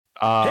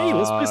Hey,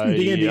 let's play some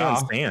D&D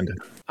on sand.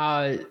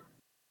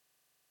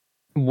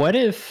 What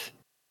if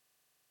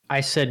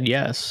I said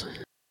yes?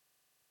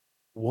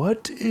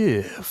 What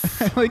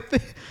if? I like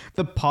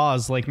the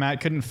pause, like Matt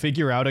couldn't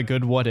figure out a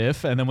good what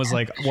if, and then was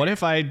like, what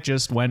if I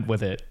just went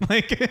with it?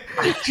 Like,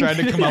 tried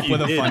to come up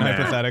with a fun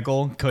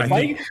hypothetical. Couldn't.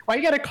 Why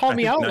you gotta call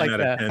me out like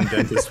that? 10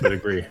 dentists would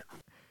agree.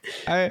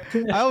 I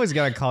always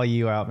gotta call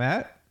you out,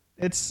 Matt.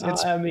 It's in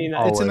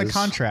the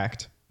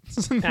contract.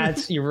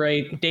 You're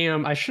right.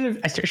 Damn, I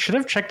should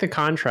have checked the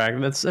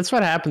contract. That's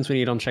what happens when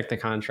you don't check the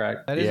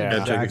contract. That is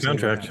check the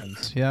contract.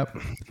 Yep.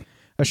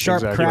 A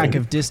sharp crack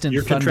of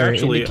distant thunder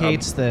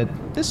indicates that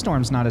this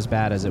storm's not as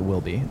bad as it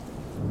will be.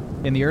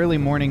 In the early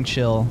morning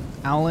chill,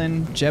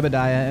 Owlin,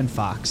 Jebediah, and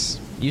Fox,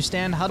 you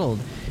stand huddled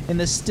in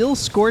the still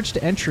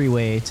scorched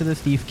entryway to the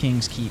Thief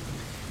King's Keep,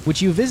 which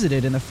you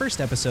visited in the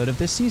first episode of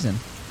this season.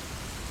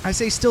 I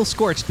say still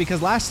scorched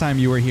because last time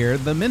you were here,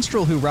 the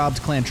minstrel who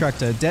robbed Clan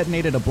Tructa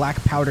detonated a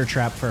black powder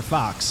trap for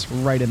Fox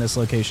right in this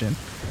location,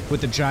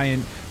 with the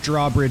giant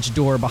drawbridge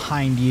door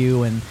behind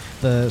you and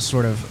the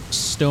sort of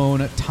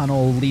stone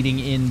tunnel leading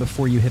in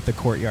before you hit the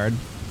courtyard.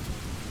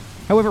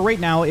 However, right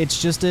now,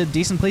 it's just a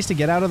decent place to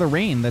get out of the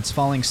rain that's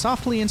falling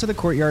softly into the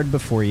courtyard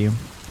before you.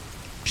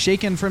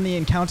 Shaken from the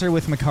encounter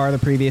with Makar the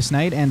previous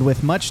night, and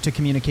with much to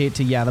communicate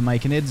to the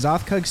Myconid,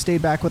 Zothkug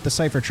stayed back with the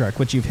cipher truck,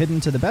 which you've hidden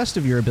to the best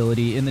of your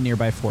ability in the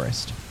nearby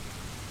forest.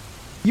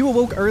 You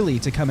awoke early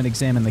to come and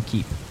examine the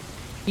keep.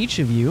 Each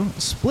of you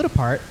split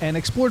apart and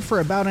explored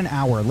for about an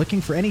hour, looking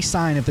for any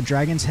sign of the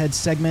Dragon's Head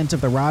segment of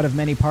the Rod of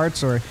Many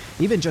Parts, or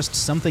even just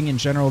something in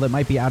general that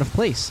might be out of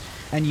place.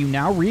 And you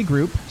now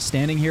regroup,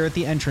 standing here at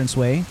the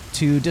entranceway,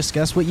 to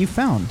discuss what you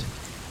found.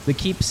 The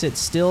keep sits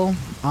still,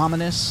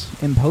 ominous,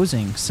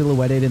 imposing,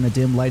 silhouetted in the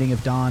dim lighting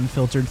of dawn,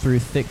 filtered through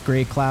thick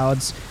gray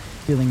clouds,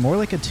 feeling more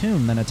like a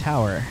tomb than a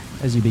tower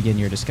as you begin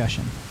your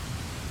discussion.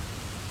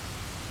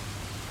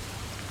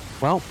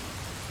 Well,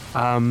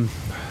 I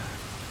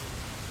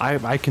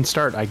can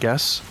start, I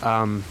guess.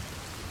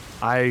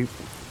 I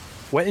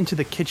went into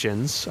the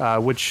kitchens,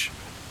 which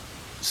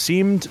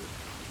seemed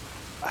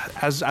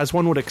as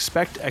one would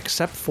expect,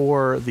 except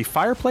for the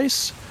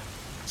fireplace,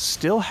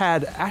 still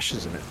had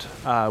ashes in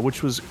it,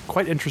 which was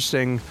quite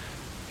interesting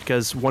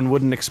because one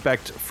wouldn't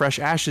expect fresh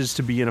ashes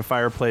to be in a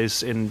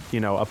fireplace in,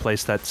 a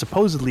place that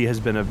supposedly has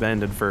been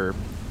abandoned for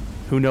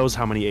who knows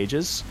how many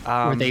ages.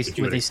 Were they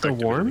still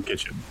warm?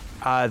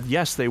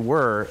 Yes, they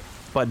were,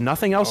 but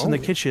nothing else in the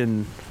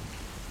kitchen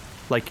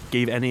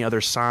gave any other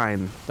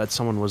sign that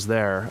someone was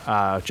there.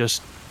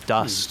 Just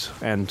dust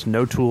and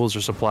no tools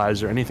or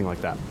supplies or anything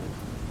like that.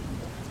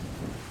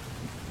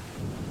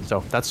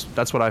 So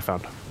that's what I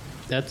found.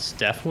 That's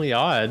definitely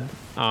odd.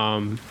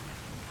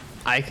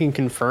 I can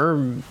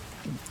confirm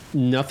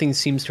nothing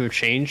seems to have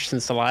changed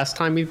since the last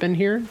time we've been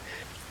here.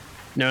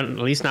 No, at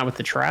least not with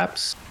the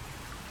traps.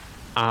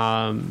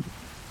 I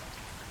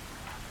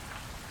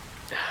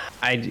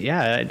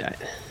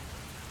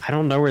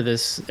don't know where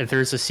if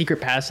there's a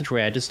secret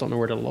passageway, I just don't know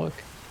where to look.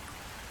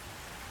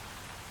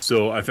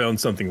 So I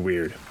found something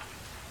weird.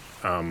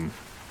 I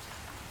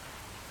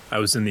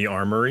was in the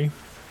armory,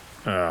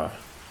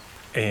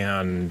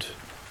 and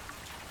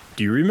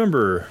do you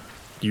remember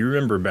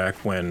back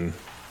when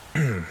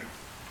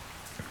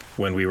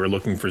when we were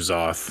looking for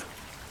Zoth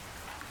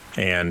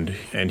and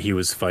he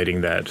was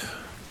fighting that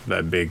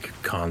big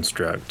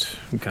construct,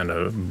 kind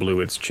of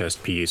blew its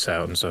chest piece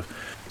out and stuff.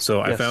 So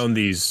yes. I found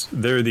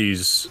there are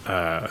these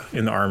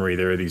in the armory,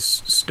 there are these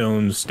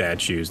stone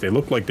statues. They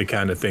look like the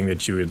kind of thing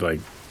that you would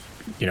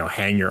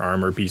hang your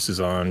armor pieces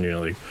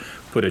on,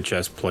 put a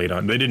chest plate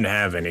on. They didn't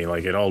have any,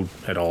 it all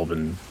had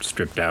been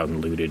stripped out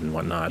and looted and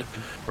whatnot.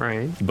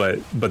 Right.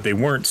 But they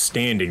weren't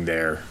standing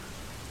there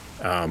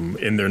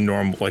in their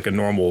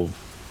normal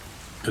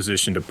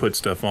position to put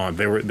stuff on.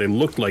 They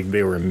looked like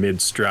they were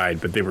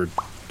mid-stride, but they were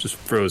just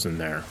frozen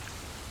there.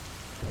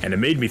 And it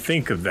made me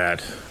think of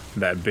that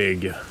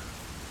big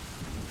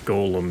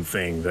golem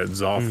thing that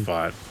Zoth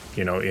fought,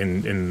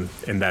 in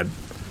that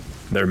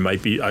there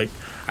might be I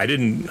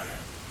didn't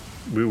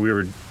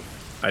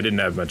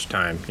have much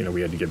time,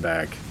 we had to get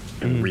back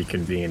and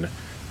reconvene.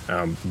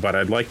 But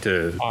I'd like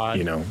to,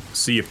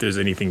 see if there's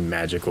anything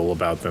magical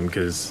about them,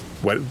 because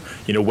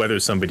whether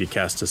somebody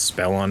cast a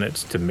spell on it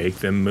to make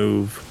them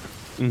move,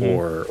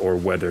 or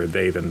whether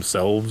they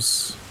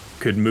themselves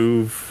could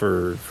move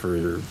for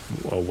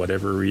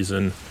whatever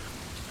reason.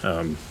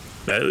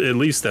 At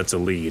least that's a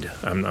lead.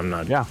 I'm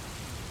not. Yeah.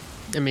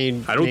 I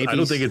mean, I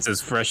don't think it's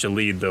as fresh a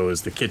lead though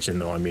as the kitchen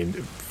though. I mean,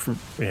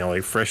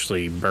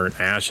 freshly burnt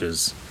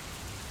ashes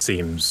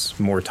seems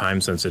more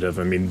time sensitive.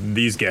 I mean,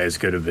 these guys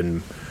could have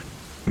been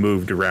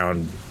moved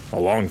around a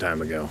long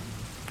time ago.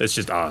 It's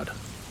just odd.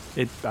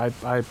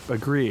 I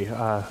agree.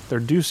 There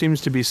do seems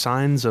to be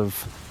signs of,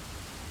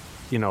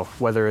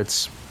 whether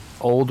it's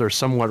old or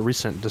somewhat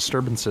recent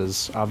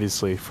disturbances,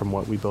 obviously, from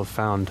what we both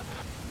found.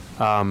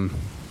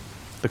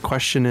 The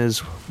question is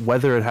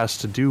whether it has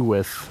to do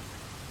with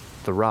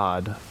the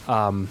rod.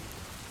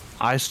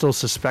 I still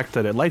suspect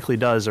that it likely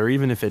does, or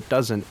even if it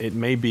doesn't, it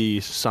may be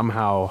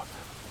somehow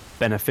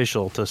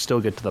beneficial to still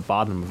get to the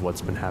bottom of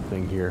what's been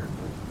happening here,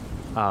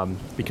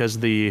 because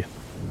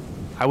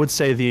I would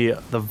say the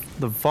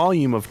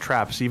volume of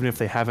traps, even if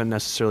they haven't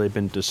necessarily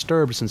been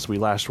disturbed since we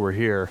last were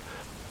here,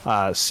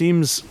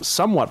 seems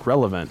somewhat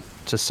relevant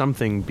to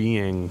something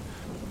being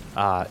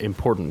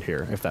important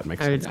here, if that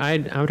makes sense. I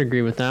would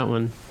agree with that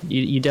one.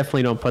 You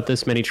definitely don't put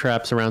this many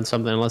traps around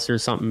something unless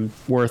there's something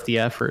worth the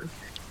effort.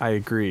 I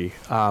agree.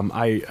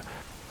 I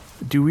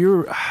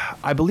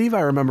believe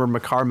I remember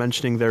Makar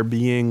mentioning there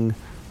being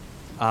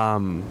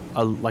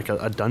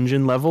a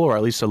dungeon level, or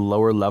at least a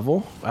lower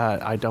level.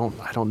 I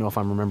don't know if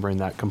I'm remembering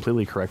that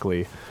completely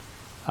correctly.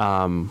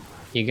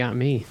 You got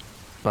me.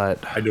 But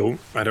I don't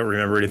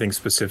remember anything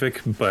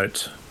specific,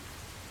 but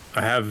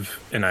I have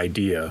an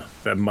idea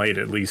that might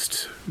at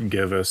least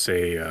give us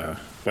a.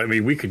 I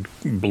mean, we could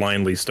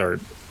blindly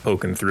start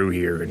poking through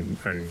here and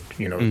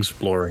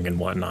exploring and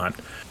whatnot,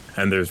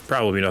 and there's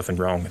probably nothing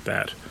wrong with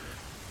that.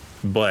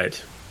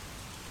 But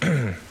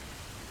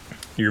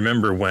you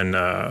remember when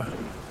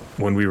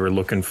we were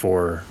looking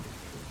for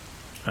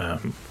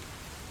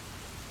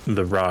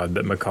the rod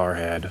that Makar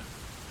had,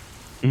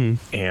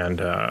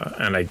 and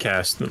I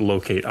cast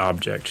locate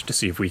object to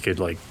see if we could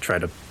try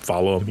to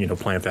follow him,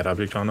 plant that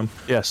object on him.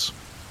 Yes.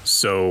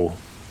 So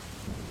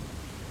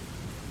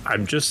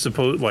I'm just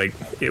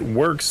it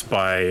works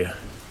by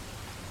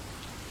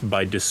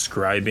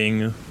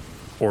describing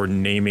or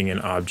naming an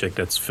object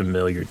that's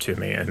familiar to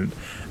me,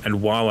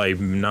 and while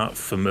I'm not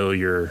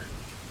familiar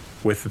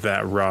with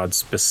that rod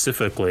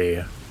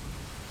specifically,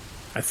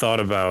 I thought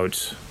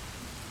about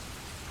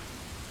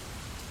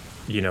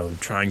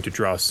trying to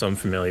draw some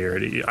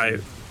familiarity.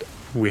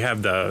 We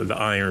have the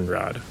iron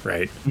rod,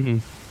 right? Mm-hmm.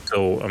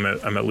 So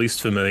I'm at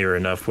least familiar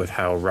enough with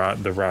how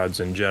the rods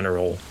in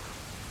general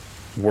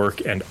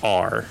work and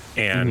are,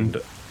 and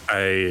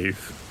I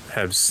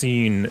have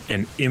seen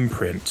an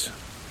imprint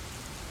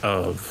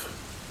of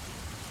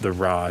the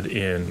rod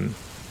in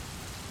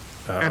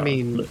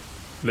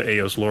the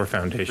Eos Lore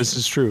Foundation. This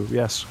is true,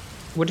 yes.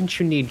 Wouldn't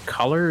you need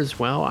color as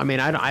well? I mean,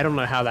 I don't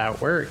know how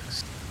that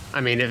works. I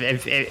mean,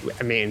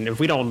 if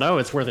we don't know,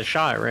 it's worth a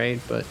shot,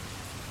 right? But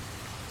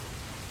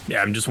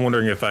yeah, I'm just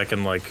wondering if I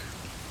can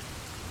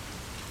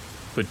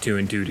put 2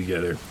 and 2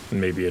 together,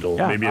 and maybe it'll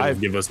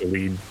give us a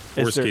lead.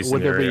 Worst case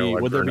scenario,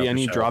 would there be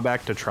any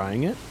drawback to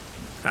trying it?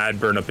 I'd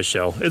burn up a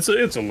shell. It's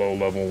a low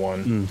level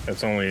one.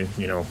 It's only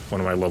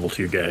one of my level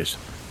 2 guys.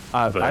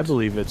 I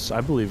believe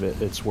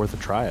it's worth a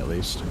try at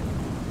least.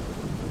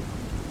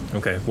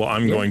 Okay, well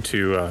I'm going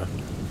to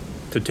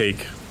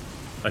take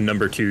a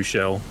number 2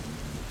 shell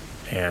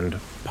and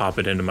pop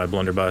it into my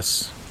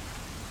blunderbuss,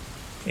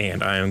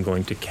 and I am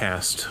going to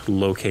cast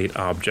locate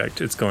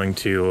object. It's going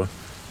to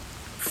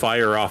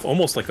fire off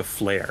almost like a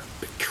flare,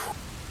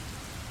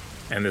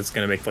 and it's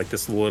going to make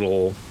this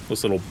little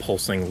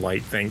pulsing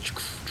light thing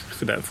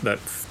that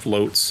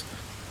floats,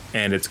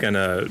 and it's going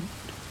to,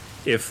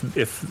 if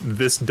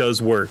this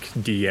does work,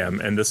 DM,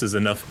 and this is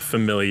enough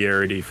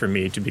familiarity for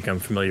me to become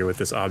familiar with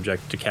this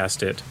object to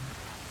cast it,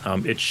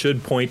 it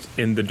should point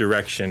in the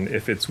direction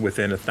if it's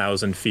within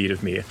 1,000 feet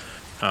of me.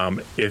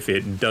 If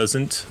it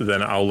doesn't,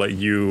 then I'll let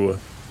you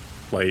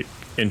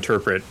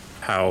interpret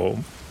how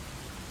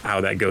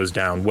that goes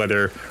down,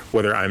 whether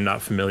I'm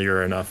not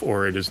familiar enough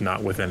or it is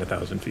not within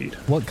 1,000 feet.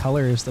 What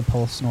color is the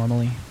pulse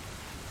normally?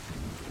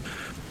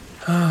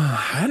 I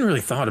hadn't really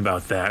thought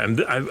about that.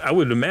 And I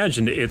would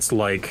imagine it's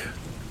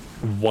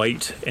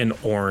white and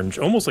orange,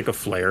 almost like a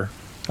flare.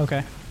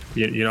 Okay.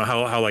 You know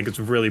how it's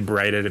really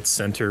bright at its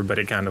center, but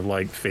it kind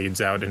of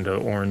fades out into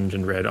orange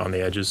and red on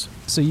the edges.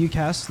 So you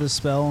cast the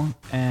spell,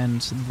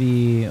 and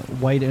the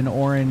white and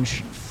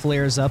orange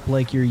flares up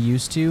like you're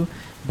used to,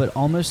 but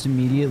almost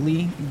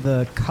immediately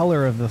the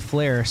color of the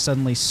flare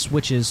suddenly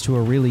switches to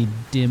a really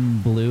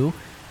dim blue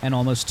and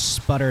almost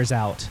sputters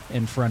out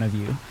in front of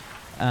you.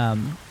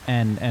 And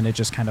it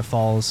just kind of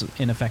falls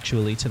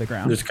ineffectually to the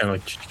ground. Just kind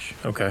of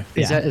okay.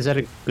 Is that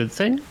a good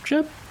thing,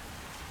 Jeb?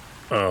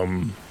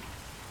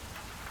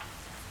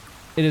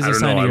 It is a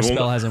sign your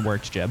spell hasn't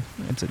worked, Jeb.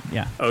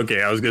 Yeah.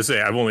 Okay, I was gonna say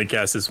I've only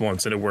cast this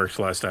once and it worked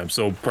last time,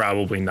 so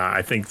probably not.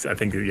 I think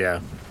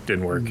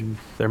didn't work.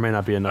 There may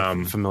not be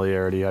enough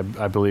familiarity.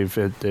 I believe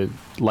it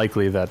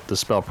likely that the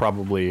spell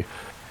probably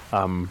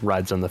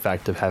rides on the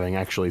fact of having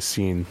actually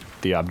seen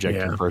the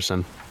object in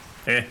person.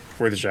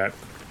 Worth a shot.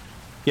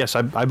 Yes,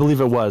 I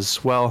believe it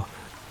was. Well,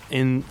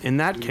 in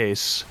that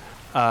case,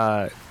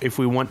 if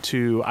we want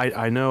to,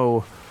 I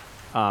know.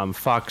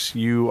 Fox,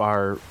 you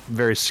are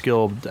very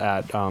skilled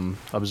at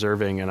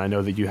observing, and I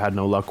know that you had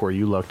no luck where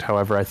you looked.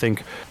 However, I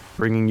think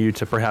bringing you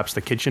to perhaps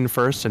the kitchen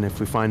first, and if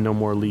we find no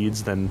more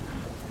leads, then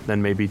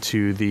maybe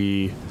to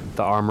the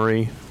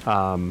armory.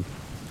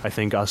 I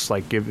think us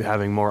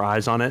having more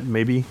eyes on it,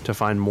 maybe to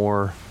find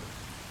more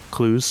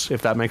clues,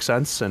 if that makes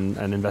sense, and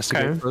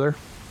investigate further.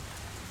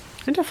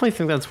 I definitely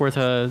think that's worth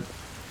a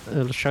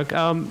chunk.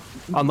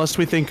 Unless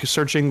we think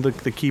searching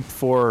the keep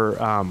for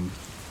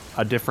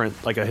a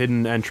different, like a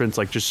hidden entrance,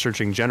 like just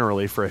searching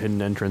generally for a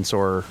hidden entrance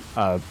or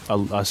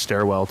a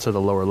stairwell to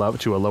the lower level,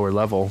 to a lower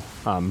level.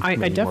 I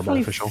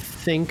definitely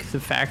think the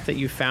fact that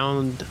you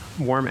found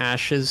warm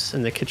ashes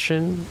in the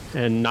kitchen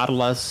and not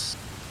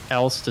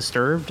else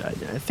disturbed, I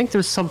think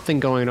there's something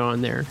going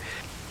on there.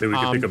 Maybe we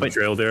could pick up a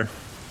trail there.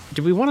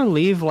 Do we want to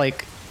leave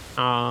like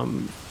a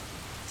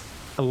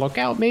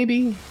lookout?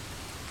 Maybe.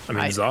 I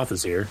mean, Zoth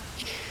is here.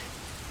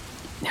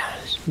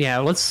 Yeah,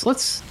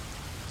 let's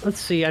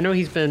see. I know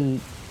he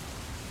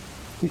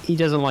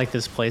doesn't like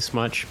this place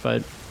much,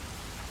 but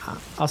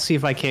I'll see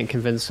if I can't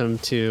convince him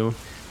to,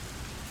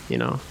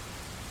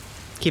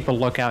 keep a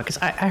lookout. Because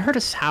I heard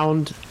a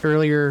sound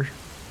earlier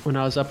when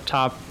I was up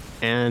top,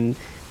 and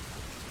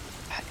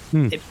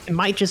it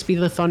might just be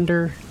the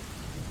thunder.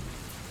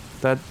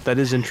 That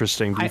is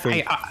interesting. Do you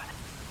think?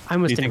 Do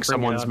you think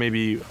someone's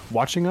maybe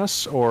watching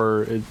us,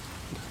 or?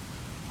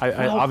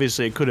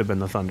 Obviously, it could have been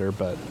the thunder,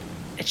 but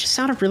it just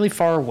sounded really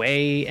far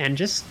away and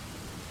just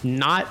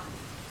not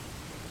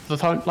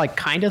like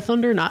kind of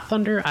thunder, not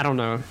thunder. I don't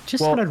know.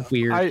 Just sounded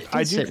weird.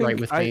 I do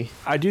think, with me.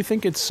 I do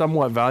think it's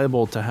somewhat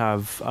valuable to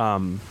have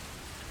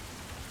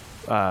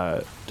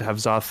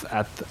Zoth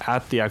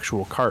at the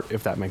actual cart,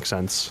 if that makes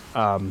sense.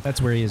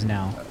 That's where he is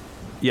now.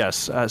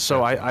 Yes.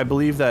 So I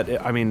believe that.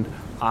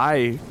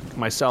 I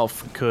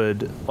myself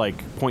could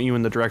point you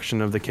in the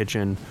direction of the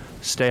kitchen.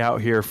 Stay out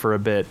here for a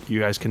bit.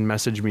 You guys can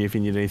message me if you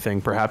need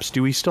anything. Perhaps,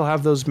 do we still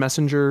have those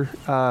messenger,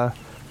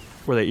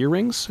 were they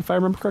earrings, if I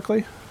remember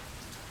correctly?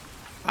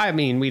 I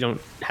mean, we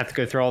don't have to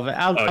go through all of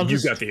it. You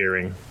got the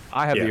earring.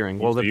 I have the earring.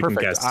 Well, then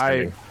perfect.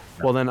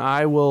 Well, then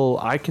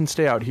I can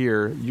stay out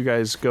here. You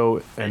guys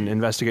go and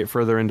investigate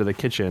further into the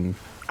kitchen.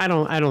 I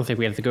don't think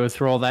we have to go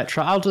through all that.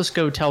 I'll just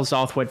go tell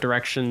Zoth what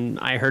direction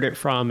I heard it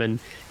from, and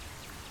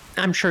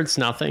I'm sure it's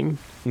nothing.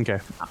 Okay.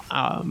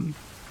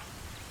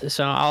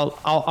 So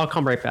I'll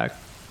come right back.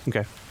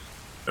 Okay.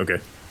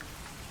 I'm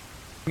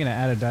gonna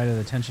add a die to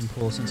the tension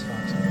pool since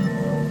Fox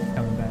is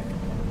coming back.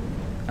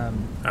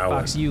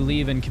 Fox, you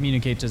leave and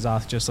communicate to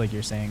Zoth just like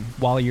you're saying.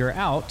 While you're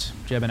out,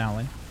 Jeb and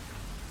Alan.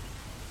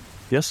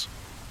 Yes.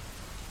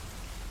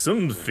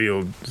 Something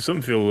feel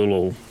a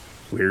little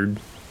weird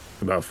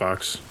about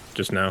Fox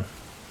just now.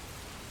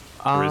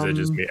 Or is it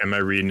just me? Am I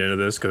reading into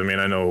this? Because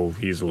I know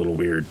he's a little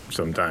weird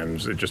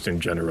sometimes, just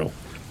in general.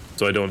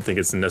 So I don't think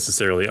it's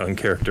necessarily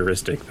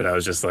uncharacteristic, but I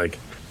was just like,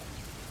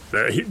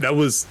 that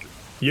was,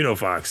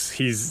 Fox.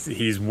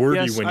 He's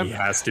wordy when he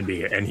has to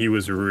be, and he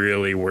was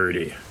really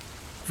wordy,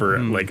 for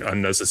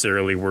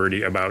unnecessarily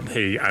wordy about,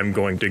 hey, I'm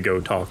going to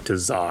go talk to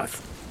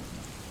Zoth.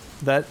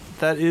 That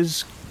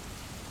is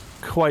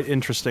quite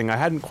interesting. I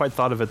hadn't quite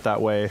thought of it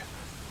that way.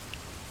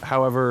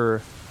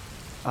 However,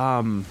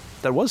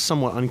 that was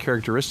somewhat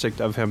uncharacteristic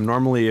of him.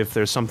 Normally, if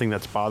there's something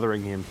that's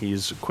bothering him,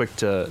 he's quick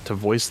to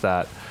voice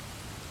that.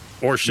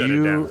 Or shut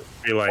it down.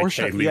 Be like,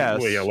 hey,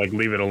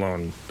 leave it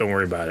alone. Don't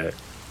worry about it.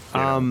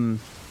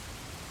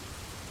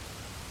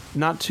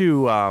 Not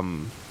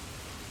to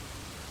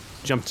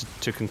jump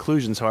to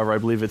conclusions, however, I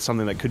believe it's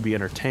something that could be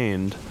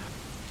entertained.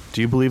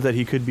 Do you believe that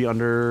he could be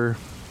under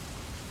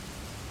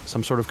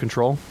some sort of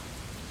control?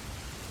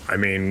 I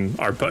mean,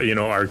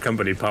 our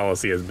company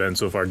policy has been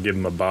so far give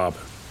him a bob.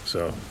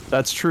 So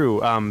that's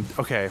true.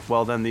 Okay.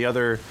 Well, then the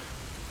other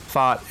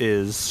thought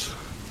is,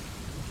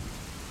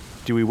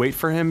 do we wait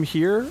for him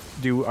here?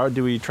 Do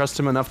we trust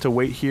him enough to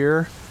wait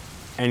here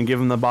and give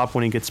him the bop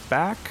when he gets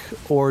back?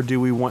 Or do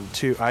we want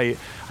to... I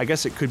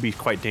guess it could be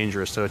quite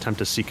dangerous to attempt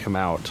to seek him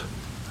out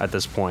at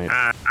this point.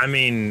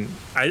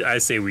 I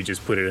say we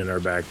just put it in our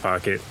back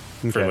pocket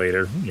for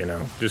later.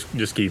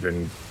 Just keep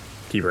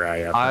our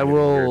eye out. I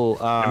will...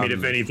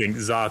 if anything,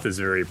 Zoth is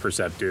very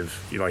perceptive.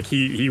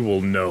 He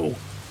will know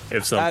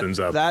if something's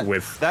up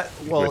with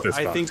this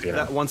I think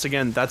that, once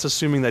again, that's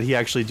assuming that he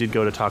actually did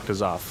go to talk to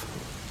Zoth.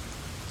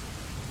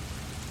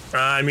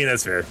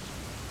 That's fair.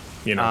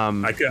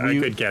 I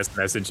could cast a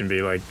message and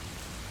be like,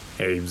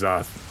 "Hey,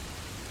 Zoth,"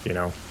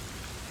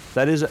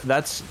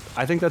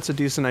 I think that's a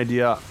decent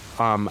idea.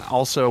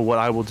 Also, what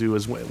I will do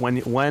is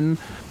when,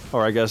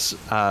 or I guess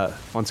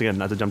once again,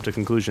 not to jump to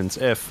conclusions,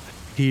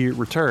 if he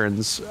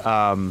returns,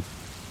 I'll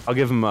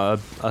give him a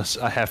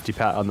hefty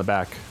pat on the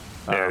back.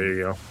 There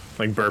you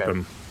go. Burp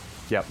him.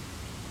 Yep.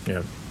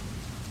 Yeah.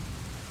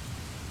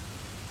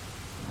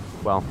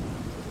 Well,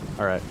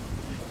 all right.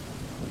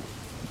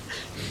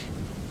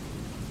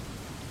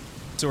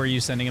 So are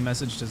you sending a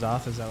message to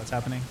Zoth? Is that what's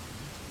happening?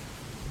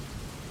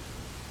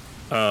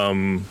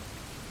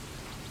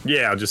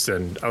 Yeah, I'll just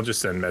send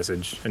a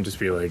message and just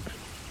be like,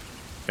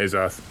 "Hey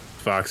Zoth,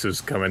 Fox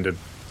is coming to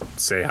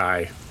say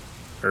hi,"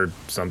 or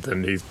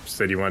something. He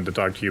said he wanted to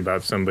talk to you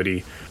about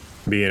somebody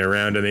being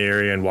around in the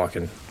area and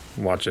watching.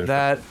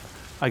 That,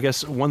 I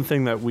guess, one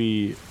thing that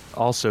we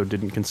also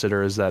didn't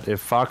consider is that if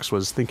Fox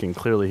was thinking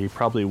clearly, he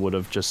probably would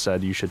have just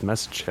said you should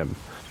message him.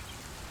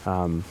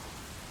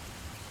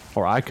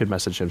 Or I could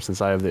message him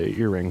since I have the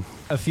earring.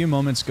 A few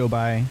moments go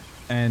by,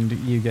 and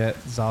you get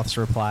Zoth's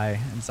reply,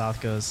 and Zoth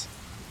goes,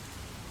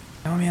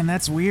 "Oh man,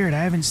 that's weird.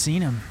 I haven't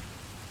seen him."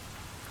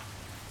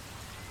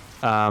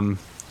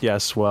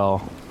 Yes.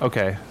 Well.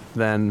 Okay.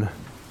 Then.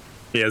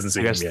 He hasn't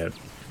seen him yet.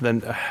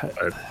 Then.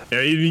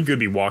 Yeah, he could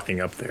be walking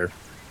up there.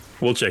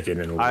 We'll check in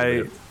a little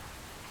bit.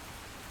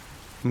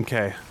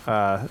 Okay.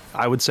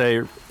 I would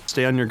say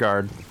stay on your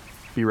guard.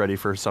 Be ready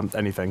for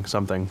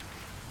something.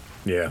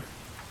 Yeah.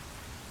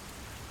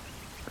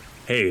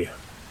 Hey.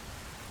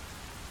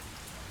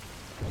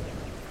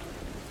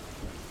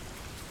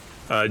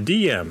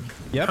 DM.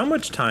 Yep. How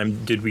much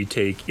time did we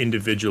take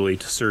individually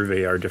to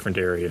survey our different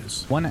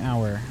areas? 1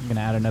 hour. I'm going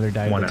to add another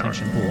die to the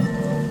retention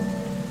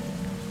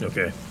pool.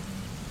 Okay.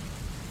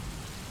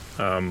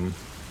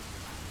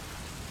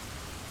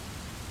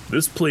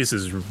 This place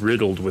is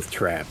riddled with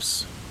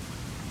traps.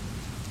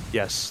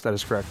 Yes, that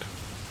is correct.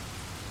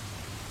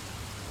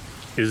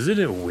 Isn't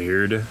it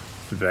weird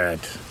that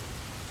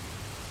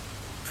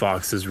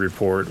Fox's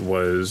report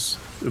was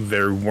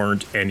there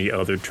weren't any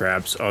other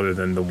traps other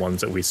than the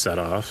ones that we set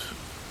off?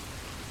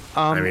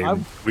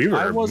 We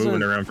were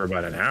moving around for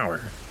about an hour.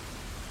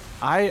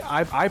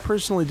 I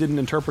personally didn't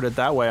interpret it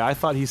that way. I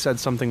thought he said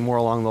something more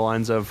along the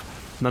lines of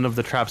none of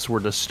the traps were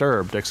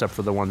disturbed except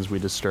for the ones we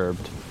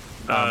disturbed.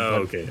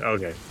 Okay.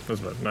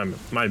 That's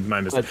my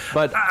mistake.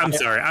 But I'm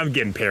sorry, I'm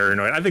getting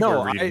paranoid. I think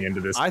we're reading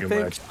into this too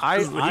much.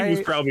 He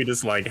was probably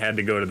just like had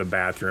to go to the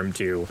bathroom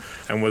too,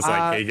 and was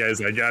like, "Hey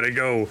guys, I gotta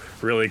go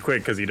really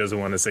quick" because he doesn't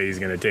want to say he's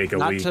gonna take a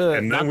leak.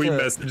 And then we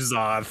message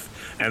off,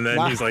 and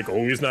then he's like,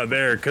 "Oh, he's not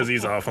there because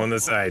he's off on the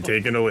side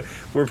taking a leak."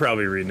 We're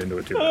probably reading into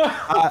it too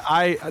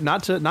much.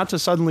 Not to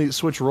suddenly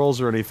switch roles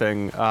or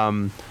anything.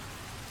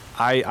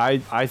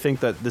 I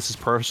think that this is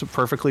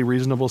perfectly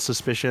reasonable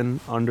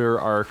suspicion under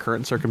our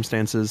current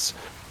circumstances.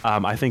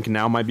 I think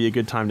now might be a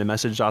good time to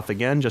message Zoth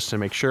again just to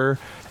make sure.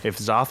 If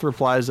Zoth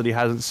replies that he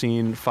hasn't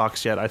seen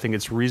Fox yet, I think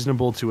it's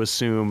reasonable to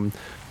assume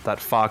that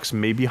Fox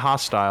may be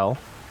hostile.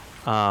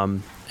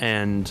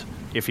 And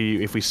if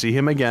we see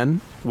him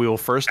again, we will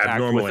first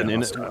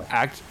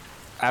act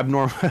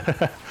abnormal.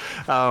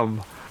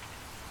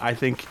 I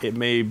think it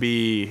may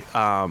be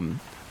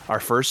our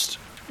first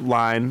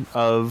line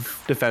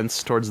of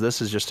defense towards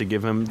this is just to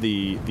give him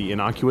the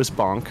innocuous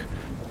bonk.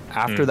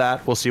 After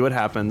that, we'll see what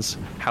happens.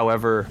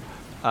 However,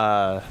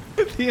 the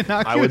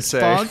innocuous I would say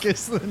bonk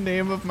is the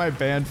name of my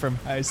band from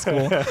high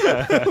school.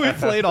 We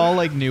played all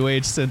like new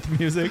age synth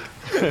music.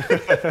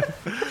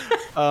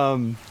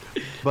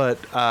 But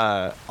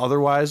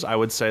otherwise, I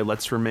would say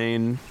let's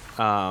remain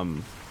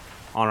on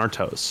our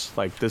toes.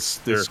 Like this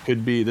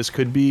could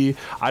be.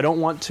 I don't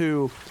want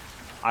to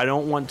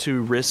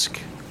risk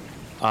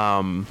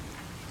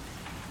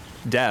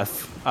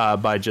death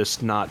by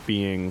just not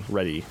being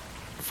ready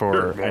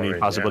for any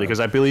possibility, because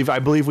I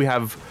believe we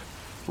have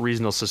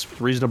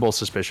reasonable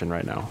suspicion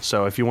right now.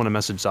 So if you want to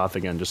message Zoth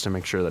again just to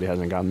make sure that he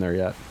hasn't gotten there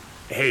yet.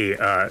 Hey,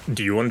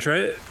 do you want to try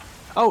it?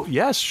 Oh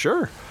yes,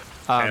 sure.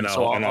 And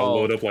I'll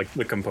load up like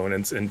the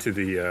components into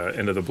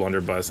the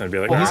blunderbuss and be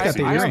like, he's got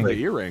the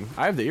earring.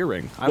 I have the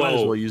earring. I might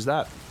as well use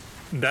that.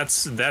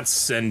 That's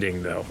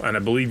sending though, and I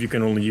believe you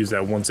can only use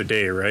that once a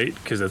day, right?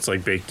 Because that's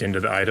like baked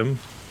into the item.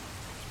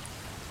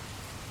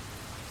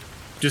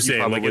 Just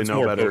saying, like it's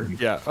more better. Potent.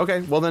 Yeah.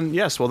 Okay. Well then,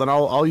 yes. Well then,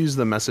 I'll use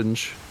the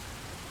message.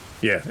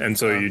 Yeah, and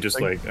so you just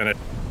and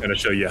I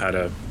show you how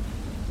to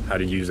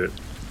use it.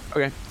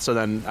 Okay. So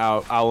then,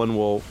 Alan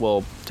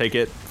will take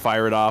it,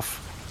 fire it off.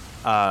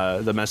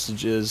 The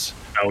message is.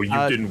 Oh, you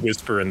didn't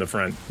whisper in the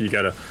front. You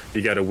gotta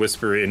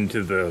whisper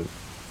into the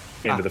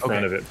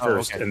front of it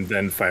first, and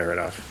then fire it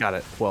off. Got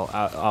it. Well,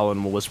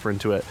 Alan will whisper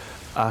into it.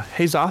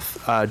 Hey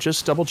Zoth,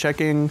 just double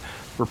checking.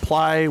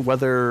 Reply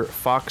whether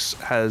Fox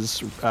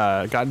has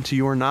gotten to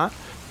you or not.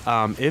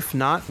 If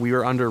not, we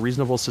are under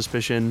reasonable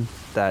suspicion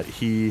that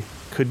he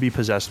could be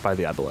possessed by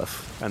the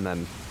aboleth, and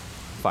then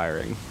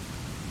firing.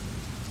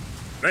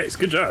 Nice,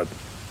 good job.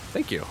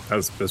 Thank you. That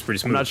was pretty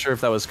smooth. I'm not sure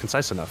if that was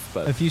concise enough,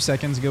 but a few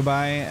seconds go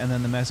by, and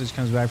then the message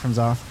comes back from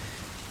Zoth.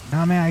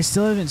 No man, I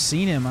still haven't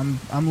seen him.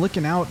 I'm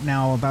looking out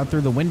now about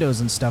through the windows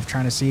and stuff,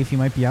 trying to see if he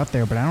might be out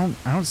there, but I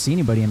don't see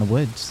anybody in the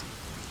woods.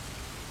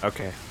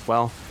 Okay,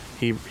 well.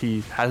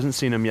 He hasn't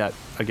seen him yet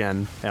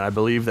again, and I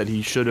believe that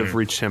he should have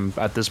reached him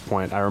at this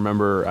point.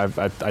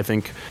 I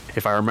think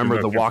if I remember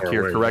the walk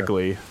here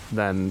correctly,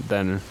 then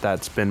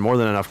that's been more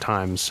than enough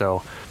time.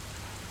 So,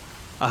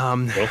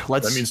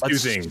 that means two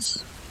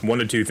things. One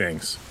of two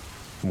things.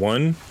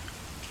 One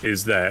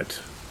is that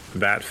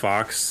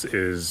Fox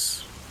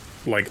is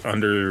like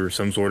under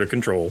some sort of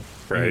control,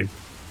 right?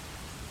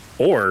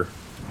 Or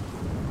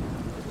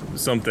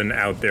something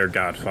out there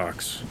got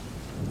Fox.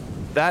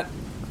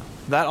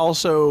 That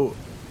also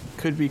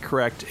could be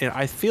correct, and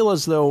I feel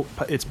as though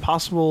it's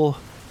possible.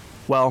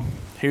 Well,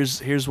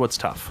 here's what's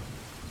tough.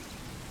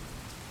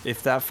 If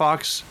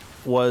Fox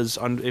is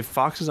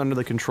under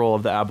the control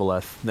of the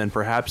aboleth, then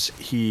perhaps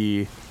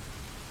he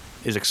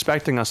is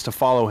expecting us to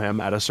follow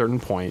him at a certain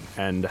point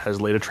and has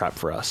laid a trap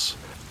for us.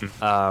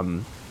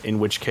 In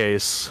which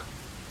case,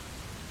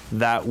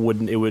 that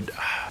wouldn't. It would.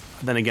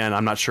 Then again,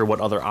 I'm not sure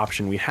what other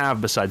option we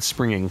have besides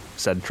springing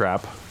said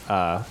trap.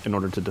 In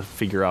order to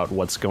figure out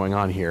what's going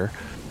on here.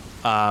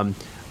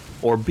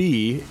 or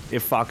B,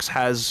 if Fox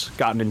has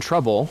gotten in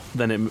trouble,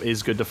 then it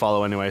is good to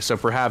follow anyway. So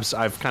perhaps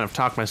I've kind of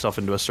talked myself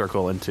into a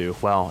circle into,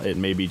 well, it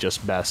may be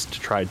just best to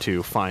try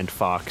to find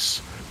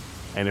Fox.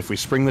 And if we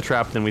spring the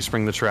trap, then we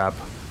spring the trap.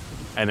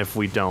 And if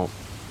we don't,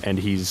 and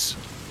he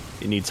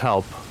needs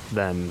help,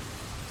 then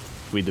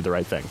we did the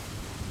right thing.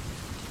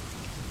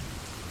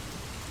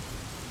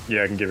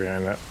 Yeah, I can get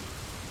behind that.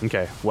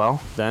 Okay,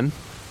 well, then,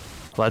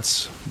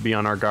 let's be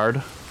on our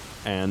guard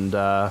and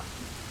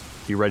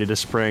be ready to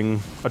spring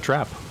a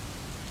trap.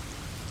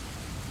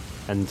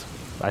 And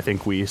I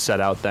think we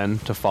set out then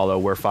to follow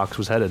where Fox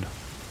was headed.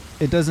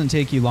 It doesn't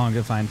take you long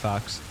to find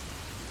Fox.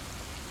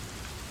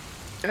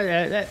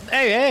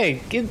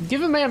 Hey,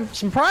 give a man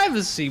some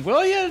privacy,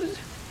 will you?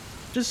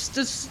 Just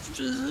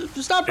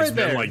stop right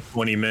there. It's been like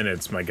 20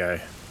 minutes, my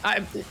guy.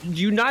 Do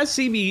you not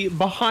see me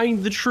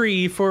behind the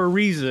tree for a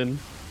reason?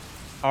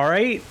 All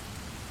right?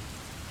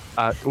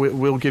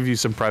 We'll give you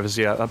some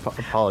privacy.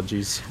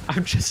 Apologies.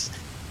 I'm just...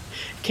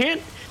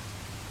 Can't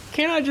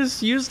I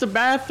just use the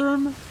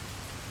bathroom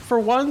for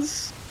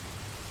once?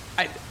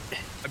 I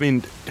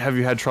mean, have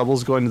you had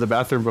troubles going to the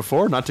bathroom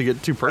before? Not to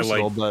get too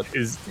personal, but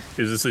is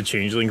this a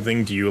changeling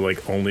thing? Do you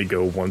like only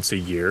go once a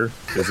year?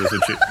 Is this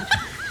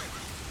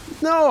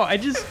No, I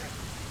just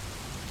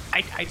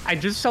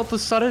felt a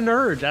sudden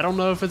urge. I don't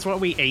know if it's what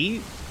we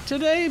ate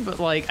today, but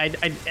like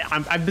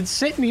I've been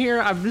sitting here.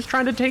 I'm just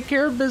trying to take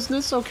care of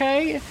business,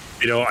 okay?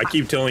 You know, I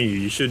keep telling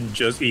you should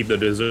just eat the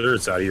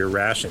desserts out of your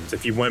rations.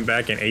 If you went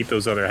back and ate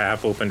those other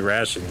half-opened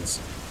rations,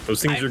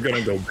 those things are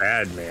gonna go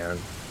bad, man.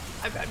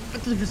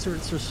 But the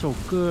desserts are so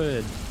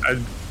good. I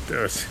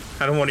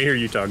don't want to hear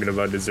you talking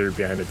about dessert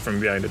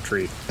from behind a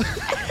tree.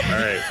 All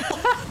right.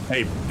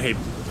 Hey,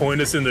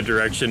 point us in the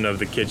direction of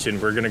the kitchen.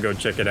 We're gonna go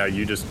check it out.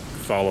 You just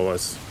follow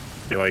us.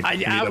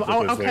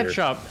 I'll catch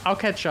up. I'll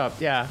catch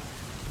up. Yeah.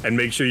 And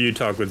make sure you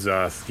talk with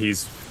Zoth.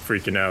 He's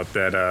freaking out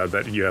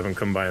that you haven't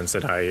come by and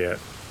said hi yet.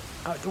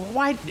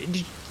 Why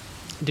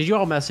did you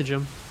all message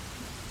him?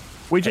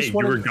 We just you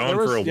were gone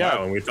for a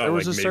while, and we thought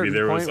like maybe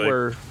there was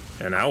like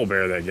an owl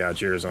bear that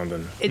got you or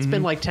something. It's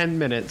been like 10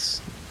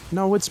 minutes.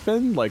 No, it's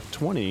been like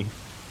 20.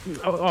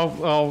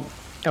 Oh,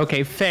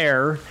 okay,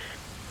 fair.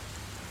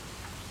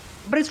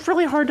 But it's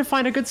really hard to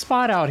find a good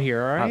spot out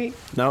here, all right?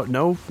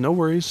 No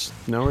worries.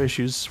 No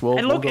issues. We'll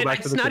go back to the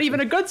kitchen. It's not even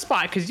a good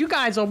spot because you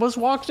guys almost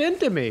walked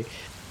into me.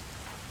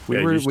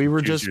 We were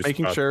just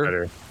making sure.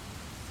 Better.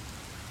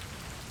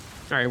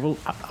 All right, well,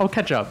 I'll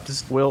catch up.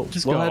 We'll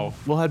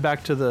head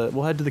back to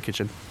the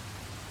kitchen.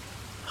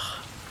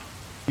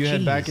 You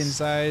head back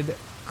inside,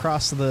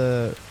 cross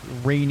the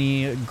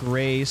rainy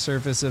gray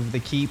surface of the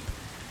keep,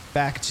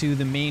 back to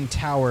the main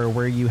tower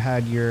where you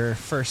had your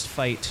first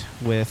fight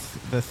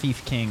with the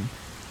Thief King.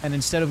 And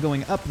instead of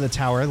going up the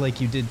tower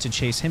like you did to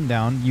chase him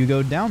down, you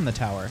go down the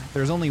tower.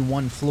 There's only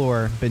one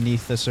floor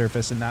beneath the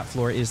surface, and that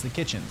floor is the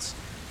kitchens.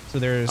 So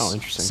there's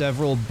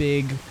several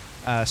big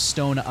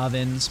stone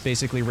ovens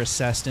basically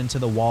recessed into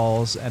the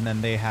walls, and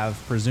then they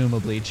have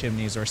presumably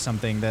chimneys or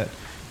something that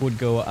would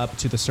go up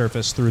to the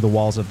surface through the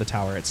walls of the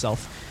tower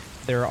itself.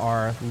 There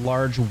are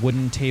large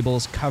wooden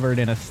tables covered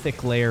in a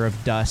thick layer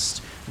of dust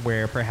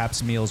where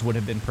perhaps meals would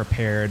have been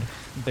prepared.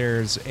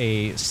 There's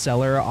a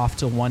cellar off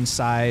to one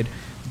side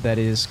that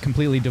is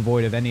completely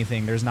devoid of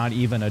anything. There's not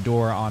even a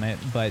door on it,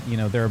 but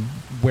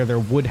where there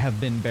would have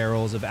been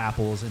barrels of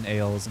apples and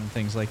ales and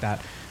things like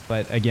that.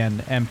 But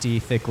again, empty,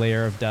 thick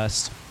layer of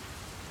dust.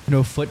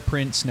 No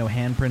footprints, no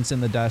handprints in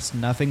the dust,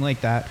 nothing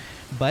like that.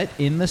 But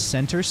in the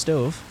center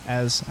stove,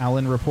 as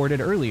Alan reported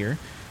earlier,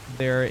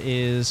 there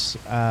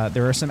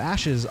are some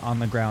ashes on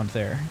the ground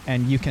there,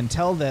 and you can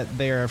tell that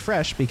they are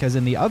fresh because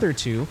in the other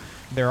two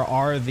there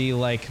are the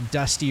like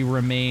dusty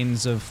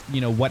remains of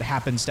what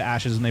happens to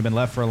ashes when they've been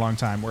left for a long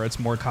time, where it's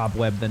more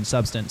cobweb than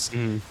substance.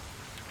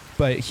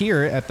 But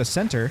here at the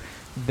center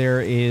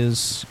there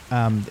is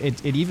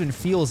it even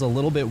feels a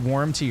little bit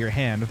warm to your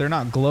hand. They're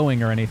not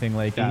glowing or anything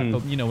like that,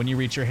 but when you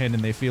reach your hand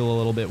and they feel a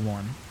little bit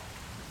warm.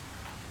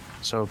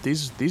 So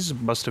these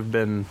must have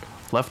been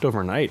left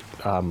overnight,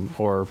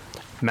 or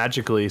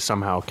magically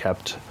somehow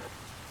kept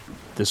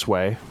this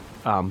way.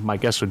 My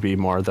guess would be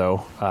more,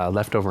 though,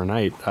 left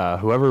overnight.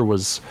 Whoever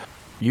was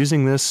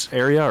using this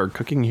area or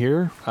cooking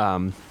here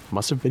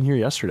must have been here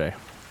yesterday.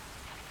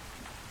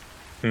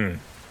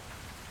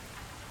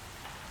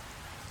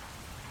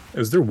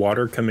 Is there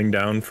water coming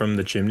down from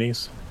the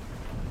chimneys?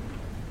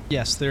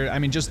 Yes,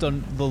 just the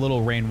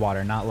little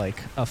rainwater, not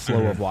like a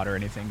flow of water or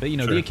anything. But,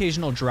 the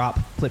occasional drop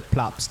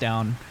plip-plops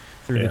down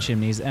through the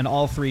chimneys, and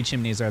all three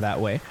chimneys are that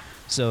way.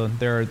 So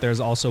there's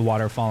also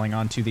water falling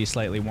onto these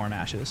slightly warm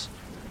ashes.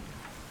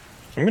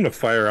 I'm going to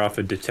fire off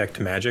a detect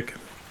magic.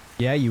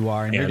 Yeah, you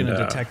are, and you're going to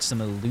detect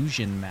some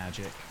illusion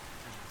magic.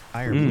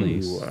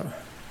 Fireplace.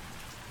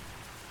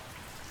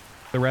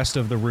 The rest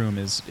of the room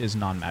is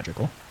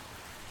non-magical.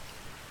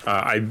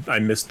 I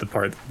missed the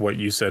part what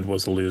you said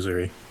was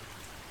illusory.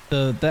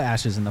 The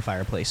ashes in the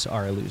fireplace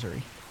are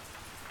illusory.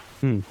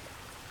 I'm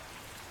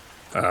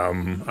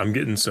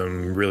getting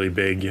some really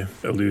big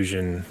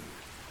illusion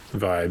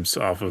vibes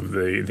off of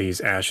these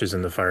ashes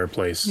in the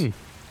fireplace.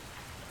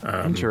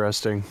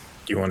 Interesting.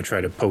 Do you want to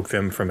try to poke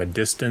them from a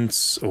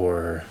distance,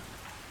 or?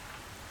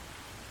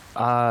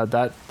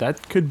 That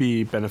could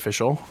be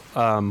beneficial.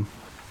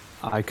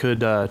 I could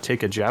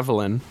take a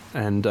javelin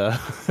and,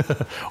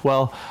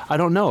 well, I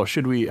don't know.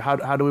 Should we?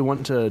 How do we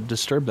want to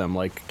disturb them?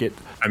 Like get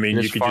you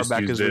as could far just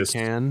back use as this. we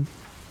can.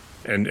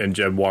 And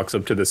Jeb walks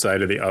up to the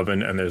side of the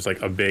oven, and there's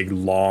like a big,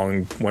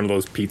 long one of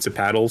those pizza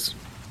paddles,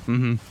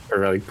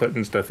 for like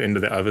putting stuff into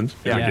the ovens.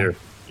 Yeah.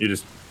 You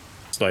just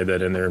slide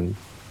that in there and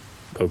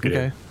poke it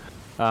in.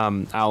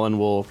 Alan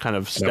will kind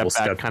of step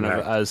back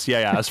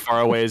as far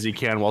away as he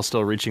can while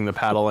still reaching the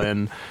paddle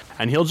in,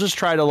 and he'll just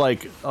try to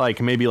like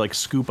maybe like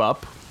scoop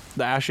up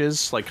the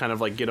ashes, like kind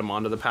of like get them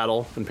onto the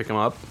paddle and pick them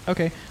up.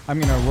 Okay, I'm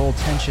gonna roll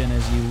tension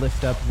as you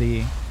lift up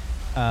the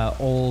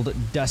old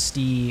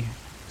dusty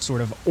sort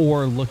of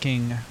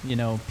ore-looking,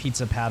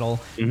 pizza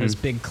paddle. This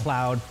big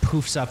cloud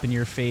poofs up in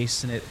your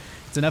face, and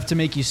it's enough to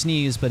make you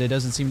sneeze, but it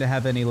doesn't seem to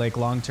have any like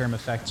long-term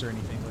effects or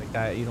anything like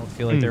that. You don't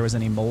feel like there was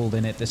any mold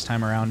in it this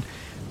time around.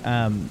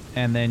 And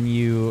then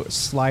you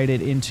slide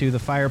it into the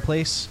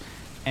fireplace,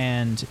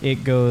 and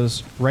it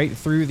goes right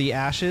through the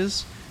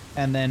ashes.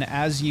 And then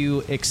as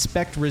you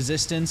expect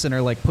resistance and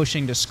are like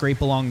pushing to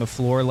scrape along the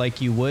floor like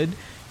you would,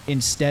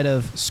 instead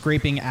of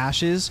scraping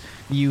ashes,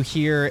 you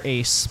hear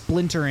a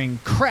splintering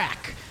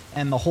crack,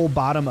 and the whole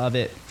bottom of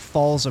it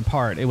falls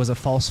apart. It was a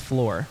false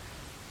floor.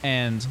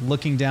 And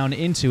looking down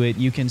into it,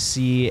 you can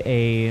see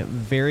a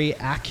very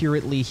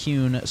accurately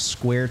hewn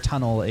square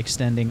tunnel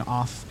extending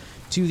off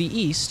to the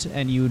east,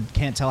 and you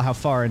can't tell how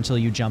far until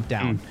you jump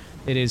down.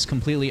 It is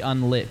completely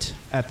unlit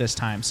at this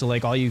time. So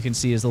like all you can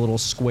see is the little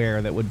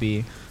square that would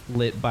be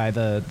lit by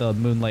the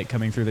moonlight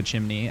coming through the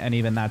chimney, and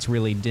even that's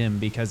really dim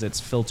because it's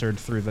filtered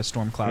through the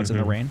storm clouds and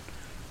the rain.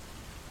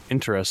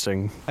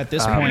 Interesting. At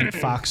this point,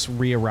 Fox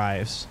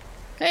re-arrives.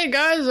 Hey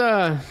guys,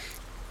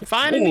 you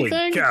find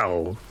anything?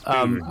 Holy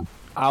cow.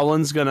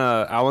 Alan's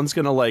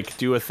gonna like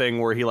do a thing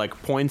where he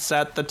like points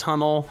at the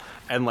tunnel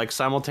and like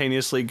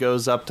simultaneously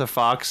goes up to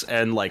Fox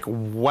and like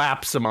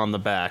whaps him on the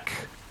back.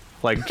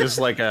 Like just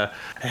like a,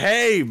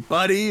 hey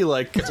buddy,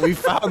 like we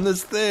found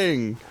this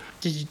thing.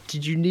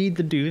 Did you need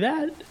to do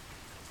that?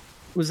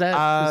 Was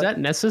that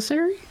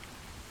necessary?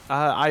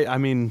 I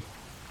mean,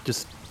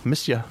 just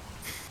missed you.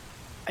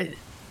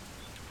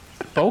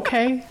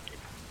 Okay.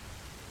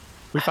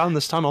 We found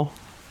this tunnel.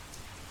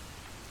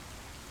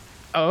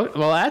 Oh,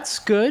 well, that's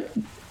good.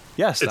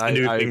 Yes, It's a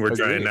new thing we're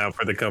agree. trying now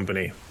for the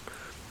company.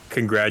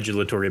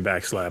 Congratulatory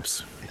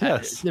backslaps.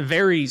 Yes.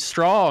 Very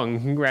strong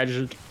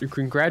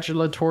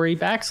congratulatory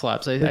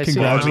backslaps. I see.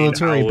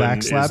 Congratulatory Alan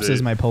backslaps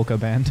is my polka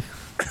band.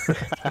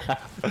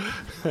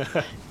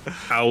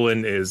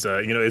 Owlin is,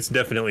 it's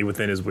definitely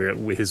within his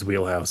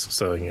wheelhouse.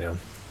 So,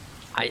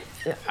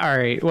 All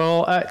right.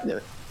 Well,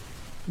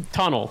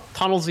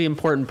 tunnel's the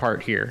important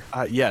part here.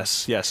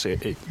 Yes.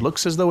 It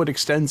looks as though it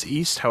extends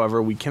east.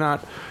 However, we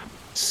cannot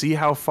see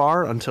how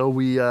far until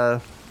we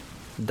dive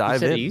You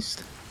said in.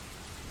 east?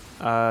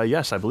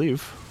 Yes, I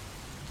believe.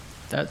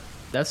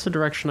 That's the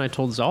direction I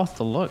told Zoth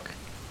to look.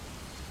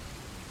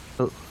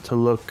 To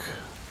look.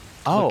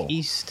 Oh, Look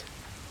east.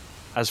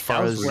 as far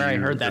That was as where I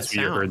heard that That's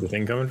where you sound. heard the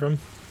thing coming from?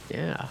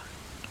 Yeah.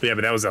 Yeah,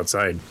 but that was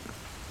outside.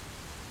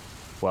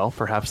 well,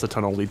 perhaps the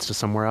tunnel leads to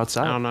somewhere I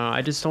outside. don't know.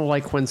 I just don't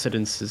like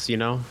coincidences,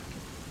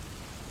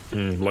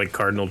 Like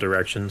cardinal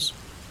directions.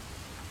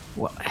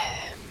 Well,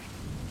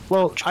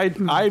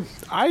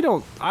 I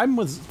don't. I'm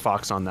with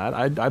Fox on that.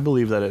 I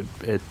believe that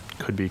it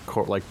could be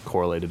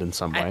correlated in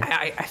some way.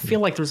 I feel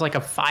like there's like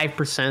a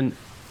 5%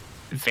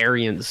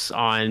 variance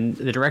on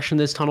the direction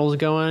this tunnel is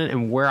going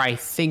and where I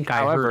think I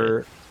heard However,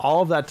 it.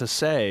 all of that to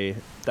say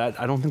that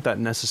I don't think that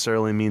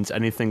necessarily means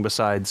anything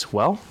besides,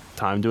 well,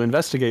 time to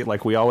investigate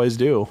like we always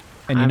do.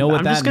 And you know what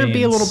I'm that means. just going to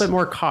be a little bit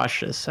more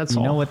cautious. That's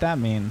all. You know what that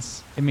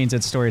means? It means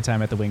it's story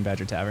time at the Wing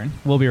Badger Tavern.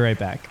 We'll be right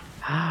back.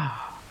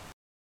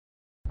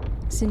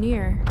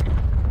 Sinir,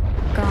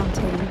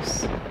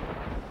 Gonteus,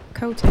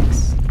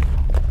 Kotix,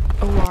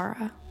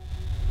 Awara.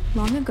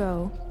 Long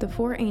ago, the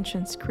four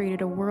ancients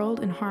created a world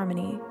in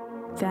harmony.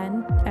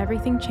 Then,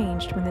 everything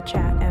changed when the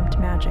chat emped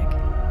magic.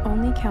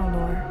 Only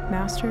Kelnor,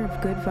 master of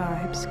good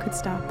vibes, could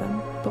stop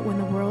them, but when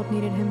the world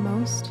needed him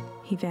most,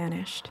 he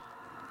vanished.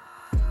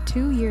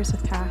 2 years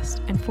have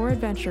passed, and four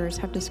adventurers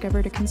have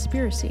discovered a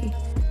conspiracy,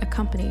 a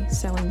company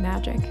selling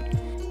magic.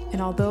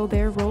 And although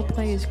their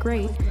roleplay is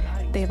great,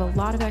 they have a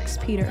lot of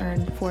XP to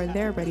earn before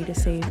they're ready to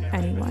save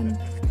anyone.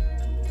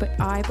 But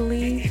I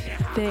believe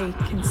they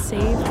can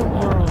save the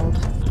world.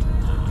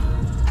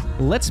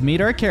 Let's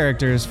meet our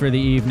characters for the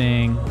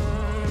evening.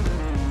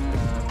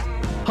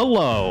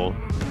 Hello,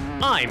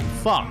 I'm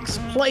Fox,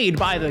 played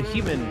by the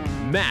human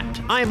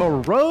Matt. I'm a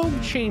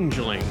rogue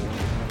changeling,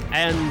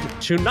 and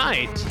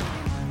tonight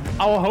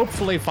I'll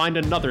hopefully find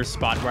another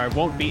spot where I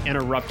won't be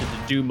interrupted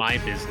to do my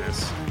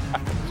business.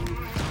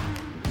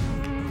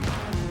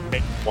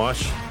 Hey,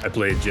 Wash, I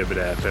played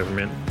Jebediah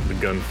Peppermint, the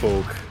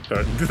gunfolk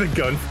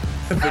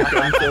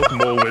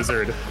mole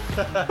wizard.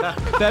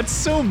 That's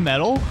so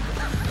metal.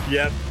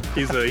 Yep.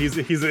 He's a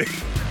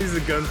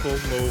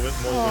gunfolk moment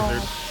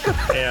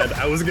nerd. And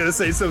I was gonna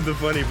say something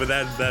funny, but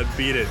that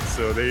beat it.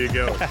 So there you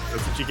go.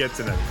 That's what you get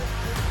tonight.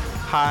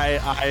 Hi,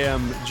 I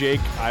am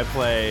Jake. I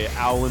play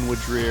Alan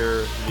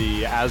Woodrear,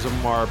 the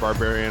Azamar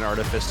Barbarian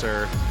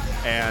Artificer,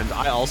 and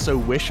I also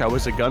wish I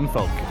was a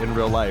gunfolk in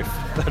real life.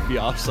 That'd be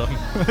awesome.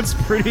 That's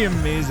pretty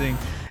amazing.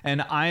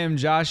 And I am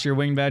Josh, your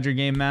Winged Badger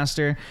Game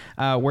Master.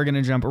 We're going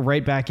to jump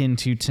right back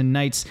into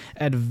tonight's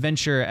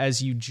adventure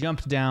as you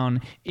jump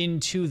down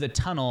into the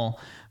tunnel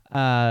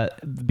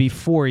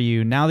before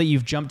you. Now that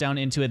you've jumped down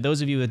into it,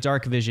 those of you with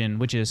dark vision,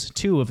 which is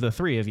 2 of the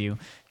 3 of you,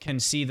 can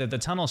see that the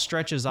tunnel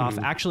stretches off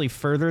actually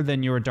further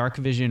than your dark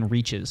vision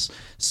reaches.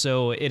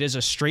 So it is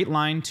a straight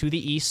line to the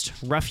east,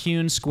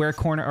 rough-hewn square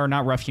corner, or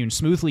not rough-hewn,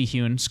 smoothly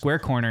hewn square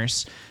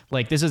corners.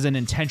 Like, this is an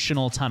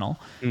intentional tunnel.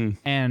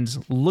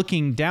 And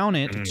looking down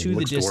it to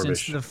the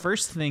distance, the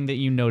first thing that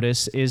you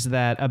notice is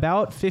that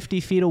about 50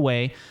 feet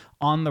away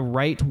on the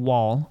right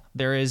wall,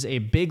 there is a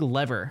big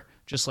lever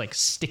just like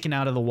sticking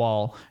out of the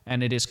wall,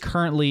 and it is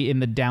currently in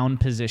the down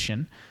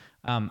position.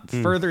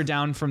 Further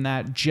down from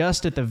that,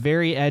 just at the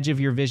very edge of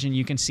your vision,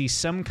 you can see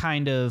some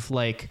kind of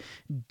like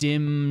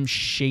dim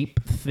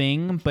shape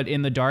thing, but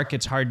in the dark,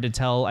 it's hard to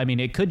tell. I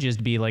mean, it could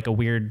just be like a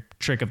weird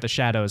trick of the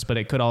shadows, but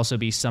it could also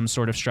be some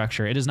sort of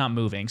structure. It is not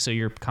moving, so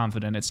you're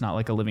confident it's not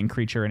like a living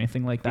creature or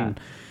anything like that.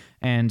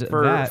 And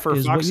for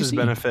Fox's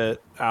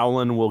benefit,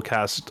 Alan will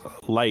cast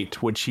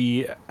light, which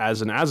he,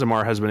 as an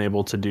Azamar, has been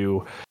able to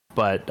do,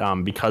 but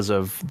because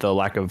of the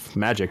lack of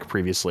magic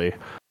previously,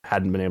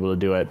 hadn't been able to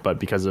do it. But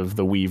because of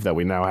the weave that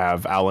we now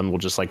have, Alan will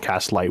just like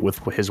cast light with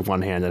his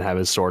one hand and have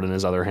his sword in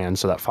his other hand,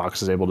 so that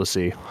Fox is able to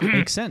see.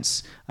 Makes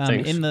sense.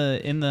 In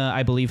the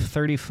I believe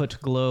 30-foot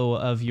glow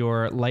of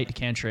your light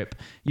cantrip,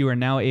 you are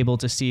now able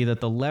to see that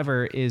the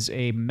lever is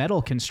a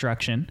metal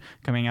construction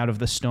coming out of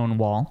the stone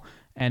wall.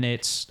 And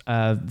it's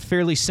a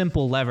fairly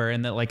simple lever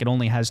in that like it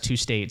only has 2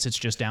 states. It's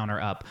just down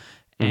or up.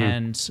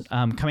 And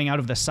coming out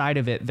of the side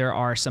of it, there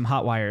are some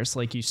hot wires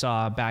like you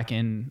saw back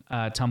in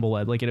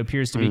Tumbleweb. Like, it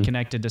appears to be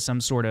connected to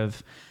some sort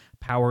of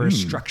power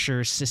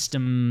structure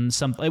system.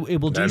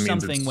 It will do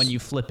something when you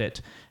flip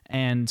it.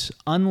 And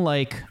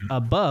unlike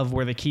above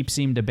where the keep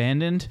seemed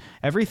abandoned,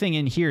 everything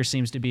in here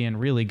seems to be in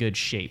really good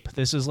shape.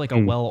 This is like a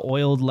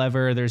well-oiled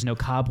lever. There's no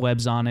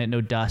cobwebs on it, no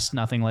dust,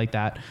 nothing like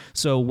that.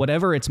 So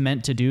whatever it's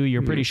meant to do,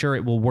 you're pretty sure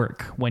it will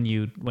work when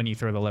you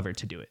throw the lever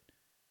to do it.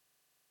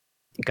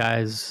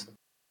 Guys,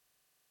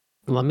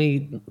 let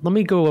me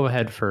go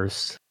ahead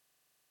first,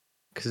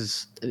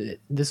 because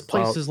this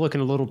place is looking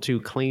a little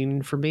too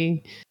clean for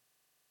me.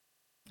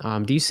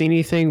 Do you see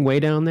anything way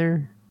down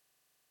there?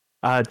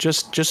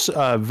 Just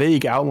a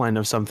vague outline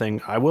of something.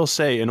 I will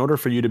say, in order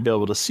for you to be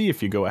able to see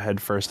if you go ahead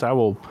first, I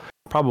will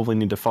probably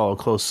need to follow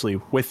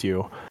closely with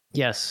you.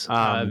 Yes.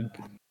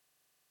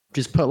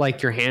 Just put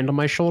like your hand on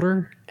my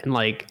shoulder and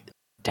like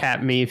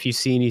tap me if you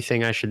see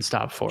anything I should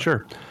stop for.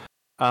 Sure.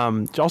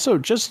 Also,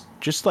 just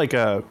like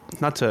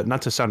not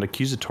to sound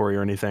accusatory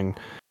or anything.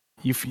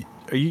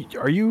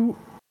 Are you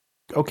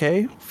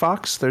okay,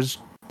 Fox?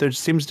 There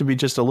seems to be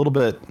just a little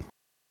bit.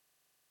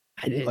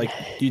 Like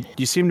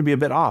you seem to be a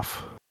bit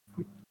off.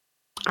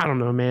 I don't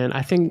know, man.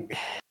 I think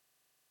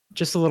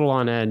just a little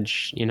on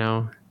edge, you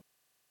know.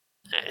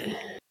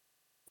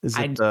 Is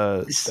it?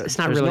 It's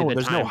not really.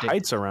 There's no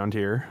heights around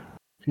here.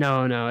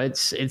 No.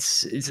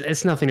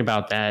 It's nothing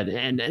about that.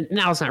 And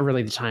now's not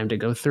really the time to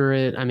go through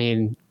it. I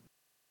mean,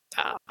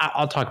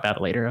 I'll talk about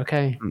it later.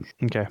 Okay.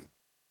 Okay.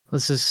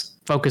 Let's just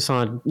focus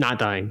on not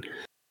dying.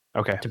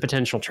 Okay. To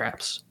potential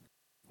traps,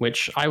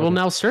 which I will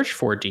now search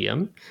for,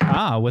 DM.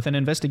 With an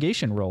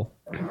investigation roll.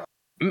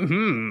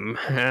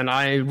 And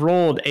I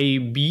rolled a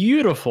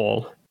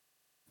beautiful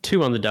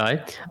 2 on the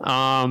die.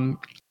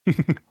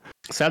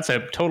 So that's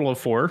a total of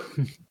 4.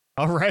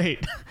 All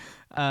right.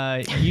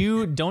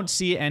 You don't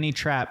see any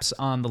traps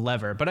on the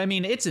lever, but I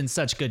mean, it's in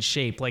such good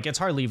shape. Like, it's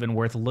hardly even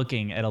worth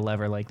looking at a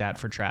lever like that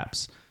for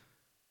traps.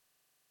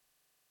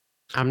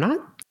 I'm not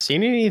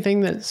seeing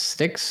anything that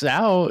sticks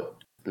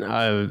out.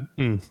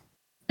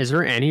 Is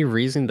there any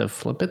reason to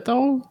flip it,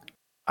 though?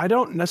 I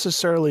don't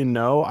necessarily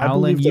know. I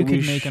believe you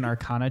can make an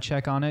Arcana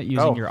check on it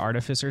using your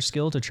Artificer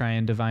skill to try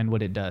and divine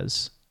what it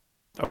does.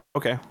 Oh,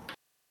 okay.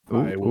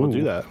 I will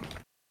do that.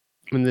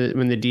 When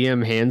the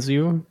DM hands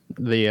you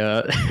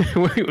the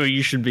what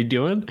you should be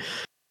doing.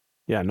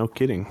 Yeah, no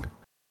kidding.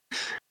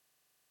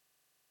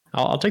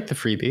 I'll take the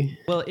freebie.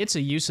 Well, it's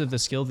a use of the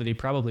skill that he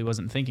probably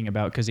wasn't thinking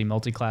about because he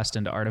multiclassed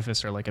into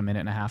Artificer like a minute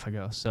and a half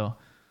ago. So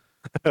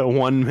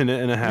 1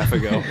 minute and a half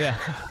ago. Yeah,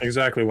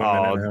 exactly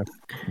 1 minute and a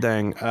half.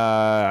 Dang.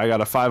 I got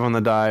a 5 on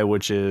the die,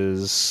 which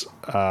is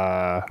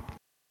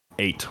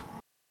 8.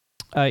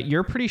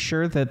 You're pretty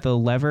sure that the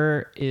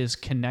lever is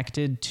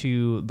connected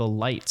to the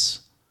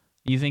lights.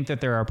 You think that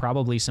there are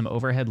probably some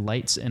overhead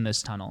lights in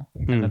this tunnel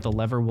and that the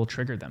lever will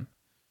trigger them.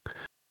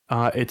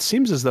 It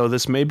seems as though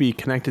this may be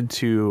connected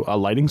to a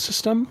lighting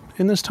system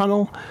in this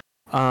tunnel,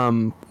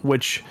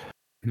 which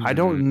I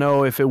don't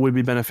know if it would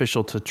be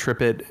beneficial to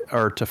trip it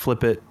or to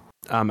flip it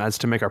as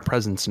to make our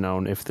presence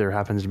known if there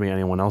happens to be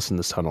anyone else in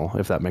this tunnel,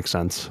 if that makes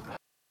sense.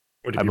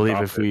 I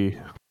believe if we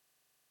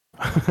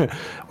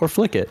or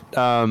flick it.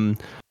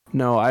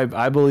 No,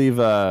 I believe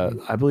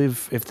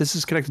if this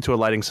is connected to a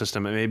lighting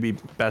system, it may be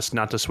best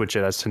not to switch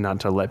it, as to not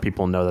to let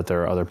people know that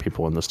there are other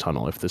people in this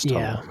tunnel if this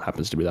tunnel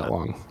happens to be that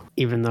long.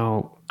 Even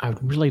though I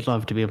would really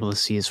love to be able to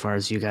see as far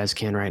as you guys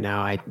can right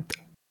now, I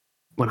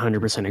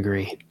 100%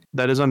 agree.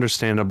 That is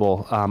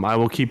understandable. I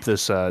will keep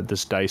this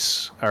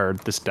dice. I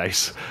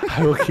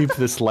will keep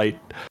this light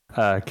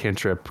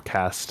cantrip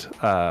cast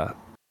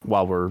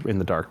while we're in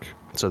the dark,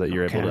 so that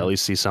you're able to at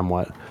least see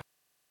somewhat.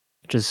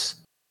 Just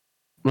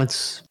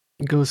let's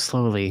go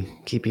slowly.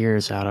 Keep your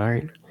ears out, all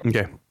right?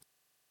 Okay.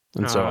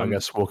 And so I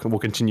guess we'll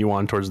continue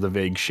on towards the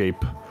vague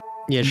shape.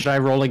 Yeah, should I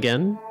roll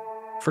again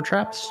for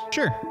traps?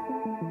 Sure.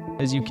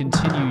 As you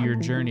continue your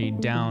journey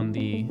down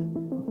the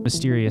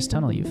mysterious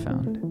tunnel you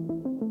found.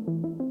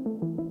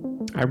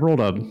 I rolled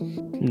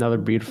another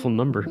beautiful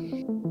number.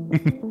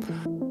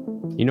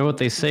 You know what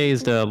they say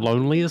is the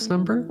loneliest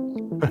number?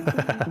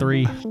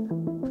 3.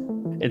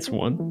 It's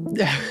 1.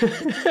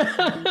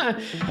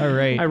 All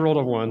right. I rolled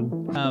a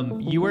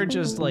 1. You are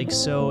just like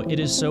it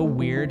is so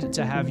weird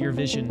to have your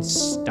vision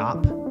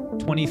stop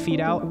 20 feet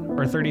out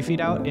or 30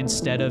 feet out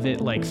instead of it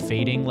like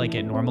fading like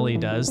it normally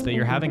does, that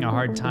you're having a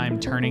hard time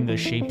turning the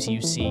shapes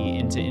you see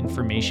into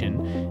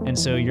information. And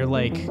so you're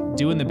like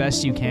doing the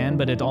best you can,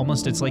 but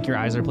it's like your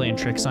eyes are playing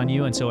tricks on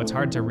you. And so it's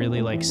hard to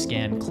really like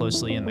scan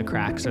closely in the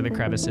cracks or the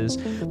crevices.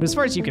 But as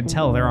far as you can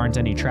tell, there aren't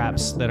any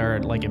traps that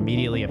are like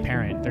immediately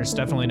apparent. There's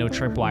definitely no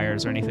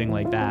tripwires or anything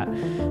like that.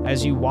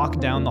 As you walk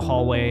down the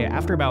hallway,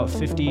 after about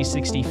 50,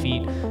 60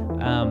 feet,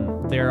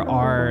 there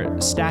are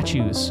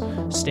statues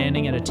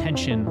standing at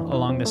attention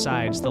along the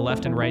sides, the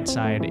left and right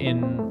side,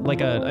 in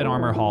like an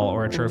armor hall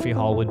or a trophy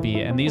hall would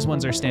be. And these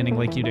ones are standing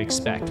like you'd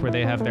expect, where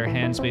they have their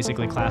hands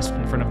basically clasped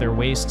in front of their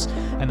waists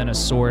and then a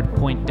sword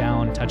point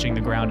down touching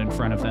the ground in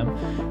front of them.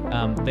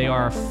 They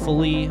are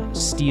fully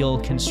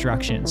steel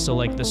construction. So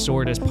like the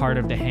sword is part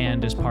of the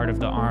hand, is part of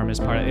the arm,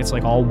 it's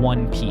like all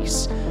one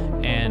piece.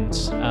 And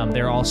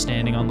they're all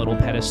standing on little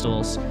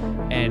pedestals.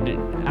 And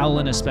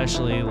Alan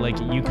especially, like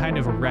you kind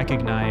of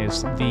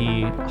recognize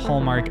the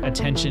hallmark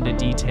attention to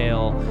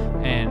detail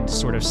and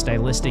sort of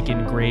stylistic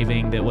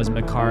engraving that was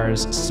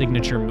Makar's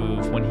signature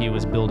move when he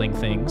was building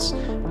things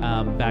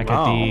back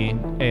at the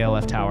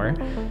ALF Tower.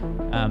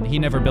 He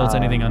never built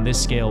anything on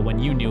this scale when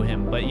you knew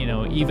him, but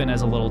even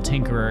as a little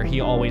tinkerer, he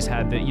always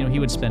had that. He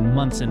would spend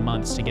months and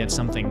months to get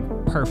something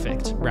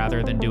perfect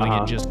rather than doing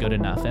it just good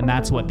enough, and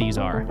that's what these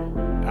are.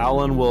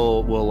 Alan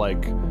will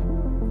like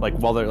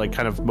while they're like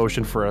kind of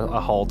motion for a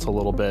halt a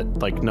little bit,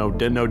 like no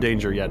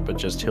danger yet, but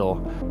just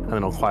and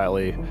then he'll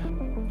quietly,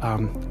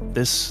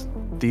 these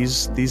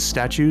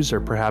statues,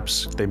 or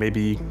perhaps they may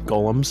be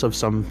golems of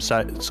some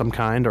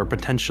kind, or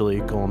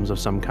potentially golems of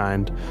some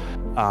kind,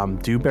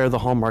 do bear the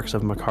hallmarks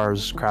of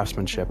Makar's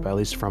craftsmanship, at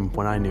least from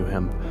when I knew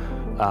him.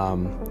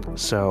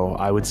 So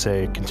I would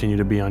say continue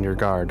to be on your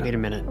guard. Wait a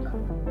minute.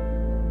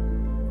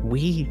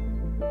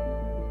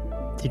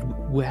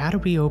 How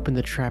did we open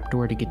the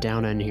trapdoor to get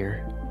down in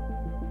here?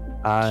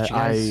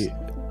 I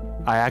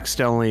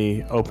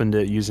accidentally opened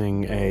it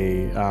using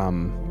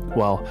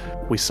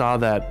we saw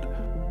that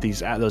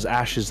those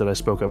ashes that I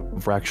spoke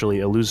of were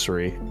actually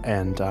illusory,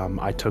 and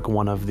I took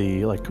one of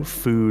the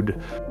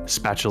food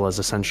spatulas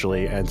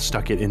essentially and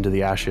stuck it into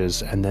the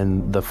ashes, and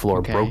then the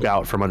floor broke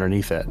out from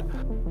underneath it,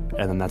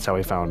 and then that's how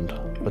we found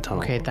the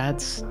tunnel. Okay,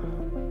 that's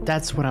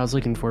what I was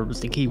looking for, was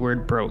the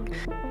keyword broke.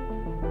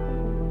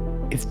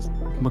 If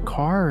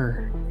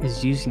Makar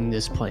is using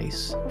this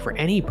place for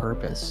any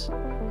purpose,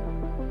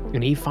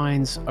 and he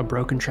finds a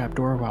broken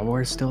trapdoor while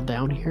we're still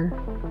down here,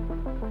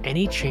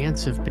 any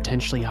chance of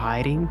potentially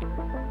hiding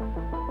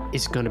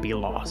is going to be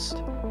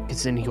lost.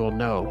 Because then he'll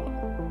know,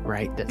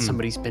 right, that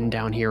somebody's been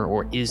down here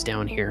or is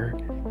down here.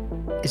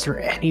 Is there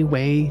any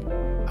way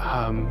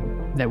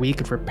that we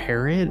could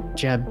repair it?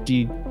 Jeb,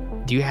 do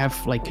you have,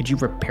 could you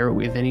repair it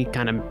with any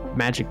kind of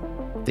magic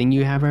thing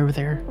you have over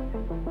there?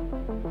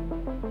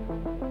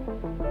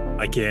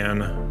 I can,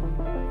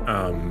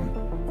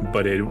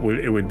 but it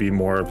would be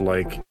more of no,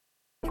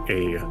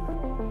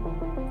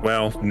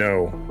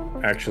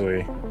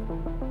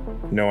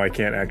 I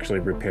can't actually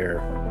repair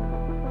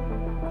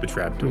the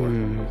trapdoor.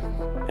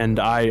 And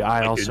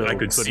I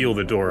could seal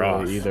the door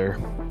off either,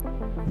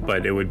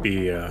 but it would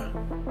be a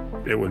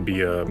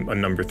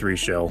number 3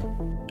 shell,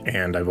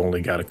 and I've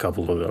only got a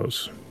couple of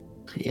those.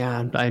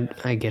 Yeah,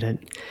 I get it.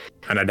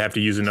 And I'd have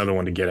to use another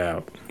one to get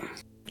out,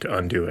 to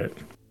undo it.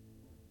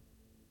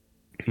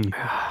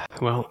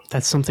 Well,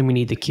 that's something we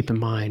need to keep in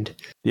mind.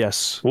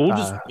 Yes. We'll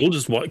just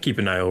keep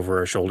an eye over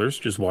our shoulders.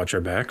 Just watch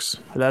our backs.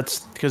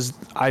 That's because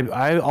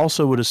I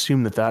also would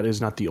assume that is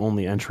not the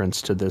only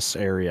entrance to this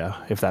area,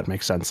 if that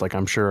makes sense.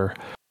 I'm sure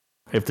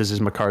if this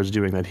is Makar's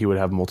doing that, he would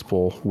have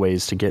multiple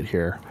ways to get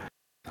here.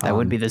 That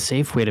would be the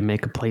safe way to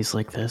make a place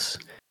like this.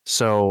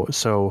 So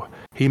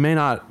he may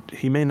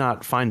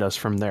not find us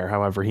from there.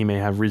 However, he may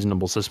have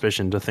reasonable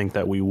suspicion to think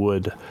that we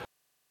would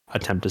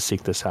attempt to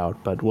seek this out,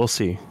 but we'll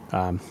see.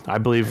 I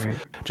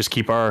believe just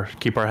keep our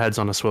heads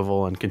on a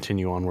swivel and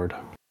continue onward.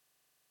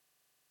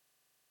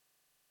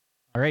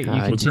 All right.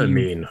 What's that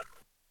mean?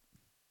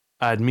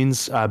 It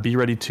means be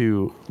ready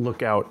to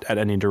look out at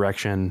any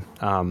direction,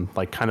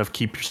 like kind of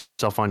keep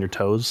yourself on your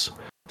toes.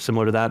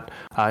 Similar to that,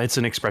 it's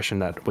an expression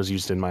that was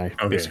used in my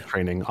basic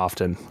training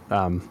often.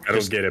 I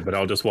don't get it, but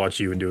I'll just watch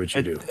you and do what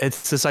you do.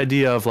 It's this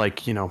idea of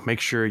like, make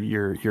sure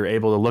you're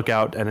able to look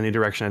out at any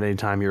direction at any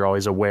time. You're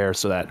always aware,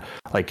 so that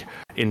like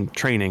in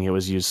training, it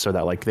was used so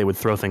that like they would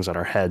throw things at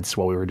our heads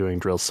while we were doing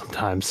drills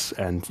sometimes,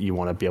 and you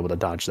want to be able to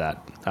dodge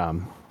that.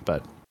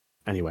 But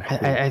anyway,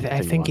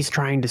 I think he's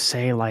trying to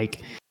say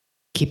like,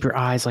 keep your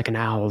eyes like an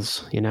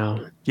owl's,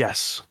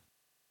 Yes.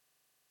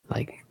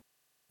 Like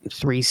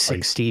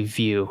 360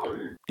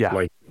 view.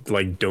 Yeah.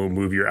 Like don't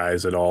move your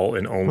eyes at all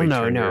and only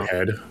turn your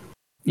head.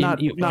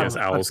 Because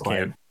owls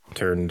can't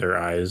turn their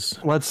eyes.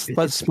 Let's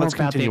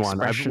continue on.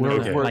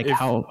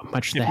 How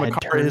much the head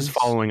Makar is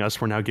following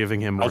us, we're now giving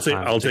him more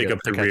time. I'll take up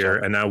the rear,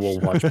 and I will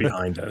watch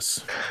behind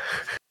us.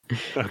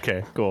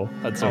 Okay, cool.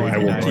 That's I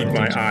will keep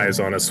my eyes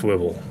on a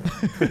swivel.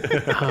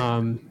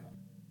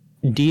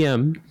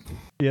 DM.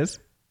 Yes.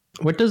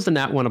 What does the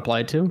Nat 1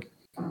 apply to?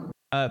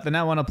 The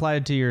Nat 1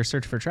 applied to your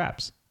search for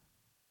traps.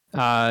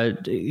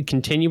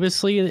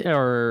 Continuously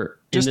or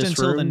just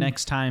until the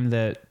next time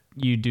that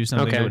you do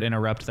something that would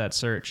interrupt that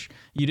search.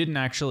 You didn't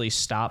actually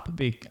stop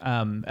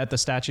at the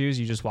statues.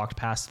 You just walked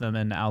past them,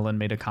 and Alan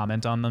made a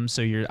comment on them.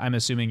 So I'm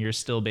assuming you're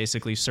still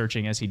basically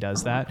searching as he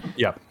does that.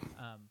 Yep.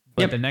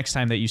 But the next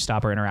time that you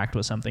stop or interact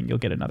with something, you'll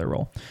get another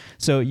roll.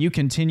 So you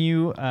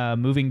continue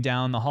moving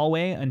down the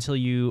hallway until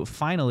you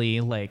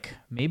finally, like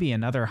maybe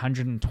another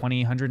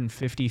 120,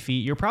 150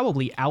 feet. You're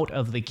probably out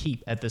of the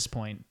keep at this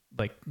point,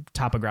 like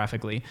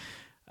topographically.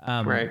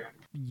 Right.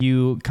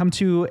 You come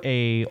to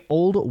a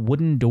old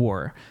wooden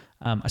door.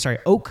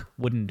 Oak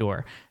wooden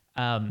door.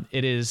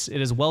 It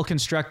is well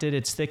constructed.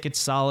 It's thick. It's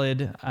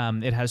solid.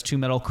 It has 2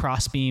 metal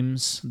cross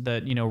beams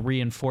that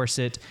reinforce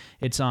it.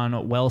 It's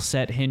on well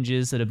set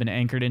hinges that have been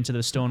anchored into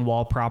the stone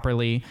wall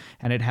properly,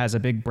 and it has a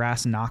big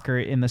brass knocker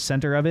in the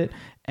center of it.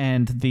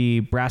 And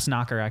the brass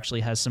knocker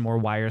actually has some more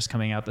wires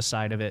coming out the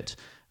side of it.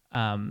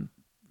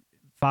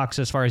 Fox,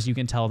 as far as you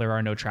can tell, there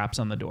are no traps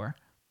on the door.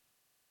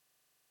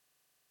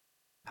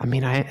 I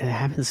mean, I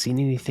haven't seen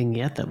anything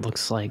yet that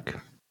looks like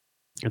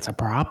it's a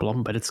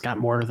problem, but it's got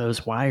more of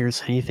those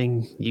wires.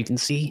 Anything you can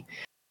see?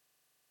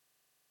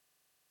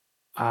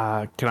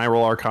 Can I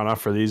roll Arcana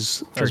for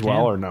these as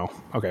well, or no?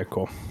 Okay,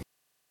 cool.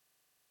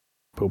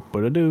 I feel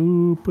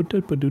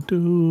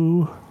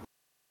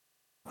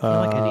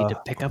like I need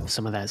to pick up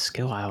some of that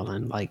skill,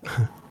 Island. Like,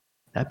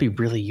 that'd be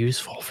really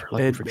useful for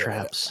looking for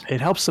traps.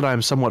 It helps that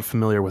I'm somewhat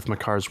familiar with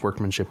Makar's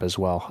workmanship as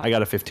well. I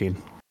got a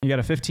 15. You got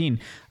a 15.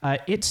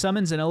 It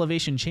summons an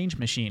elevation change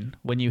machine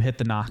when you hit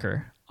the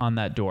knocker on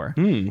that door.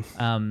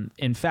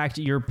 In fact,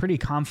 you're pretty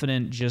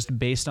confident just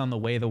based on the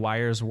way the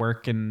wires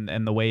work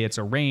and the way it's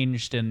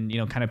arranged and,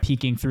 kind of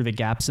peeking through the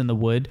gaps in the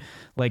wood.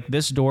 Like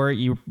this door,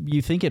 you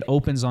think it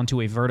opens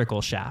onto a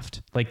vertical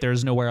shaft. Like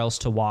there's nowhere else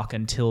to walk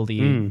until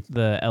the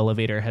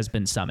elevator has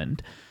been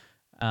summoned.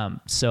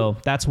 So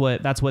that's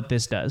what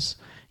this does.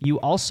 You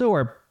also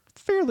are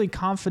fairly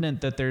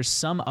confident that there's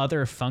some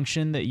other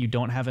function that you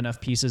don't have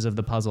enough pieces of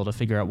the puzzle to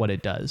figure out what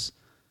it does.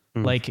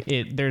 Like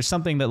there's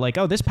something that like,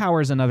 oh, this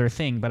powers another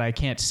thing, but I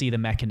can't see the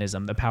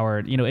mechanism, the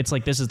power, it's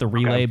like, this is the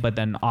relay, but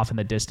then off in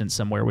the distance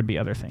somewhere would be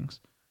other things.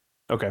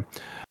 Okay.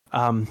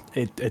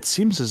 It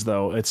seems as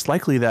though it's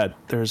likely that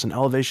there's an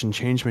elevation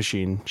change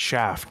machine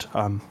shaft,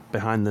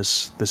 behind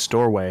this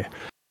doorway.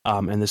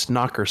 And this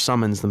knocker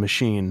summons the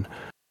machine.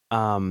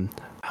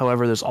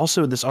 However, there's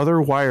also this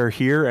other wire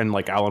here, and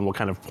like Alan will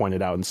kind of point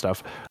it out and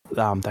stuff,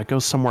 that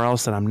goes somewhere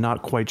else that I'm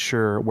not quite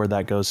sure where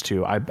that goes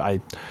to. I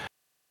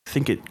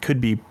think it could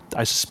be,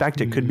 I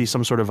suspect it could be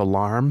some sort of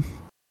alarm.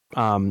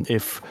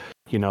 If,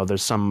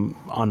 there's some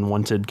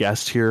unwanted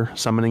guest here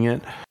summoning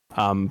it.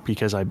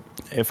 Because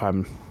if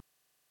I'm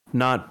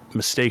not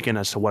mistaken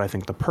as to what I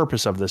think the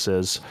purpose of this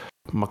is,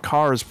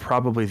 Makar is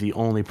probably the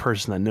only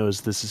person that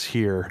knows this is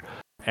here.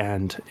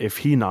 And if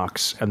he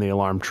knocks and the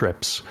alarm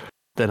trips,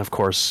 then of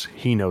course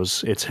he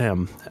knows it's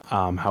him.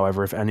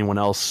 However, if anyone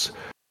else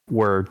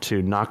were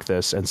to knock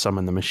this and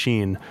summon the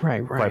machine,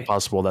 quite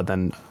possible that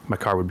then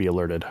Makar would be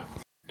alerted.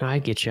 I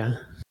get you.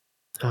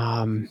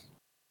 Is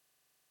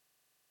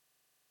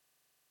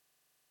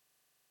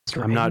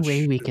there any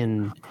way we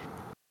can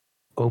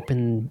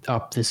open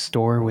up this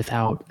door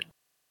without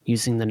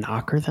using the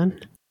knocker then?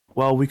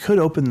 Well, we could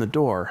open the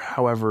door.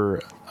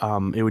 However,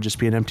 it would just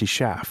be an empty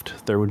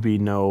shaft. There would be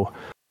no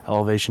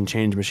elevation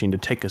change machine to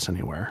take us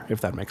anywhere, if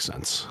that makes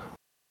sense.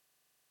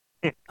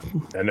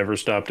 That never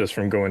stopped us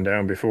from going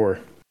down before.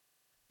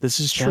 This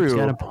is true. That's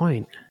got a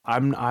point.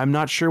 I'm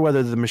not sure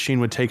whether the machine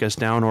would take us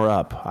down or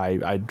up.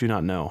 I do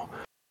not know.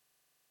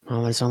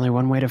 Well, there's only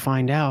one way to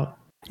find out.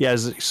 Yeah,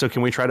 so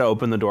can we try to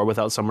open the door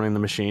without summoning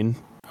the machine?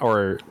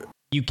 Or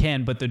you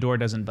can, but the door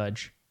doesn't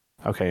budge.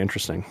 Okay,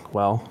 interesting.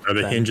 Well, are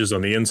the hinges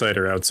on the inside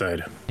or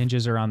outside?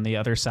 Hinges are on the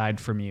other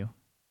side from you.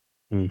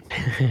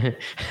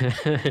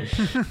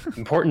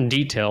 Important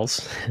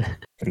details.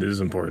 It is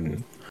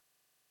important.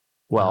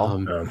 Well,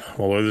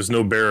 there's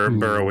no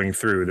burrowing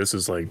through. This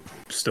is like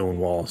stone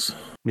walls.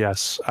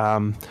 Yes.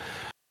 Do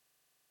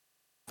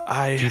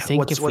you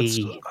think if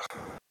we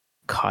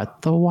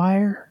cut the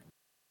wire?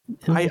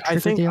 I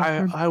think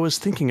I was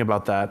thinking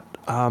about that.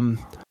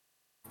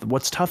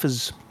 What's tough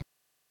is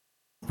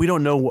we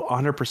don't know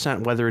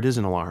 100% whether it is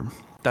an alarm.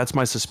 That's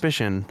my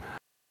suspicion.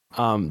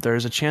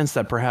 There's a chance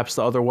that perhaps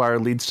the other wire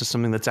leads to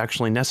something that's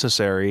actually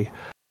necessary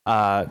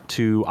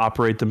to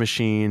operate the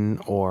machine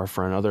or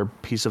for another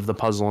piece of the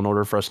puzzle in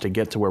order for us to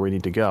get to where we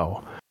need to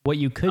go. What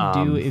you could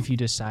do if you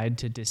decide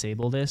to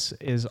disable this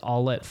is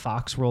I'll let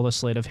Fox roll a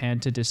sleight of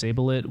hand to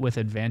disable it with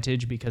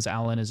advantage because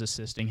Alan is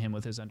assisting him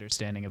with his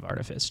understanding of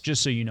artifice,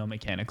 just so you know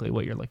mechanically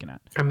what you're looking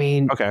at. I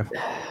mean, okay.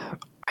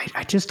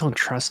 I just don't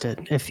trust it.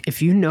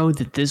 If you know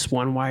that this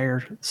one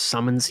wire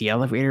summons the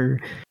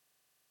elevator,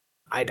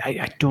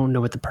 I don't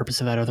know what the purpose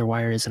of that other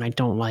wire is, and I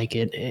don't like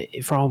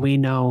it. For all we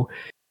know,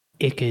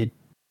 it could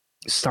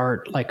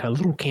start like a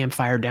little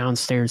campfire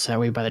downstairs. That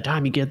way, by the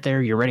time you get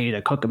there, you're ready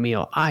to cook a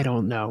meal. I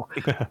don't know.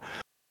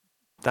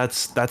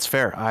 That's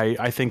fair.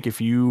 I think if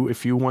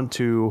you want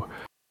to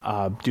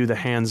do the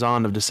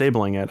hands-on of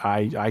disabling it,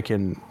 I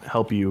can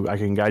help you. I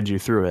can guide you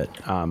through it.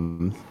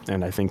 And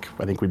I think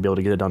we'd be able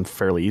to get it done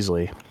fairly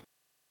easily.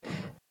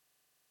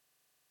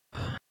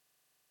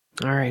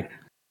 All right.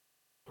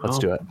 Let's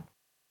do it.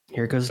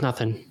 Here goes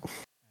nothing.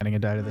 Adding a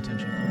die to the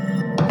tension.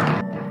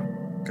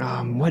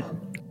 What?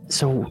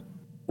 So,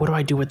 what do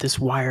I do with this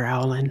wire,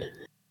 Alan?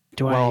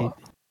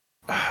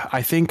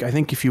 I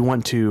think if you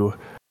want to,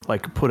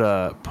 like, put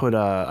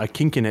a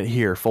kink in it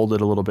here, fold it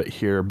a little bit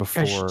here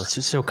before.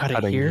 So cut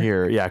cutting it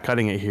here. Yeah,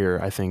 cutting it here.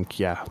 I think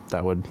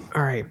that would.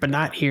 All right, but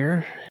not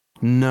here.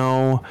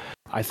 No,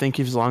 I think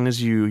as long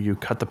as you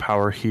cut the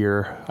power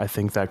here, I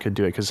think that could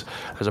do it. Because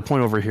there's a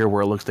point over here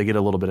where it looks they get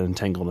a little bit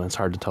entangled, and it's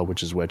hard to tell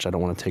which is which. I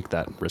don't want to take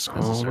that risk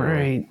necessarily. All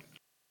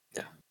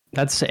right.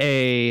 That's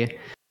a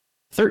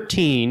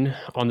 13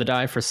 on the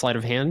die for sleight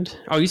of hand.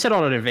 Oh, you said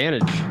on an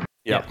advantage.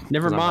 Yep. Yeah,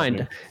 never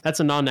mind. That's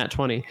a non-nat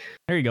 20.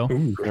 There you go.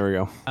 Ooh, there we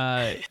go.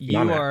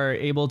 You are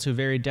able to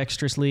very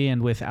dexterously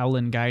and with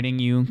Owlin guiding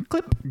you,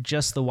 clip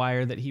just the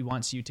wire that he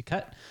wants you to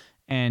cut,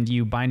 and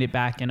you bind it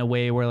back in a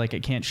way where like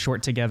it can't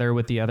short together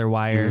with the other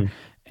wire,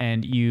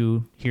 and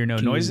you hear no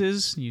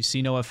noises, you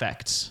see no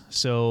effects.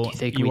 So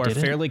you are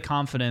fairly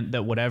confident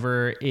that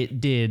whatever it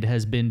did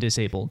has been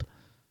disabled.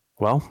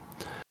 Well,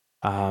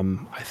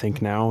 I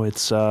think now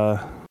it's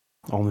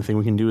only thing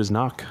we can do is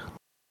knock.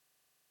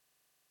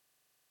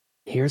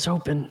 Here's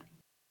open.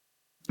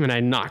 And I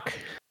knock.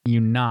 You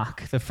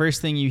knock. The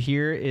first thing you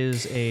hear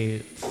is a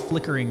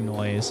flickering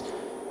noise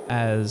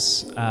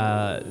as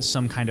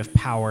some kind of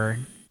power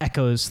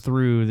echoes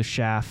through the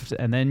shaft,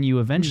 and then you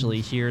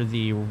eventually hear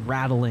the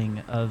rattling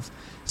of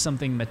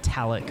something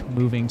metallic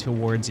moving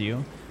towards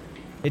you.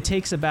 It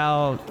takes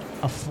about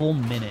a full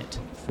minute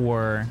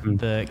for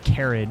the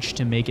carriage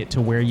to make it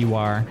to where you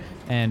are,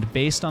 and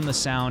based on the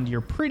sound,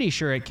 you're pretty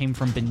sure it came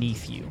from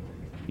beneath you.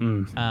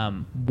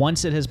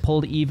 Once it has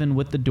pulled even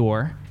with the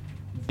door,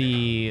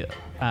 the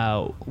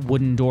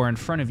wooden door in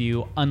front of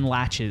you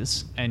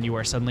unlatches, and you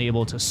are suddenly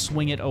able to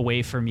swing it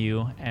away from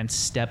you and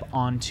step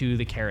onto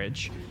the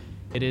carriage.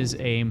 It is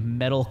a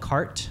metal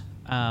cart.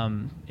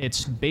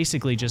 It's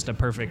basically just a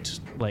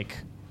perfect, like,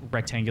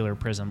 rectangular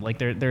prism. Like,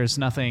 there's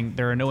nothing,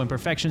 there are no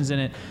imperfections in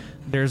it.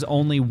 There's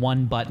only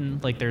one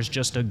button. Like, there's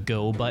just a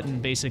go button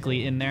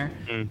basically in there.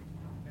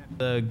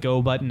 The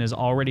go button is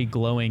already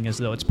glowing as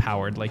though it's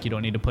powered. Like, you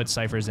don't need to put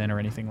ciphers in or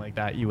anything like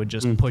that. You would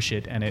just push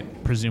it and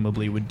it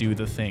presumably would do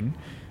the thing.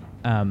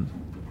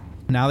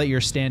 Now that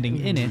you're standing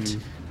in it,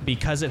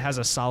 because it has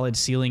a solid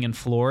ceiling and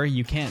floor,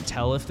 you can't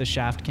tell if the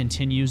shaft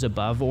continues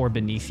above or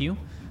beneath you.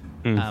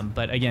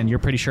 But again, you're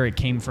pretty sure it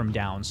came from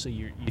down, so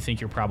you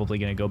think you're probably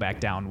going to go back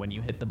down when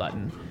you hit the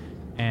button.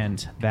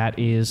 And that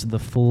is the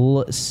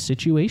full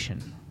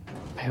situation.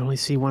 I only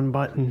see one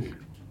button.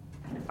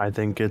 I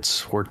think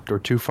we're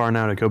too far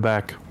now to go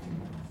back.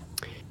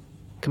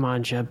 Come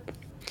on, Jeb.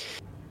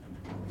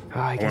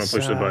 I want to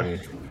push the button.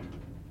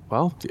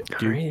 Well,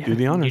 do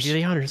the honors. You do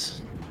the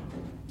honors.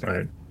 All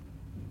right.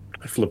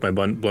 I flip my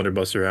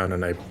blunderbuss around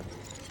and I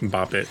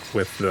bop it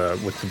with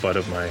the butt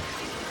of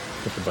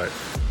with the butt.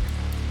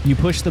 You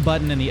push the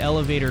button and the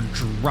elevator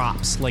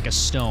drops like a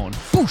stone,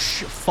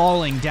 whoosh,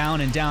 falling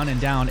down and down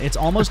and down. It's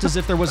almost as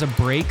if there was a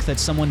brake that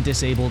someone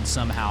disabled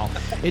somehow.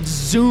 It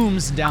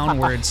zooms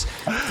downwards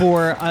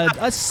for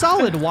a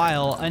solid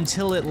while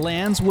until it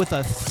lands with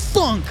a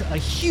thunk, a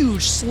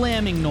huge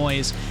slamming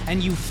noise,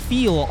 and you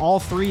feel, all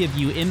three of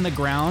you in the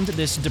ground,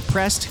 this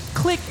depressed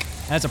click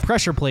as a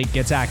pressure plate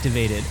gets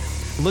activated.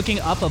 Looking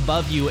up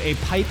above you, a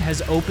pipe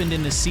has opened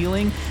in the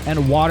ceiling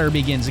and water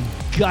begins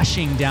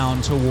gushing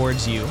down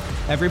towards you.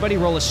 Everybody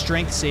roll a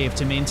strength save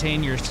to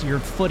maintain your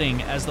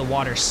footing as the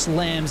water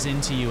slams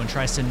into you and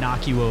tries to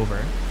knock you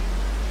over.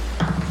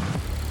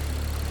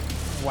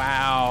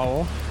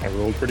 Wow. I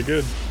rolled pretty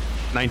good.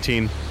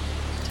 19.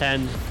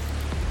 10.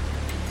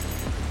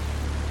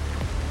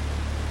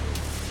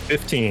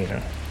 15.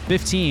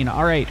 15.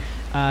 All right.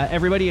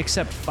 Everybody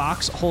except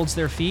Fox holds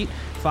their feet.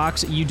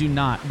 Fox, you do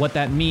not. What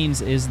that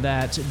means is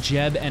that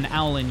Jeb and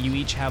Owlin, you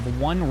each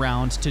have 1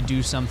 round to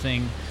do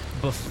something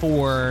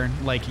before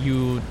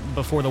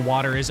the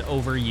water is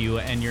over you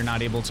and you're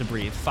not able to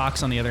breathe.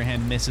 Fox, on the other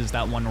hand, misses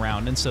that 1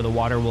 round, and so the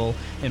water will,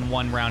 in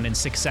 1 round in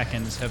 6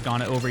 seconds, have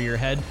gone over your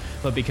head.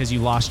 But because you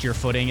lost your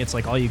footing, it's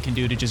like all you can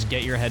do to just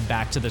get your head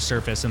back to the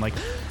surface and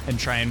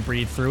try and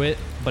breathe through it.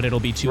 But it'll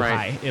be too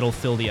high. It'll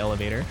fill the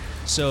elevator.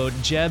 So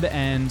Jeb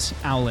and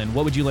Owlin,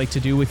 what would you like to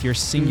do with your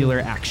singular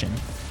action?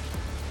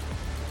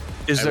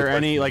 Is there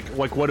any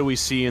what do we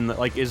see in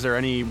the is there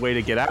any way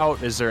to get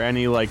out? Is there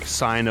any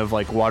sign of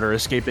water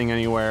escaping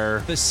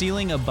anywhere? The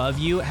ceiling above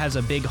you has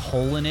a big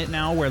hole in it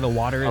now where the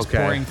water is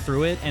pouring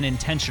through it, an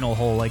intentional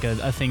hole, like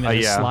a thing that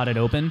is slotted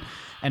open.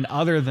 And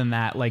other than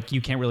that, you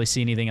can't really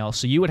see anything else.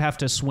 So you would have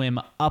to swim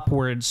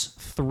upwards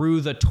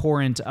through the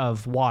torrent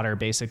of water,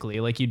 basically.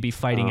 You'd be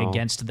fighting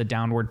against the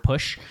downward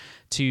push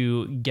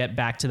to get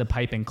back to the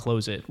pipe and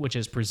close it, which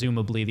is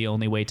presumably the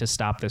only way to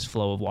stop this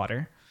flow of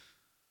water.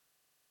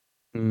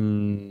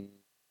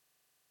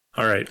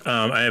 All right.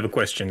 I have a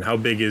question. How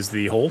big is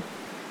the hole?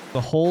 The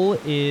hole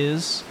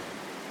is,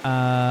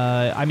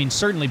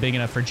 certainly big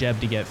enough for Jeb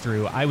to get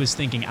through. I was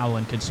thinking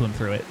Owlin could swim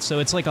through it. So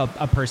it's like a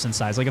person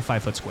size, like a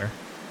 5-foot square.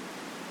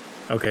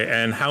 Okay,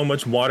 and how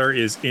much water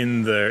is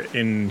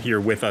in here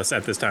with us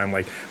at this time?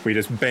 We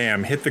just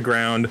hit the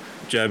ground.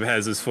 Jeb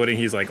has his footing.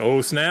 He's like,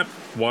 oh snap,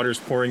 water's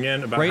pouring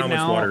in. About how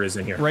much water is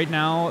in here? Right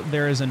now,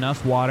 there is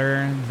enough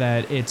water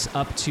that it's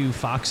up to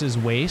Fox's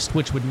waist,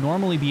 which would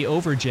normally be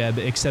over Jeb,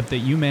 except that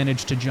you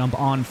managed to jump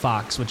on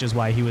Fox, which is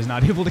why he was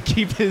not able to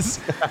keep his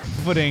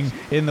footing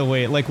in the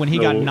way. When he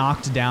got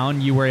knocked down,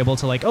 you were able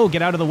to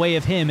get out of the way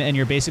of him, and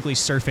you're basically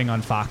surfing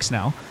on Fox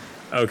now.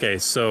 Okay,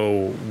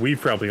 so we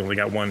probably only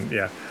got 1.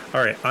 Yeah. All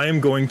right, I am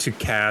going to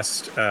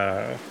cast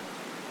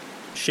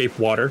Shape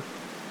Water.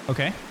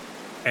 Okay.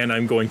 And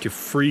I'm going to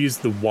freeze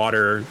the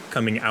water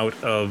coming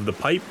out of the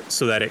pipe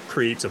so that it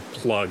creates a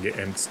plug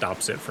and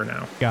stops it for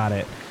now. Got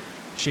it.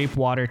 Shape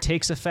Water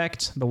takes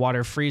effect. The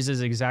water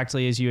freezes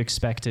exactly as you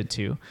expect it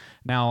to.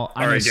 Now,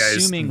 I'm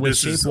assuming with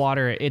Shape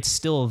Water, it's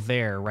still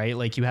there,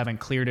 right? You haven't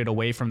cleared it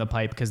away from the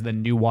pipe because the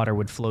new water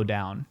would flow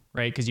down,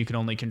 right? Because you can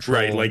only control...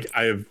 Right,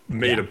 I have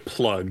made a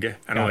plug,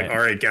 and I'm all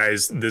right,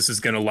 guys, this is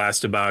going to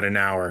last about an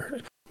hour.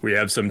 We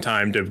have some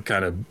time to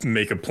kind of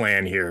make a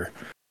plan here.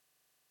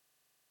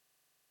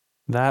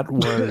 That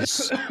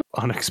was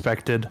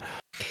unexpected.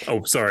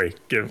 Oh, sorry.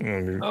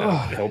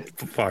 Help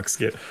Fox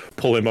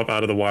pull him up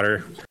out of the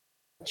water.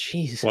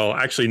 Jeez. Well,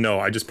 actually, no.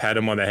 I just pat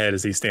him on the head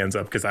as he stands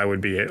up because I would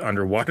be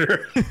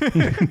underwater.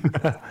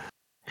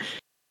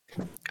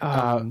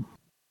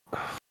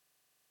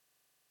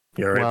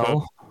 You all right,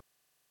 Poe?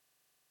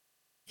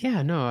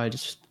 Yeah, no, I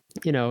just,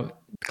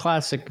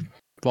 classic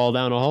fall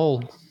down a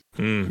hole.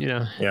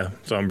 Yeah,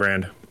 it's on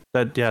brand.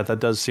 That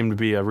does seem to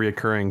be a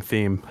reoccurring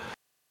theme.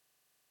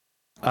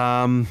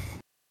 Well.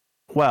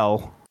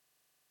 All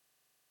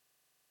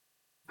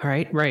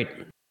right.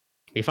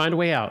 We find a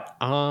way out.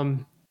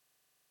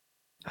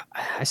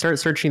 I started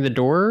searching the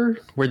door,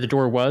 where the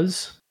door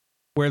was.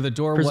 Where the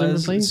door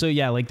was. So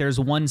yeah, there's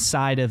one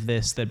side of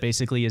this that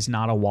basically is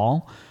not a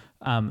wall.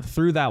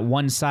 Through that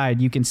one side,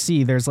 you can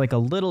see there's a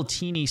little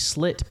teeny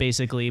slit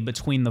basically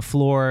between the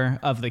floor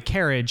of the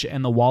carriage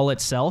and the wall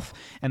itself,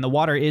 and the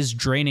water is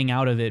draining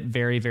out of it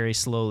very, very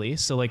slowly.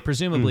 So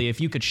presumably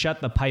if you could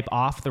shut the pipe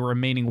off, the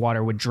remaining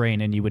water would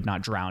drain and you would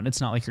not drown. It's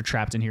not like you're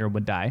trapped in here and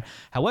would die.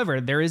 However,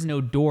 there is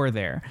no door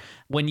there.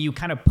 When you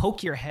kind of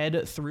poke your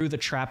head through the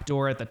trap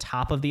door at the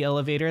top of the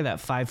elevator, that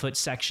 5-foot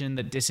section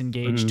that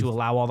disengaged to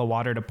allow all the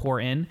water to pour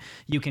in,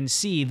 you can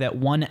see that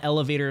 1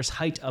 elevator's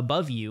height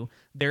above you,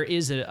 there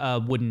is a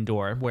wooden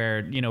door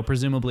where,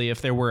 presumably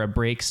if there were a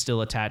brake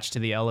still attached to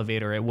the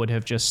elevator, it would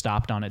have just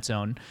stopped on its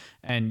own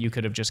and you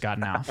could have just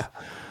gotten off.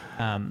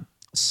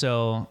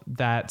 So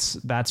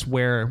that's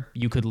where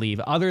you could leave.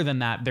 Other than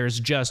that, there's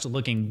just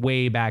looking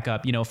way back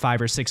up,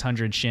 500 or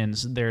 600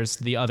 shins. There's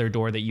the other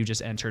door that you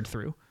just entered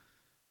through.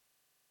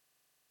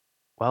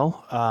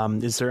 Well,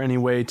 is there any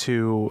way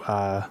to,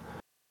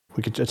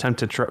 we could attempt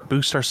to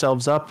boost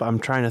ourselves up? I'm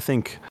trying to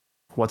think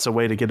what's a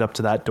way to get up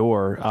to that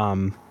door.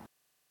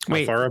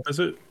 How far up is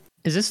it?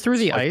 Is this through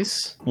the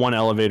ice? 1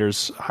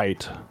 elevator's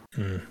height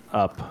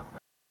up.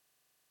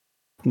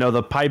 No,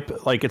 the pipe,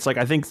 it's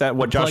I think that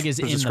what Josh was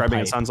describing,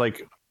 it sounds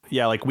like,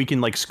 we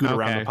can scoot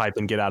around the pipe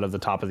and get out of the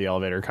top of the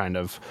elevator, kind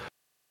of.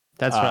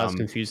 That's what I was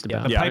confused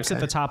about. The pipe's at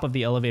the top of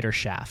the elevator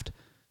shaft.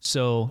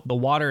 So the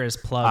water is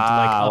plugged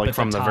up at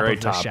from the top very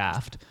of the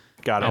shaft.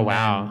 Got it. Oh,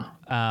 wow.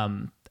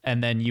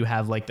 And then you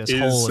have this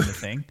hole in the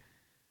thing.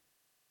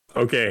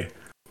 Okay.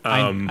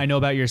 I know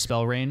about your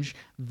spell range.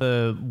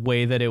 The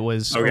way that it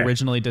was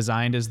originally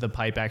designed is the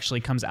pipe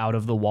actually comes out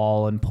of the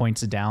wall and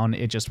points down.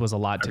 It just was a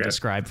lot to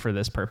describe for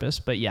this purpose,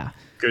 but yeah.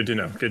 Good to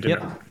know.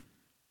 Know.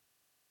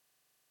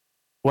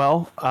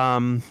 Well,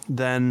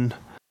 then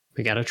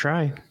we gotta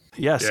try.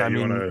 Yes, yeah,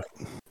 want to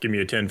give me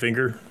a 10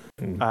 finger?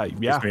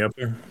 Yeah. Me up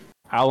there.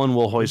 Alan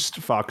will hoist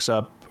Fox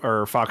up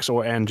or Fox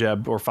and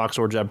Jeb, or Fox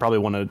or Jeb probably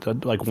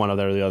wanted like one or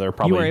the other.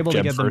 Probably you were able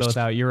Jeb to get them first. both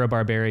out. You're a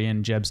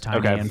barbarian, Jeb's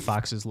tiny, and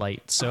Fox is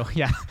light. So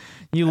yeah,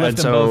 you lift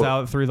them both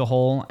out through the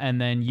hole, and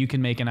then you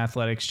can make an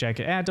athletics check.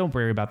 Don't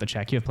worry about the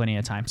check. You have plenty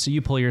of time. So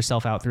you pull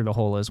yourself out through the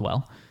hole as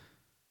well.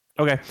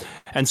 Okay,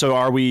 and so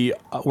are we?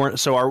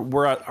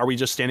 Are we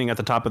just standing at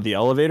the top of the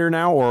elevator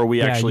now, or are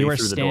we actually? You are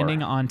through the standing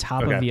door? on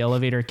top of the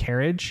elevator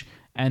carriage,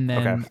 and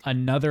then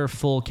another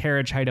full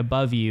carriage height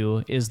above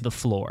you is the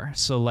floor.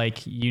 So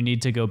like you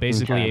need to go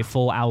basically a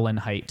full Owlin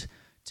height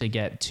to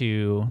get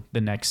to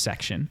the next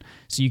section.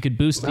 So you could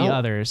boost the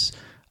others,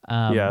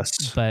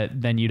 yes, but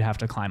then you'd have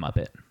to climb up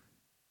it.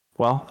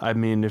 Well, I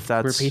mean, if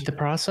that's repeat the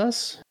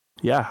process.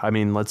 Yeah, I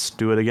mean, let's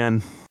do it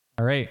again.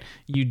 All right,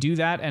 you do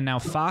that, and now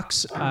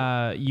Fox,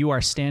 you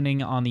are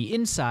standing on the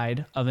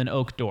inside of an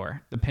oak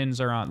door. The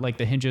pins are on, like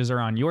the hinges are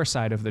on your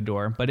side of the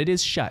door, but it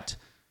is shut.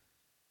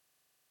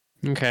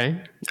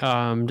 Okay.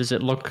 Does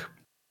it look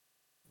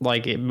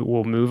like it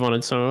will move on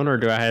its own, or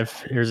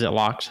is it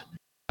locked?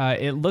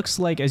 It looks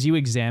like, as you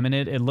examine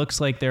it, it looks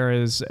like there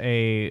is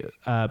a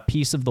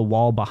piece of the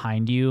wall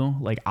behind you,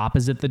 like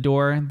opposite the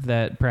door,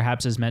 that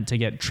perhaps is meant to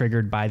get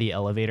triggered by the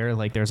elevator.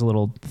 Like there's a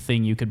little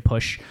thing you could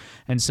push.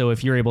 And so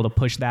if you're able to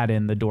push that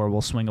in, the door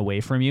will swing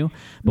away from you.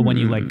 But when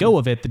you let go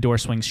of it, the door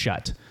swings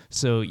shut.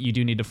 So you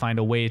do need to find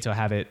a way to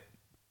have it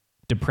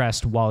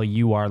depressed while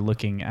you are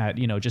looking at,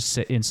 just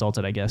sit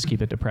insulted, I guess.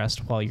 Keep it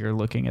depressed while you're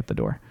looking at the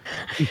door.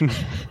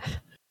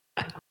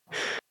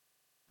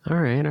 All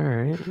right.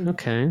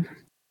 Okay.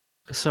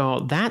 So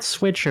that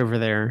switch over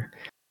there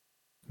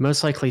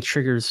most likely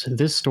triggers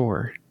this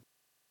door.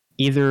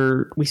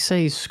 Either we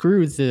say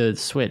screw the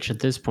switch at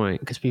this point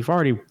because we've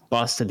already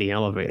busted the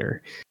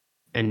elevator,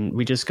 and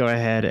we just go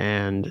ahead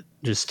and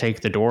just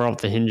take the door off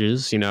the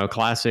hinges,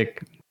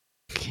 classic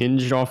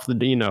hinged off the,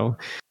 you know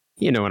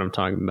what I'm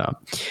talking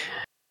about.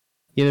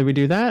 Either we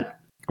do that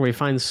or we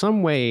find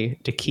some way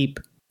to keep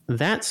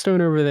that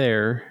stone over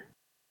there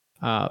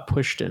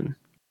pushed in.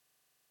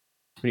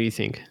 What do you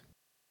think?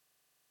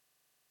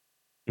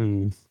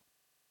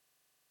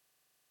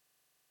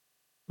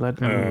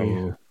 Let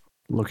me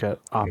look at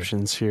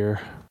options here.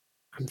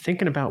 I'm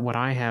thinking about what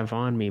I have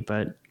on me,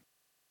 but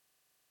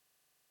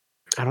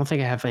I don't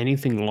think I have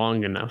anything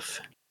long enough.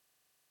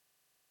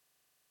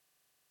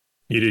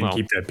 You didn't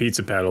keep that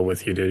pizza paddle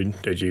with you,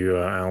 did you,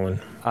 Alan?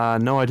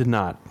 No, I did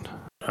not.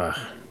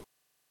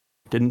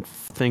 Didn't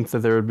think that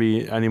there would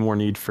be any more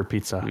need for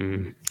pizza.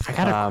 I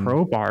got a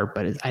crowbar,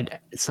 but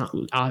it's not,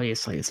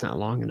 obviously it's not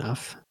long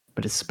enough.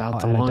 But it's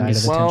about the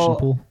longest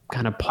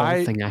kind of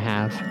pole thing I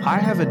have. I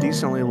have a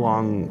decently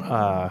long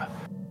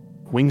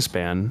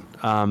wingspan.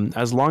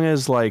 As long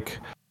as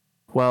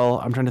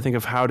I'm trying to think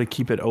of how to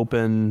keep it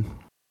open,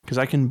 because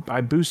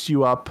I boost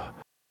you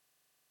up,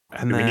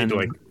 and then we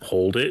need to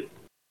hold it.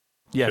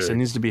 Yes, it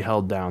needs to be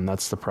held down.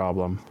 That's the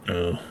problem.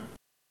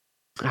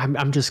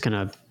 I'm just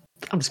gonna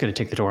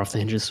take the door off the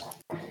hinges.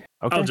 Okay.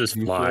 I'll just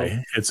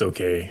fly. It's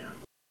okay.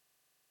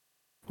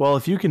 Well,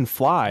 if you can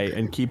fly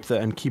and keep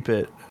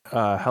it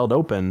held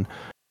open,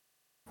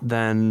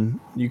 then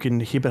you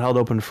can keep it held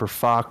open for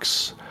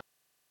Fox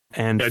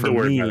and for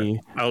me.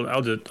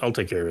 I'll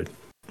take care of it.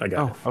 I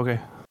got it. Okay.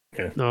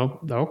 Yeah. No.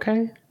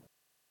 Okay.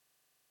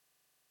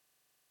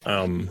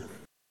 And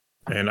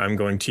I'm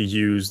going to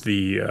use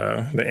the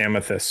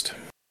amethyst.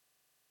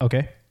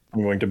 Okay.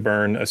 I'm going to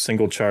burn a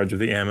single charge of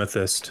the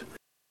amethyst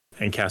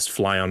and cast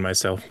fly on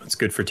myself. It's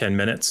good for 10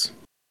 minutes.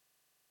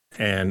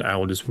 And I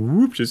will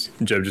Jeb just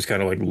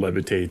kind of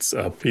levitates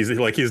up.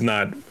 He's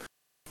not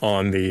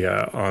on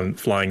the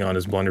flying on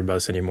his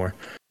blunderbuss anymore.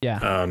 Yeah.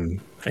 And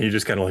you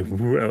just kind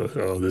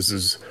of this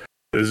is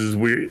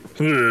weird.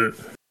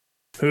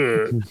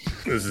 You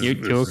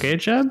okay,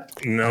 Jeb?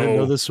 No, I didn't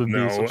know this would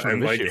be some sort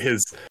and of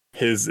issue.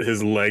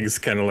 his legs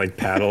kind of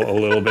paddle a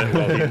little bit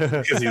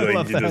because he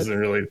doesn't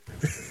really.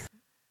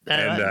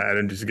 And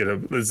I'm just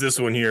it's this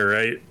one here,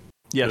 right?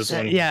 Yes.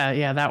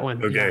 Yeah, that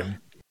one. Okay. Yeah.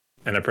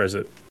 And I press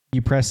it.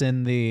 You press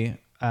in the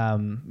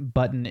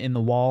button in the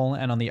wall,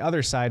 and on the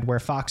other side where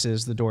Fox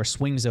is, the door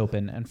swings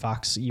open, and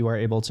Fox, you are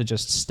able to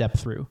just step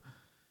through.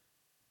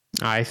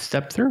 I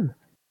step through.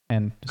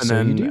 And so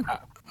then you do.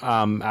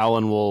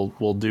 Alan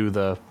will do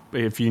the,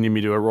 if you need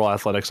me to roll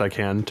athletics, I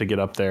can to get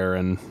up there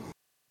and.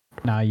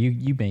 Nah,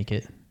 you make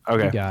it.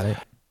 Okay. You got it.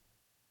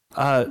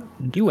 Alan.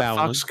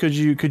 Fox, could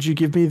you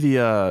give me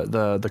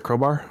the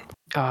crowbar?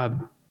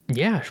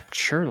 Yeah,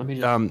 sure. Let me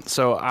just.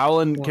 So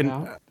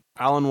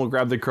Alan will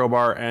grab the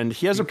crowbar, and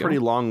he has a pretty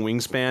long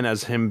wingspan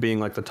as him being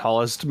the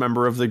tallest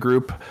member of the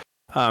group.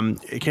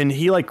 Can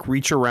he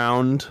reach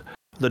around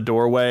the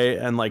doorway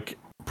and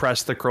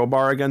press the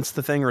crowbar against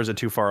the thing, or is it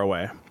too far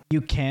away? You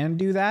can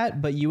do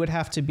that, but you would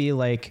have to be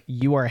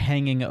you are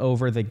hanging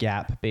over the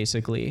gap,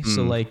 basically.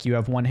 So you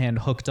have one hand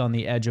hooked on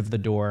the edge of the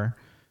door,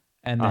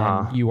 and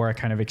then you are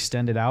kind of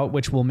extended out,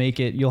 which will make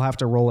it, you'll have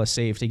to roll a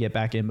save to get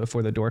back in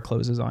before the door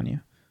closes on you.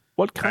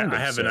 What kind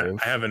of save?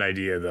 I have an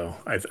idea though.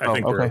 I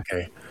think we're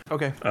okay.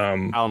 Okay.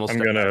 I'm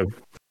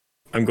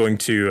going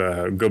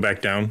to go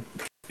back down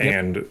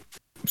and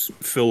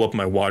fill up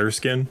my water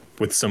skin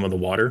with some of the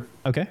water.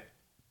 Okay.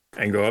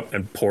 and go up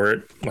and pour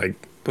it, like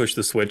push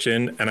the switch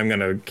in, and I'm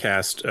gonna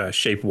cast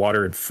shape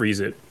water and freeze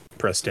it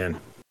pressed in.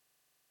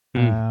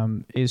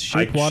 Is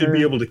shape water? I should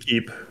be able to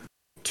keep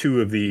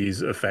 2 of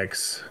these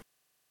effects.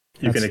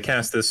 You can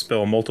cast this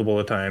spell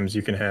multiple times.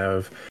 You can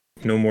have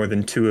no more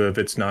than 2 of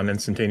its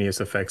non-instantaneous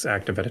effects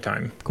active at a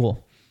time.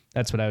 Cool.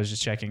 That's what I was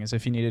just checking, is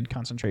if you needed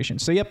concentration.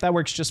 So yep, that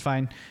works just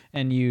fine.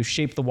 And you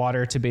shape the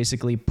water to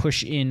basically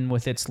push in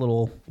with its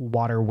little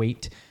water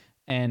weight.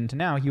 And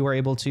now you are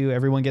able to,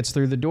 everyone gets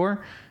through the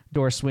door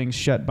swings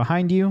shut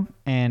behind you,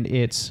 and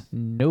it's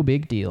no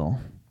big deal.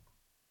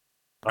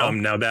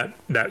 Now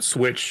that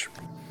switch,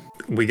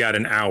 we got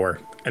an hour,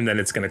 and then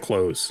it's going to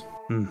close.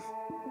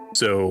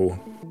 So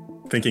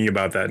thinking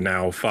about that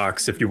now,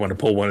 Fox, if you want to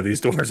pull one of these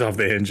doors off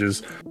the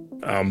hinges,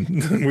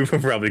 we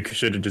probably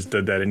should have just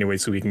done that anyway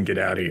so we can get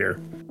out of here.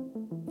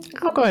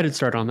 I'll go ahead and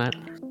start on that.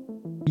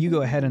 You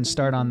go ahead and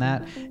start on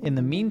that. In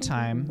the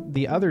meantime,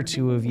 the other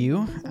 2 of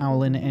you,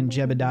 Owlin and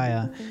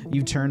Jebediah,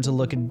 you turn to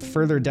look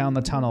further down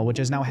the tunnel, which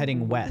is now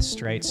heading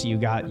west, right? So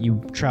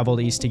you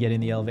traveled east to get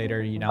in the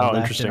elevator, you now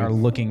left and are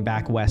looking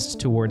back west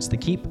towards the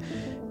keep.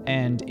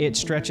 And it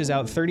stretches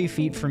out 30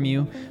 feet from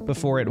you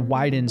before it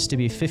widens to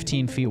be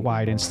 15 feet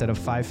wide instead of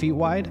 5 feet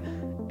wide.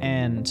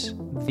 And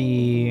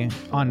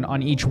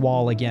on each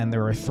wall, again,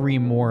 there are 3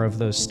 more of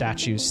those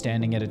statues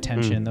standing at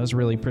attention. Those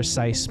really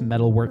precise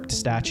metalworked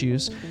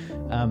statues.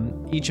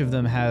 Each of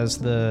them has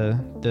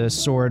the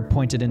sword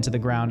pointed into the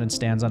ground and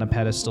stands on a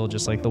pedestal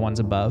just like the ones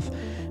above.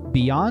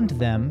 Beyond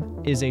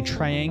them is a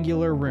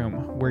triangular room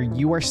where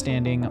you are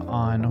standing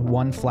on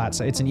one flat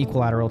side. It's an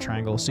equilateral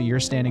triangle, so you're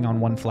standing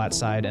on one flat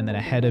side, and then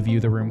ahead of you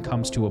the room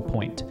comes to a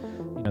point.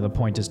 The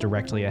point is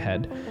directly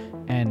ahead.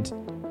 And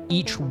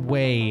each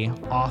way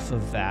off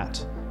of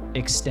that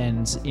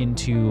extends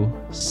into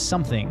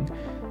something,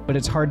 but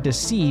it's hard to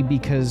see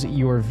because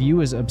your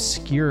view is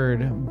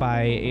obscured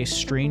by a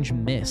strange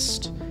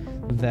mist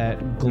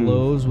that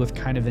glows with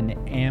kind of an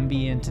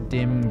ambient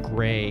dim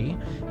gray.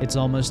 It's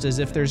almost as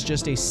if there's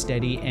just a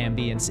steady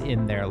ambience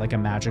in there, like a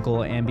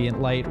magical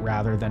ambient light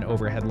rather than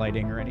overhead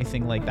lighting or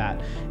anything like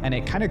that. And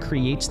it kind of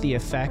creates the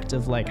effect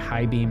of like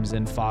high beams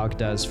and fog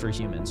does for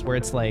humans, where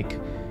it's like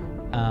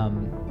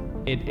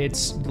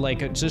it's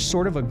like just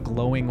sort of a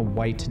glowing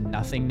white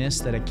nothingness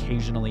that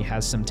occasionally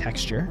has some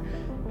texture.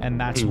 And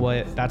that's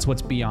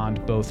what's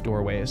beyond both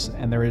doorways.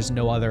 And there is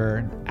no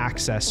other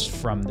access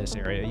from this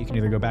area. You can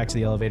either go back to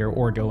the elevator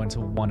or go into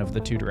one of the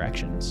 2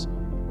 directions.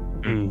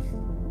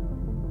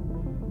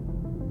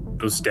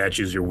 Those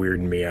statues are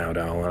weirding me out,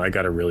 Alan. I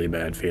got a really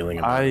bad feeling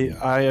about it.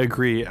 I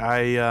agree.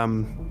 I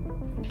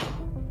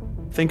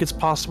think it's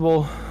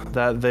possible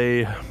that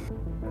they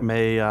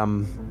may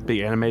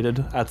be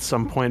animated at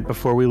some point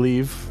before we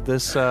leave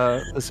this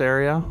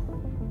area.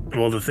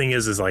 Well, the thing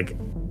is like,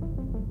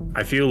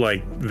 I feel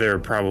like there are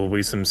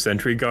probably some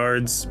sentry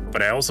guards,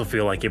 but I also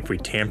feel like if we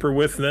tamper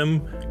with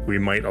them, we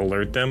might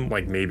alert them.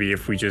 Like maybe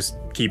if we just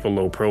keep a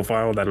low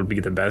profile, that'll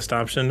be the best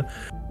option.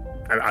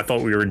 I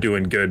thought we were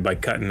doing good by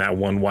cutting that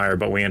one wire,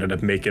 but we ended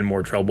up making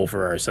more trouble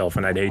for ourselves,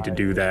 and I'd hate to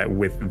do that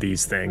with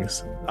these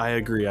things. I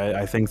agree.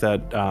 I think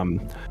that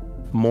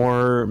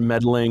more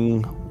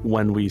meddling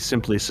when we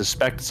simply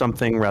suspect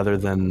something rather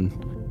than...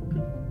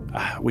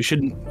 we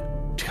shouldn't...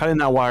 Cutting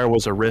that wire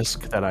was a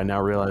risk that I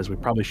now realize we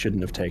probably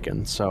shouldn't have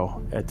taken.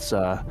 So it's,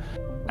 I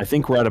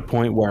think we're at a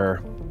point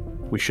where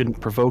we shouldn't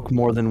provoke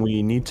more than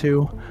we need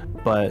to,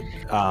 but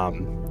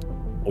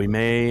we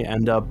may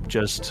end up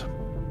just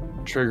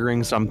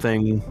triggering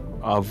something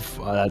of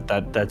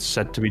that's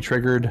set to be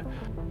triggered,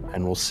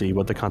 and we'll see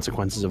what the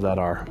consequences of that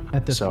are.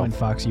 At this point,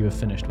 Fox, you have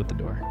finished with the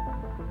door.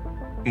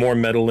 More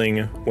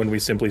meddling when we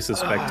simply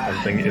suspect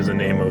something is a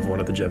name of one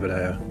of the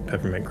Jebediah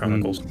Peppermint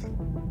Chronicles.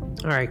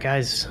 All right,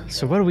 guys.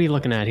 So what are we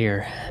looking at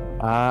here?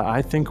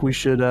 I think we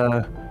should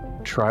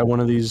try one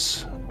of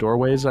these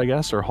doorways, I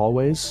guess, or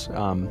hallways.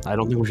 I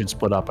don't think we should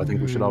split up. I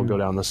think we should all go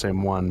down the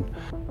same one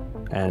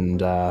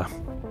and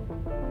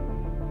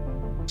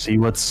see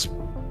what's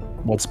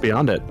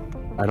beyond it.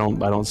 I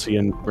don't see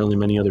really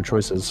many other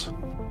choices.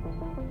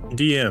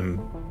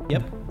 DM.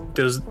 Yep.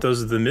 Does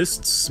the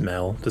mist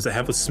smell? Does it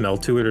have a smell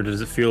to it, or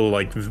does it feel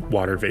like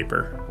water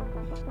vapor?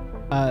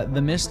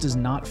 The mist does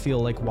not feel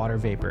like water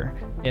vapor.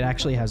 It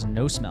actually has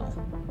no smell.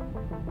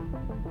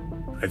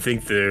 I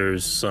think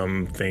there's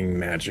something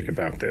magic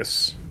about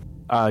this.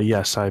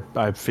 Yes,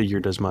 I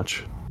figured as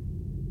much.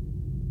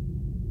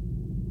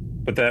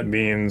 But that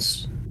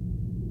means...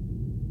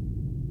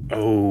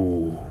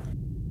 Oh.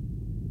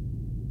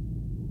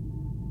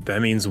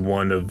 That means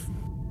one of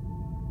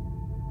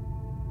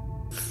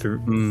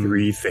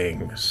three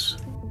things.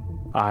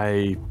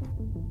 I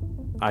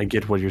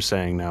get what you're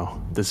saying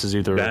now. This is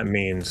either... That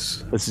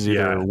means... This is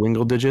either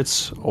Wingle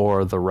Digits,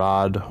 or the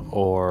rod,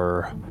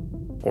 or...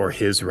 Or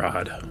his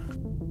rod.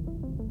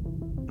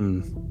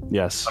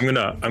 Yes.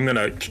 I'm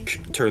gonna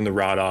turn the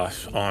rod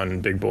off on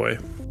Big Boy.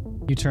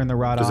 You turn the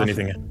rod off? Does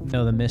anything...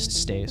 No, the mist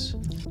stays.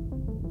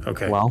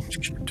 Okay. Well...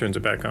 Turns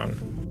it back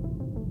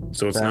on.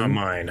 So it's not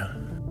mine.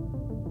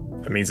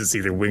 That means it's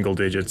either Wingle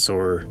Digits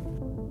or...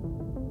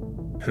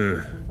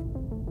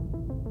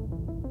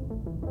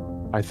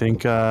 I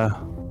think, do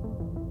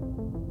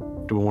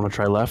we want to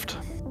try left?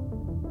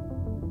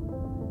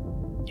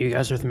 You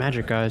guys are the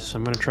magic guys, so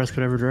I'm going to trust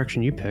whatever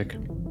direction you pick.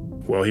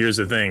 Well, here's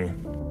the thing.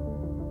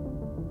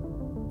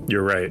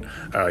 You're right.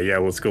 Yeah,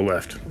 let's go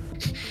left.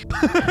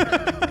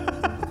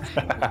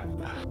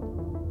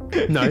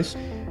 Nice.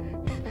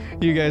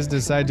 You guys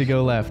decide to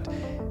go left,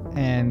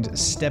 and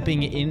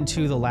stepping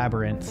into the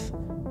labyrinth,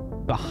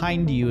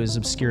 behind you is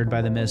obscured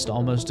by the mist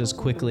almost as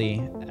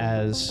quickly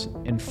as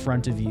in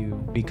front of you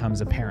becomes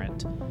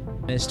apparent.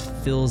 Mist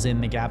fills in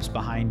the gaps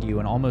behind you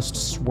and almost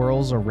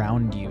swirls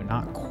around you,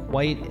 not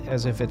quite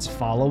as if it's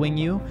following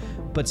you,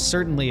 but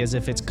certainly as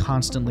if it's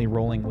constantly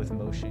rolling with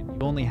motion.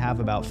 You only have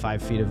about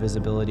 5 feet of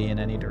visibility in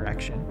any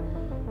direction.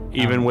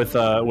 Even with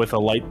a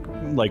light,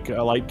 like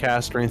a light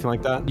cast or anything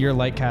like that? Your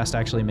light cast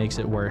actually makes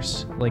it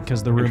worse, like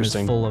because the room is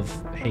full of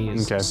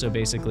haze. Okay. So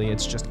basically,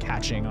 it's just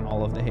catching on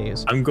all of the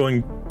haze. I'm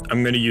going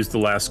to use the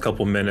last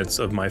couple minutes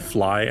of my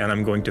fly, and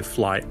I'm going to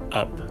fly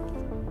up.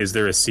 Is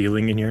there a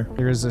ceiling in here?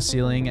 There is a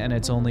ceiling, and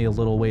it's only a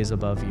little ways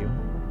above you,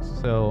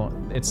 so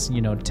it's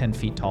 10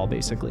 feet tall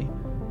basically.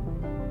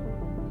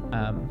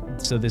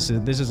 So this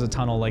is a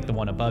tunnel like the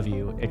one above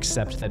you,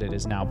 except that it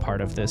is now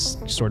part of this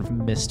sort of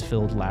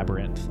mist-filled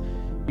labyrinth.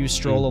 You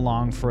stroll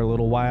along for a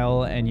little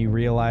while and you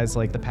realize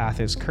like the path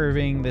is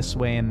curving this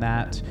way and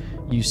that.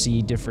 You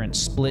see different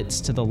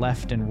splits to the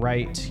left and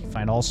right. You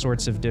find all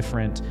sorts of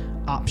different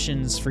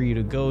options for you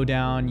to go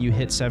down. You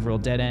hit several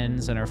dead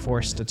ends and are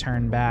forced to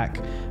turn back.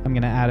 I'm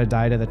going to add a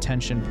die to the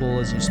tension pool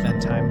as you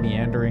spend time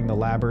meandering the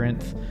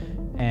labyrinth.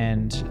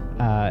 And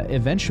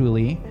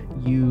eventually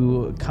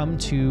you come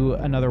to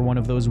another one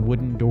of those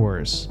wooden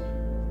doors.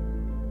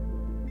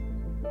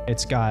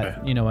 It's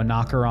got, a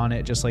knocker on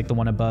it just like the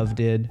one above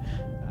did.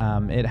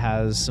 It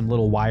has some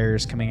little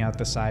wires coming out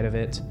the side of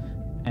it,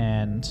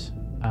 and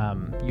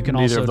you can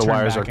also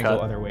turn back and go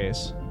other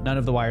ways. None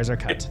of the wires are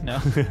cut, no.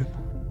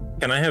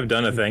 Can I have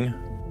done a thing?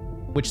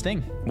 Which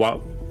thing?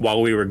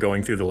 While we were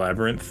going through the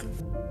labyrinth.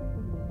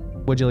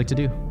 What'd you like to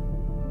do?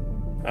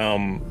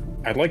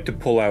 I'd like to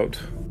pull out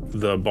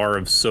the bar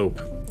of soap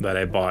that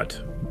I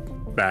bought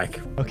back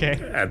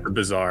at the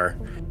bazaar,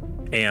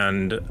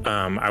 and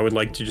I would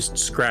like to just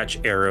scratch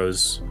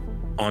arrows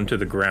onto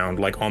the ground,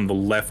 like on the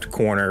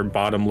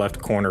bottom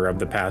left corner of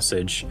the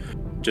passage,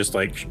 just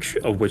like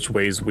of which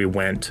ways we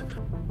went,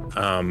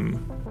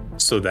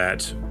 so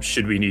that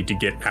should we need to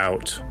get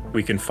out,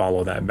 we can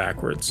follow that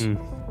backwards.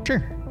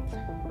 Sure.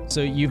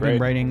 So you've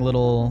been writing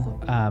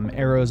little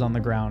arrows on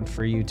the ground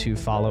for you to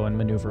follow and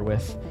maneuver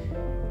with.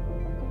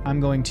 I'm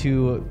going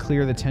to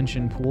clear the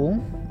tension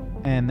pool,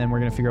 and then we're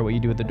going to figure out what you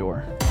do with the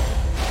door.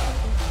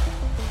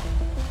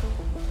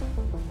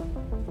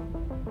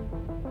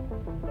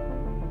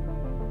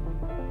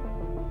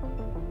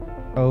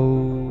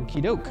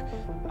 Okie doke.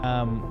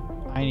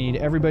 I need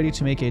everybody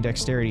to make a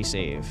dexterity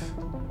save.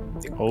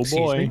 Oh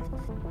boy.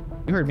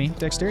 You heard me.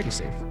 Dexterity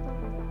save.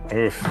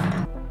 Oof.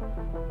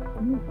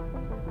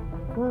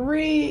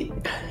 Great.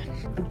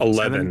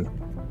 11.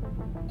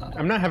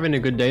 I'm not having a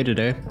good day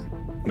today.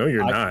 No,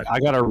 you're not. I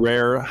got a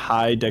rare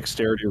high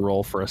dexterity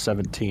roll for a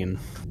 17.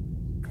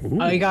 Ooh.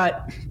 I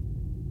got,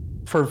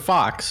 for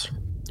Fox,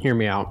 hear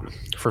me out.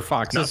 For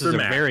Fox, this is a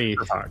very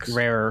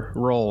rare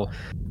roll.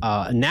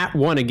 Nat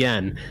 1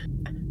 again.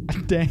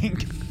 Dang.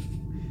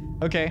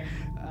 Okay.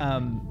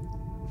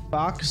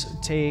 Fox,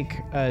 take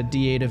a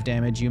d8 of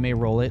damage. You may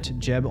roll it.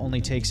 Jeb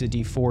only takes a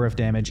d4 of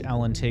damage.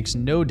 Alan takes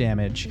no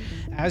damage.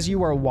 As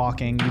you are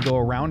walking, you go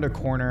around a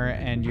corner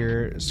and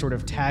you're sort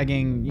of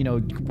tagging,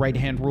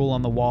 right-hand rule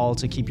on the wall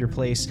to keep your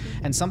place,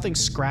 and something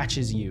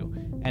scratches you.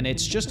 And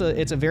it's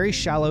a very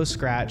shallow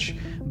scratch,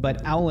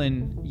 but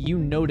Alan, you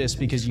notice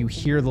because you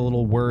hear the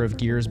little whir of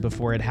gears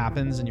before it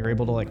happens and you're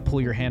able to pull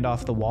your hand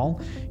off the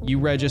wall. You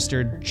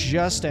registered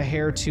just a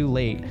hair too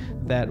late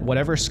that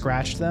whatever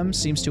scratched them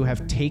seems to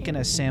have taken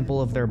a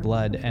sample of their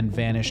blood and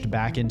vanished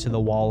back into the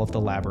wall of the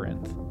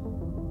labyrinth.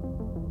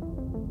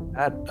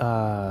 That,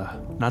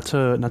 not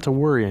to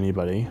worry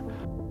anybody.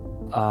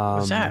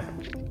 What's that?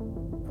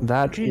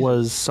 That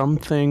was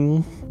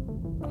something,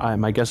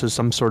 my guess is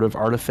some sort of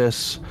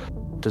artifice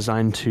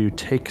designed to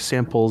take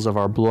samples of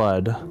our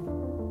blood.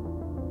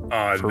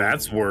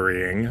 That's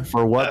worrying.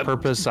 For what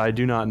purpose, I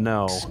do not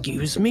know.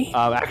 Excuse me?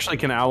 Actually,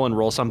 can Alan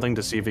roll something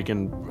to see if he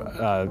can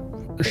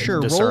sure,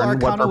 discern roll Arcana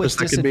what purpose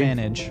with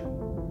disadvantage.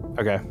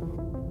 Okay.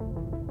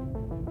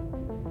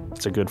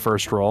 It's a good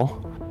first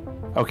roll.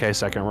 Okay,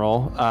 second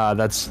roll.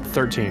 That's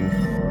 13.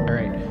 All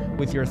right.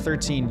 With your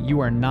 13, you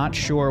are not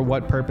sure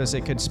what purpose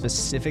it could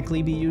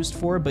specifically be used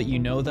for, but you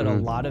know that a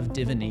lot of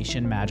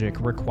divination magic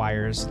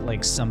requires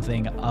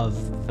something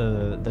of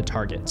the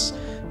targets,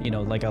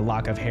 like a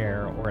lock of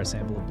hair or a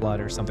sample of blood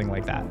or something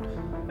like that.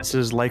 This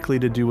is likely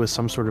to do with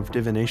some sort of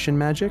divination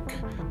magic,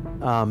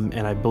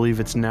 and I believe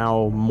it's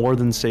now more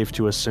than safe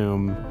to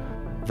assume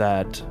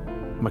that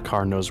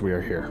Makar knows we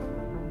are here,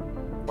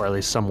 or at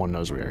least someone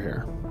knows we are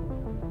here.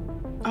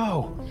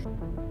 Oh,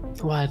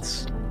 well,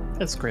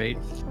 that's great.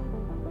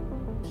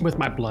 With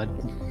my blood.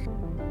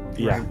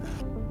 Yeah. Right.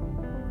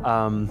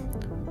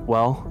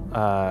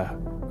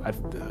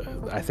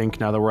 I think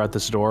now that we're at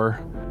this door,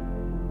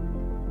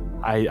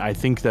 I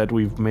think that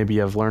we've maybe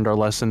have learned our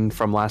lesson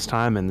from last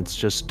time, and it's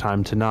just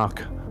time to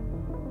knock.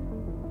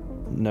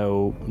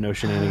 No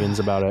shenanigans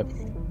about it.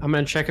 I'm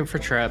gonna check it for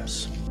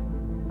traps.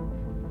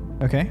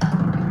 Okay.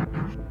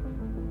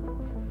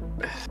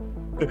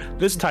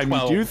 This time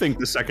 12. You do think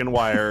the second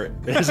wire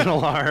is an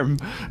alarm.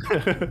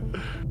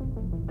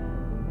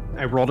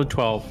 I rolled a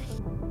 12.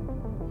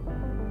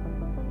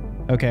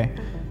 Okay.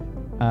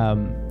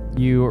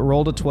 You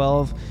rolled a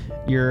 12.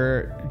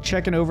 You're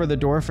checking over the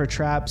door for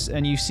traps,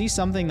 and you see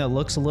something that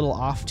looks a little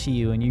off to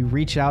you, and you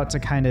reach out to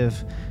kind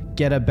of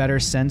get a better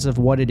sense of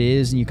what it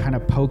is, and you kind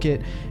of poke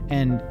it,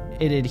 and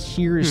it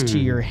adheres to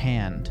your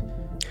hand.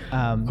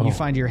 You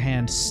find your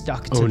hand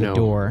stuck to the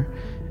door,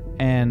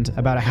 and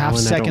about a half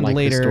second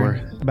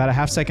later,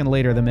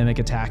 the mimic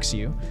attacks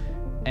you,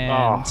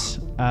 and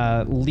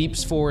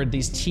leaps forward.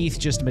 These teeth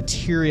just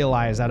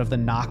materialize out of the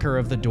knocker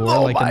of the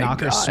door, the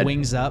knocker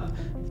swings up.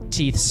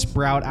 Teeth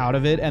sprout out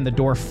of it, and the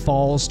door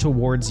falls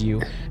towards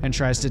you and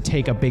tries to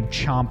take a big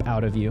chomp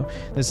out of you.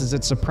 This is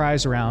its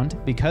surprise round.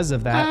 Because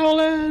of that,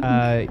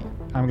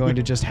 I'm going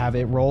to just have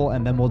it roll,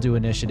 and then we'll do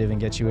initiative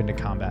and get you into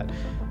combat.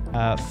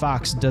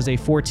 Fox, does a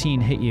 14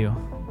 hit you?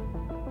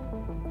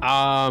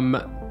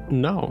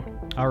 No.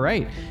 All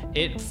right.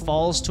 It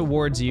falls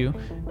towards you,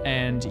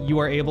 and you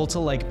are able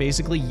to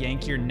basically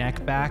yank your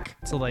neck back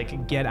to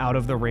get out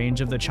of the range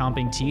of the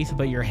chomping teeth,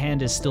 but your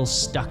hand is still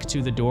stuck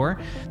to the door.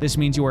 This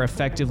means you are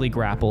effectively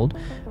grappled.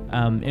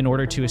 In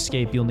order to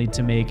escape, you'll need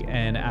to make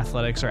an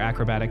athletics or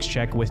acrobatics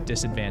check with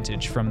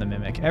disadvantage from the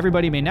mimic.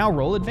 Everybody may now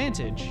roll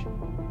advantage.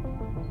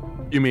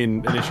 You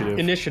mean initiative?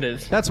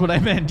 Initiative. That's what I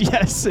meant.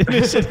 Yes,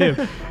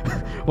 initiative.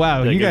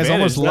 Wow, you guys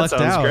almost lucked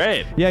out.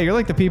 Great. Yeah, you're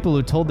like the people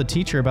who told the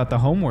teacher about the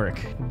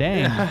homework.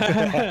 Dang.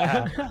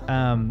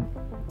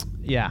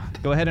 Yeah,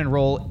 go ahead and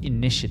roll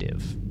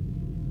initiative.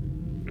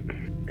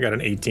 I got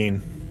an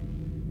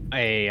 18.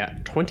 A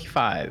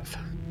 25.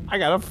 I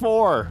got a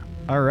 4.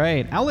 All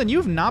right. Alan,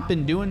 you've not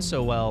been doing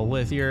so well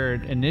with your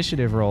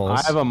initiative rolls.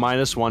 I have a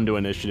 -1 to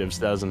initiative,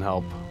 so that doesn't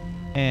help.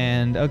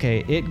 And,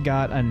 okay, it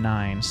got a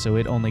 9, so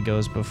it only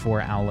goes before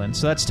Alan.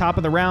 So that's top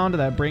of the round.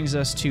 That brings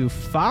us to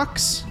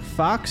Fox.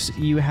 Fox,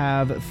 you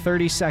have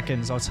 30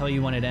 seconds. I'll tell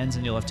you when it ends,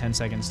 and you'll have 10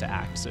 seconds to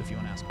act. So if you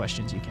want to ask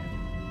questions, you can.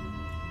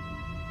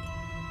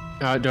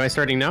 Do I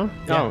starting now?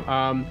 Yeah.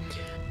 I'm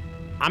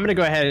going to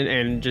go ahead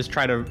and just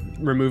try to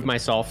remove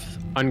myself,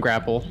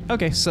 ungrapple.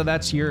 Okay, so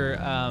that's your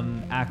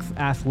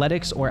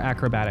athletics or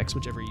acrobatics,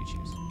 whichever you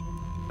choose.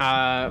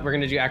 We're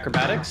going to do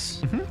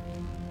acrobatics. Mm-hmm.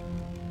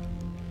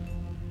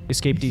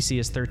 Escape DC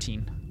is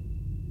 13.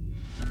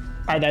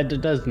 That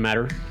doesn't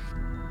matter.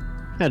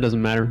 That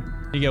doesn't matter.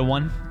 You get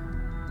 1?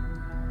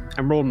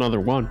 I rolled another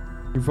 1.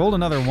 You've rolled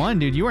another 1,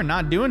 dude. You are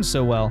not doing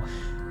so well.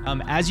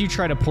 As you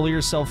try to pull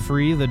yourself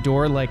free, the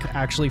door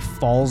actually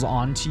falls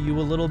onto you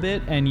a little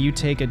bit, and you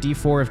take a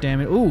d4 of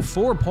damage. Ooh,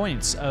 4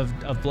 points of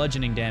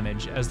bludgeoning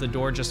damage as the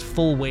door just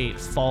full weight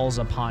falls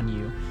upon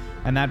you.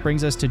 And that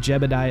brings us to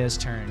Jebediah's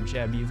turn.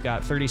 Jeb, you've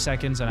got 30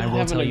 seconds, and I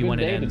will tell you when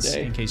it ends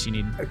in case you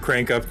need.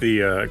 Crank up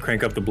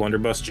the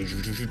blunderbuss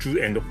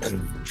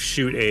and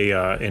shoot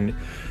an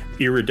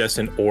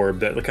iridescent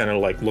orb that kind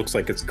of looks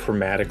like it's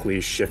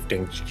chromatically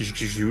shifting,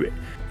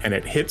 and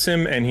it hits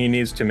him, and he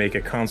needs to make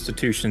a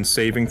Constitution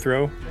saving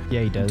throw.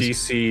 Yeah, he does.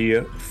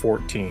 DC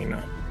 14.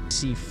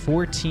 DC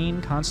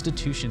 14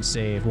 Constitution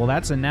save. Well,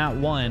 that's a nat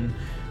 1.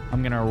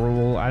 I'm going to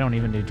roll. I don't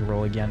even need to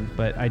roll again,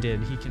 but I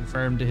did. He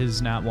confirmed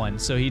his nat 1,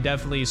 so he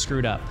definitely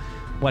screwed up.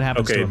 What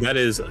happens to him? Okay, that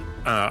is,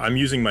 I'm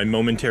using my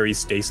momentary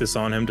stasis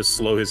on him to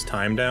slow his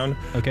time down.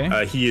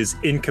 Okay. He is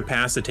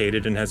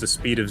incapacitated and has a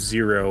speed of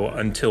 0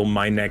 until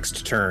my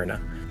next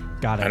turn.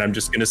 Got it. And I'm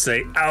just going to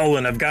say,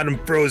 Alan, I've got him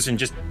frozen.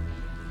 Just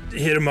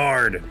hit him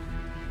hard.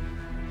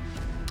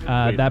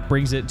 That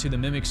brings it to the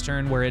mimic's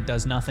turn, where it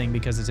does nothing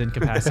because it's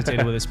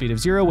incapacitated with a speed of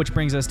 0, which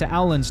brings us to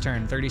Alan's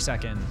turn. 30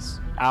 seconds.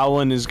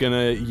 Alan is going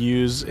to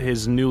use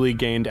his newly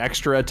gained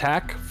extra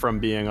attack from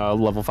being a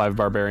level 5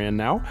 barbarian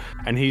now,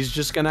 and he's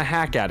just going to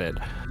hack at it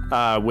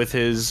with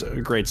his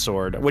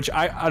greatsword.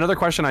 Another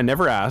question I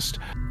never asked,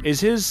 is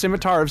his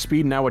Scimitar of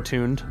Speed now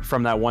attuned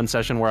from that one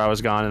session where I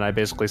was gone and I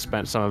basically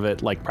spent some of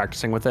it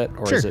practicing with it,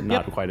 or sure, is it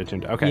not quite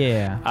attuned? Okay.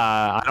 Yeah.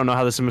 I don't know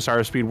how the Scimitar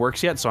of Speed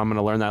works yet, so I'm going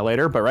to learn that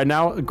later, but right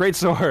now,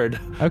 greatsword.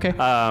 Okay.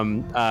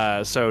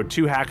 So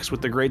 2 hacks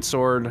with the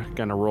greatsword,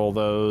 going to roll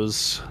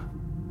those.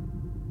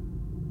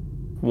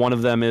 One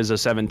of them is a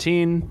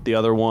 17. The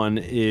other one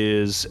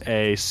is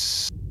a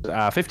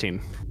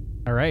 15.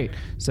 All right.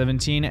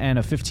 17 and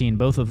a 15.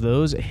 Both of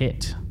those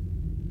hit.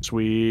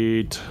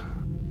 Sweet.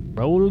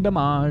 Roll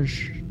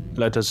damage.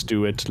 Let us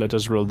do it. Let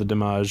us roll the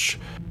damage.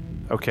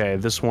 Okay,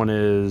 this one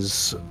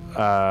is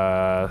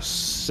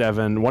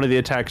 7. One of the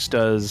attacks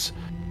does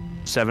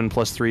 7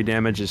 plus 3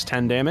 damage is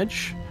 10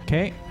 damage.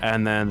 Okay.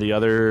 And then the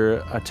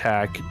other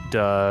attack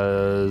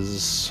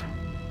does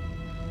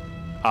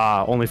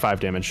only 5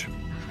 damage.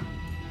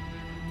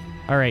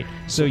 All right,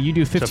 so you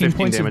do 15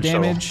 points of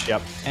damage,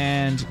 Yep.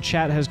 And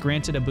chat has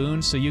granted a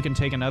boon, so you can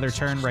take another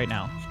turn right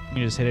now. You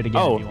can just hit it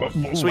again if you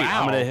want. Sweet.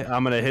 Wow.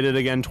 I'm gonna hit it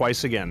again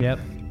twice again. Yep.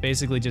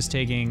 Basically just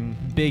taking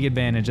big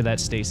advantage of that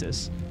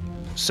stasis.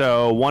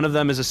 So one of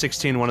them is a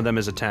 16, one of them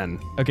is a 10.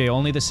 Okay,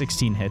 only the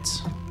 16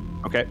 hits.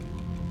 Okay.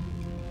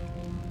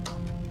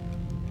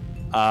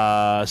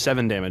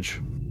 7 damage.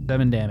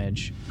 7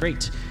 damage.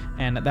 Great.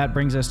 And that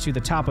brings us to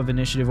the top of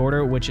initiative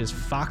order, which is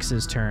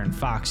Fox's turn.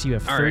 Fox, you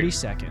have 30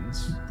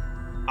 seconds.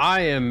 I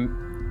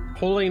am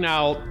pulling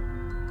out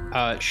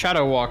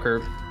Shadow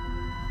Walker,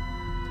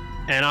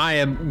 and I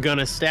am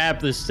gonna stab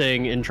this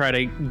thing and try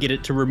to get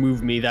it to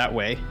remove me that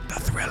way. The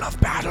thrill of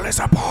battle is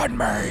upon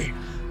me.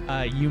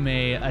 You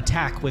may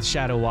attack with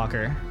Shadow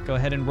Walker. Go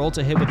ahead and roll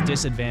to hit with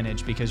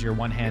disadvantage because your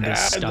one hand is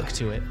stuck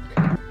to it.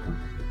 I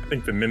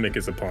think the mimic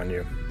is upon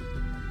you.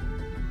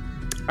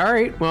 All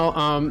right. Well,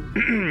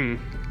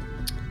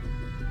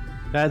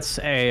 that's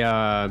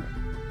a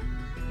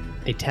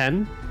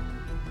 10.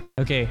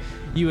 Okay,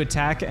 you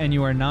attack and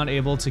you are not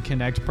able to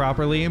connect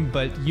properly,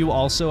 but you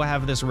also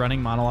have this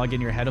running monologue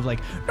in your head of like,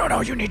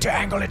 No, you need to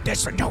angle it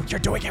this way. No, you're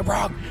doing it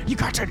wrong. You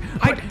got to.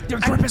 The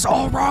grip is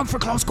all wrong for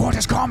close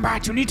quarters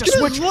combat. You need to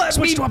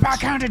switch to a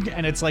backhanded.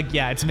 and it's like,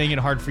 yeah, it's making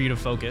it hard for you to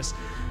focus.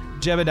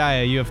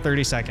 Jebediah, you have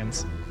 30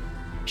 seconds.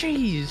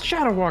 Jeez,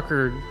 Shadow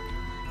Walker.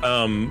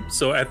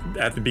 So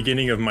at the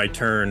beginning of my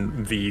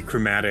turn, the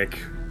chromatic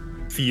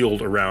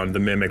field around the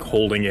mimic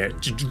holding it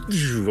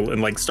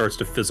and like starts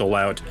to fizzle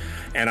out,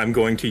 and I'm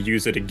going to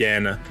use it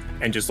again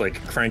and just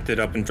like cranked it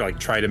up and like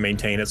try to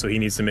maintain it. So he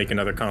needs to make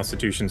another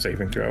Constitution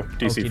saving throw.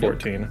 DC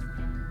 14.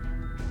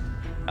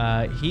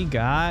 He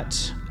got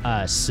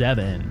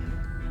 7.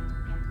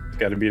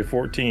 Got to be a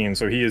 14.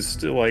 So he is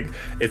still like,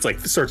 it's like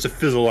starts to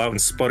fizzle out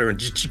and sputter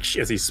and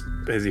as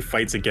he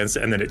fights against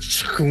it, and then it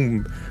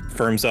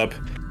firms up,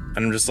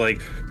 and I'm just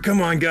like,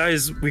 come on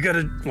guys, we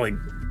gotta like,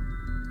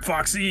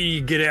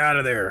 Foxy, get out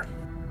of there.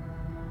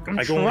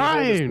 I can only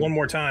hold this one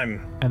more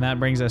time. And that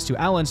brings us to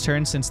Alan's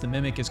turn, since the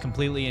mimic is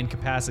completely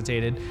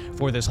incapacitated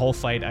for this whole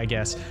fight, I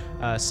guess.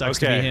 Sucks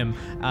to be him.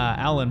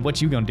 Alan,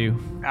 what you gonna do?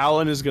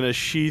 Alan is gonna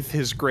sheath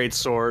his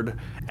greatsword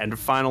and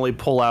finally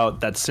pull out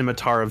that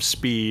scimitar of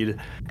speed,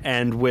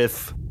 and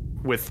with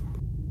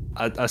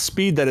a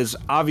speed that is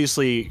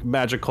obviously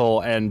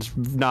magical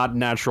and not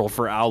natural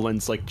for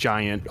Alan's like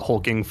giant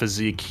hulking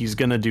physique, he's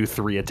gonna do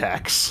 3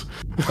 attacks.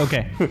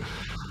 Okay.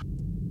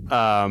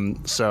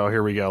 So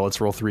here we go.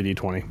 Let's roll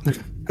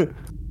 3d20.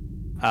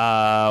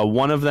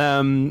 One of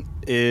them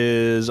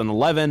is an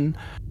 11,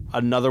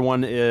 another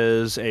one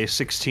is a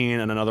 16,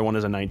 and another one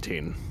is a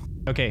 19.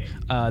 Okay,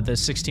 the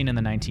 16 and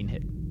the 19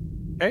 hit.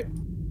 Okay.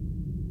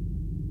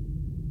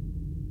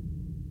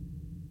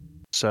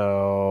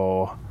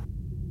 So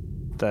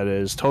that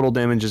is total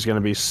damage is going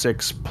to be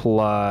 6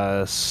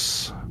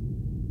 plus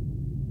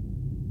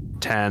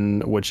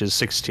 10, which is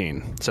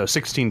 16. So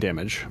 16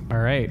 damage. All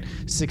right,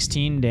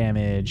 16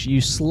 damage. You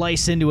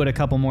slice into it a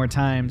couple more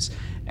times,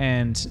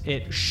 and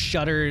it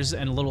shudders,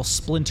 and little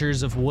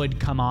splinters of wood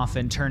come off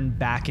and turn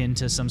back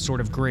into some sort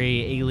of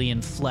gray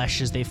alien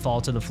flesh as they fall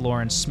to the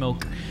floor and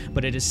smoke.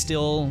 But it is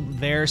still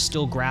there,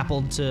 still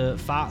grappled to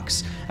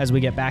Fox. As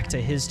we get back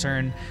to his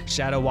turn,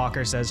 Shadow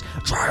Walker says,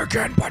 Try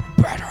again, but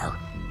better.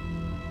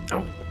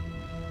 Oh.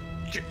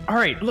 All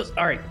right,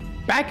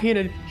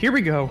 backhanded. Here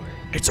we go.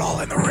 It's all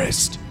in the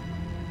wrist.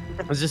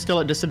 Is this still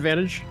at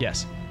disadvantage?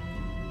 yes.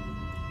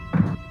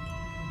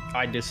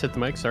 I just hit the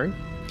mic, sorry.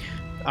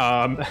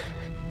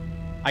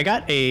 I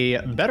got a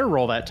better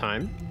roll that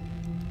time.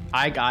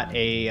 I got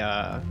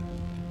a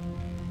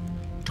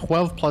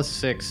 12 plus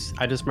 6.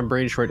 My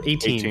brain short,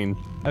 18.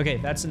 Okay,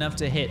 that's enough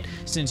to hit.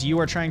 Since you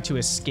are trying to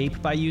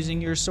escape by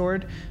using your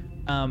sword,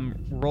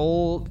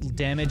 roll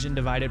damage and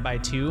divide it by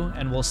 2,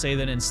 and we'll say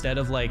that instead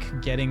of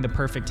like getting the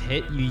perfect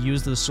hit, you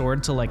use the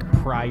sword to like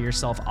pry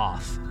yourself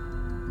off.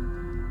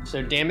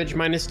 So damage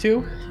minus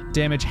 2?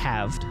 Damage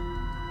halved.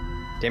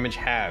 Damage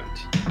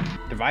halved.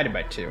 Divided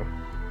by 2.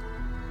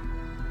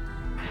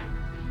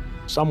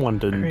 Someone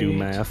didn't do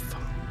math.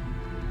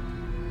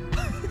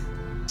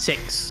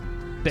 6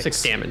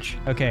 damage.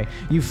 Okay,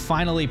 you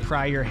finally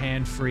pry your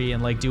hand free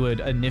and like do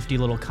a nifty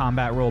little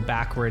combat roll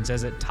backwards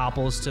as it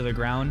topples to the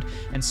ground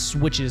and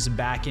switches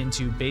back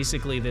into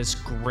basically this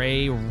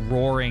gray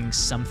roaring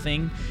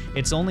something.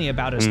 It's only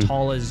about as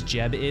tall as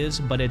Jeb is,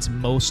 but it's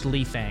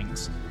mostly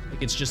fangs.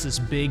 Like it's just this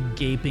big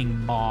gaping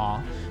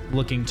maw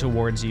looking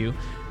towards you.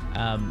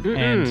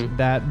 And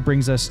that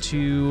brings us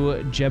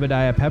to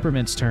Jebediah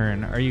Peppermint's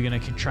turn. Are you gonna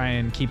try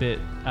and keep it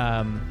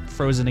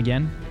frozen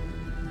again?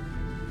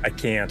 I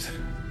can't.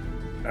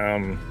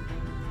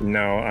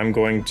 No, I'm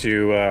going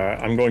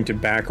to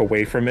back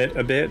away from it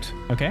a bit.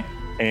 Okay.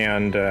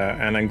 And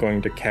I'm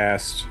going to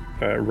cast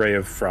Ray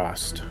of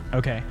Frost.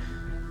 Okay.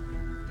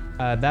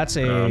 That's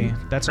a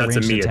ranged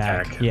a me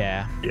attack.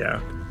 Yeah.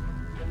 Yeah.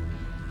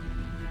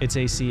 Its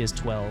AC is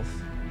 12.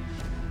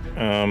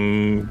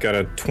 Got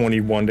a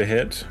 21 to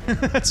hit.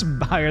 That's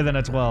higher than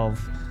a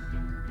 12.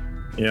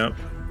 Yep.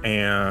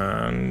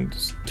 And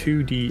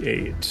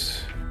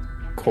 2d8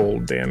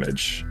 cold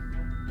damage.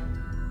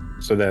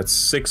 So So that's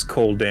 6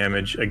 cold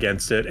damage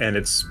against it, and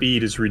its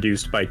speed is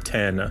reduced by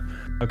 10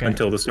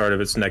 until the start of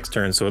its next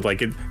turn. So it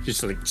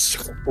just like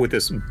with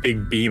this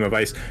big beam of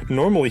ice.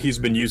 Normally he's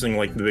been using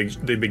like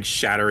the big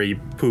shattery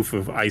poof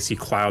of icy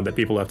cloud that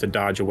people have to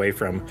dodge away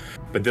from.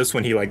 But this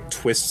one he like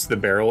twists the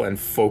barrel and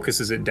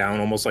focuses it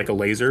down almost like a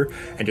laser,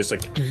 and just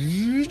like,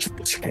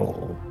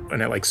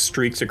 and it like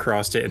streaks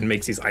across it and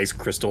makes these ice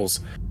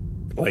crystals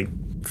like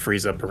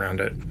freeze up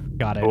around it.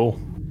 Got it. Cool.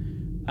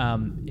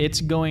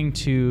 It's going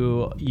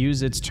to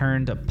use its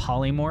turn to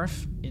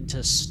polymorph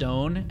into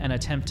stone and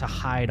attempt to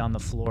hide on the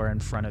floor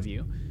in front of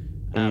you.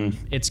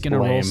 It's going to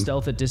roll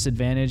stealth at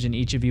disadvantage, and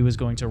each of you is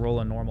going to roll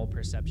a normal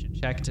perception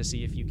check to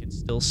see if you can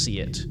still see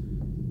it.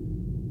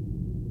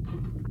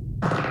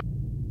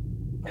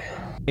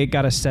 It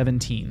got a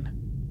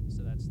 17,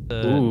 so that's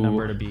the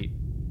number to beat.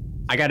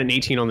 I got an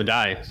 18 on the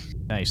die.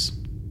 Nice.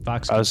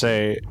 Fox. I would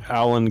say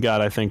Alan got,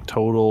 I think,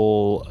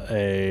 total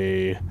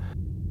a...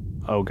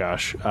 Oh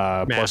gosh,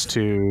 plus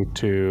 2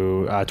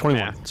 to 21.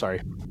 Math.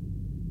 Sorry.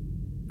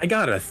 I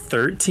got a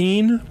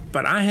 13,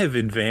 but I have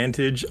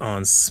advantage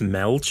on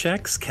smell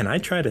checks. Can I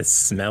try to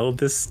smell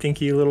this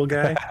stinky little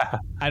guy?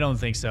 I don't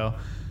think so.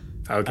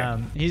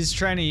 Okay. He's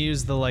trying to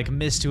use the like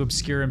mist to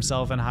obscure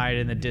himself and hide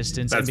in the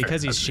distance. That's and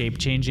because he's shape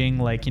changing,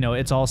 like, you know,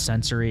 it's all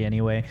sensory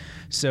anyway.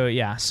 So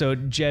yeah, so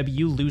Jeb,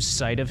 you lose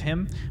sight of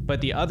him,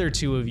 but the other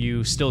two of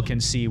you still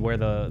can see where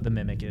the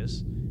mimic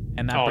is.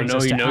 And that brings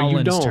us to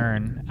Alan's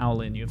turn.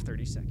 Alan, you have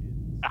 30 seconds.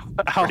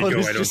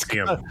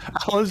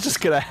 Alan's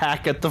just gonna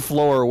hack at the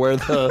floor where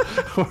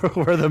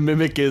the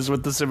mimic is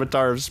with the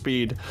scimitar of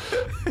speed.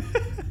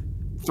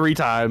 3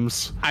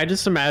 times. I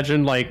just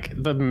imagine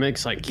like the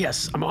mimic's like,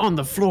 yes, I'm on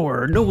the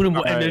floor. No one,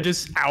 and then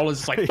just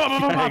Alan's like, bah, bah,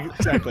 bah, bah.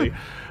 Exactly.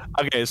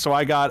 Okay, so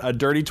I got a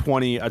dirty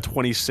 20, a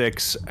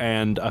 26,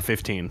 and a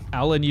 15.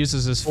 Alan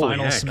uses his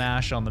final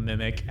smash on the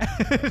mimic.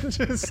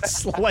 Just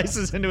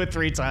slices into it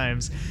 3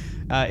 times.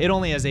 It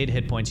only has 8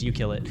 hit points. You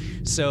kill it.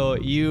 So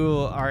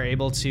you are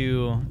able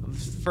to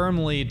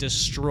firmly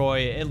destroy.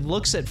 It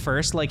looks at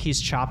first like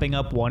he's chopping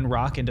up one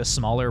rock into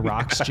smaller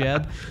rocks,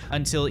 Jeb,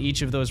 until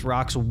each of those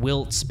rocks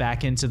wilts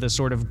back into the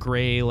sort of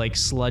gray, like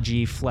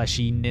sludgy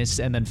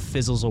fleshiness, and then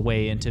fizzles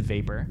away into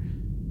vapor.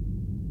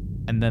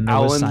 And then there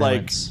was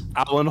silence.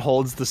 Alan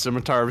holds the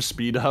scimitar of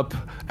speed up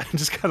and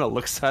just kind of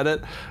looks at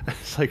it.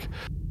 It's like,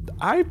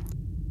 I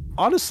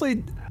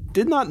honestly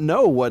did not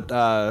know what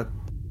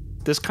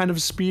this kind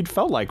of speed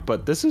felt like,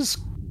 but this is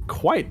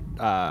quite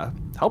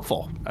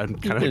helpful.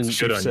 And kind of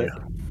good on you.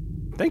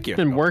 Thank you.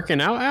 Been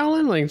working out,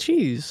 Alan? Like,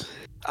 geez.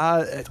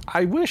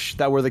 I wish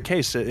that were the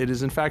case. It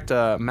is in fact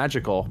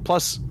magical.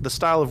 Plus, the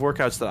style of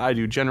workouts that I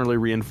do generally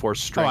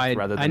reinforce strength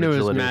rather than agility.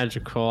 I know it's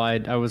magical.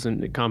 I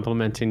wasn't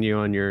complimenting you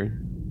on your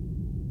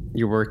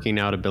working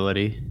out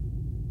ability.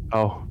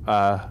 Oh,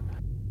 well,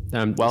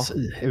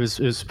 it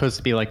was supposed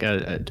to be like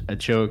a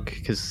joke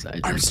because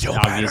I'm still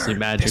obviously better.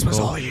 Magical. This was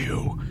all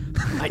you.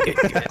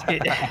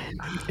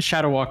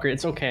 Shadow Walker,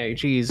 it's okay.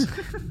 Jeez,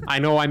 I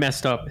know I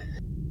messed up.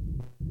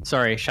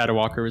 Sorry, Shadow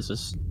Walker was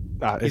just.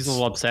 He's a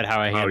little upset how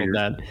I handled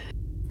that.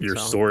 Your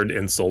sword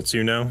insults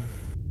you now?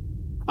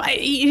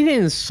 He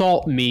didn't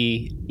insult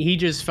me. He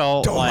just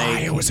felt Don't like... lie,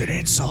 it was an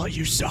insult.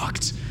 You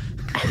sucked.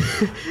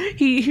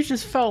 he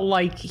just felt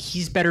like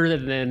he's better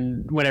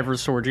than whatever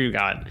sword you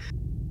got.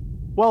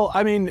 Well,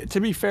 I mean, to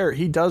be fair,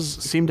 he does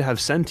seem to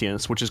have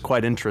sentience, which is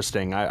quite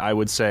interesting. I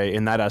would say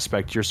in that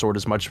aspect, your sword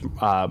is much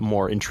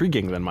more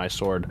intriguing than my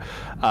sword.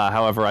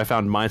 However, I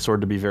found my sword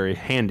to be very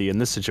handy in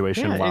this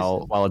situation,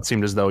 while it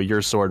seemed as though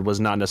your sword was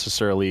not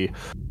necessarily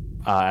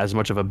as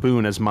much of a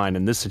boon as mine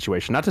in this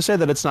situation. Not to say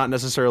that it's not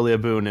necessarily a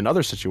boon in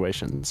other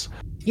situations.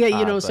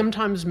 Yeah, but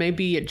sometimes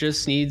maybe it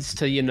just needs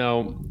to,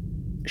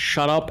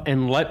 shut up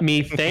and let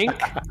me think.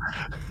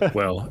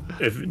 Well,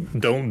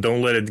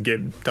 don't let it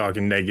get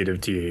talking negative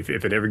to you.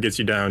 If it ever gets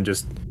you down,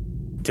 just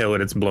tell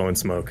it it's blowing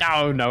smoke.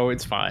 Oh no,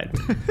 it's fine.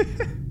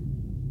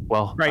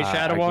 Well, right,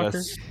 Shadow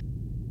Walker.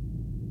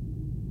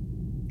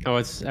 Oh,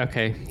 it's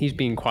okay. He's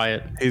being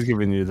quiet. He's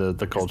giving you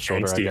the cold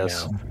shoulder, I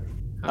guess.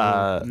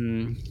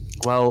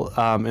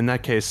 Well, in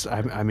that case,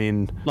 I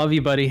mean, love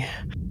you, buddy.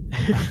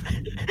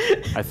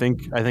 I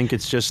think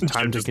it's just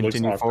time to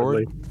continue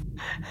forward.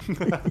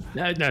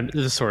 No,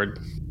 the sword.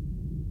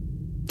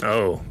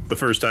 Oh, the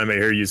first time I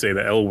hear you say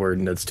the L word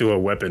and it's to a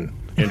weapon.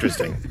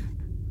 Interesting.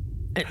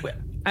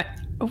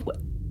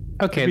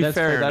 Okay, that's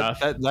fair enough.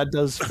 That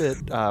does fit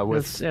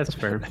with. That's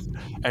fair.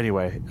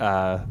 Anyway,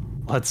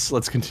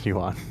 let's continue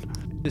on.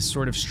 This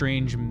sort of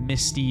strange,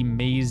 misty,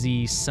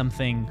 mazy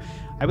something.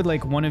 I would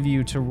like one of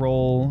you to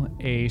roll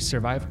a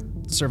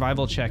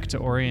survival check to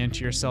orient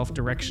yourself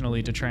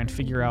directionally to try and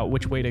figure out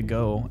which way to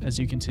go as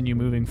you continue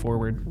moving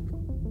forward.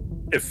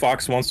 If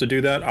Fox wants to do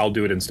that, I'll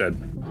do it instead.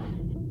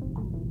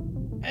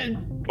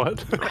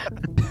 What?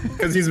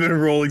 Because he's been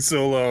rolling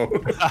so low.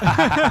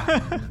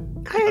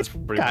 That's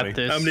pretty funny.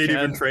 This, I'm not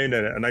even trained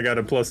in it, and I got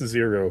a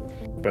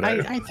 +0. But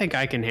I think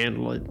I can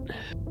handle it.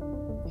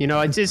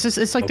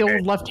 It's like the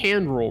old left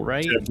hand rule,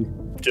 right?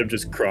 Jeb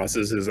just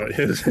crosses his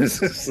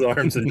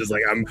arms and just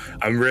like,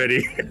 I'm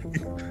ready.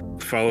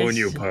 Following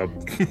you, pup.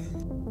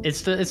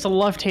 It's the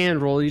left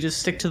hand roll. You just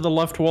stick to the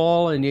left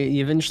wall, and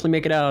you eventually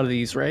make it out of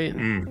these, right?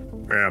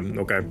 Yeah.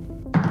 Okay.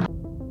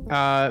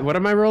 What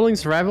am I rolling?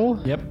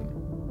 Survival? Yep.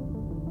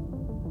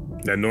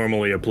 That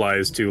normally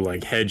applies to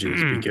like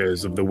hedges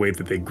because of the way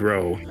that they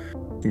grow.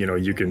 You know,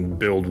 you can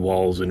build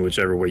walls in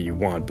whichever way you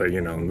want, but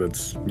you know,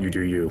 that's you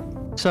do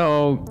you.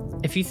 So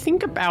if you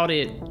think about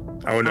it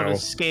on a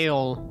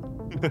scale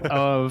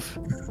of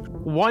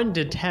 1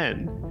 to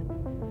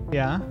 10,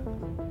 Yeah.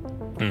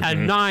 a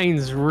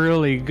 9's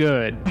really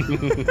good.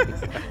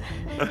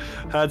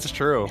 That's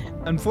true.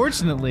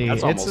 Unfortunately,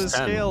 That's it's almost a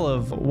 10. scale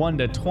of 1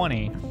 to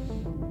 20.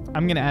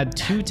 I'm going to add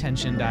 2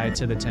 tension die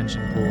to the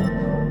tension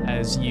pool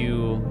as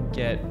you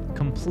get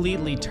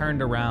completely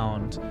turned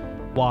around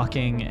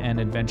walking and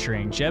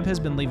adventuring. Jeb has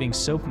been leaving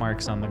soap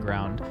marks on the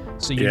ground,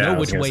 so you know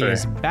which way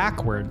is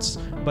backwards,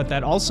 but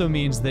that also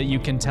means that you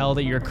can tell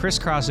that you're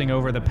crisscrossing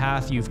over the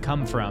path you've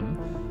come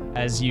from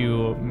as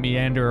you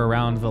meander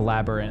around the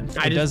labyrinth.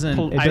 It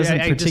doesn't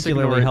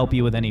particularly help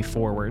you with any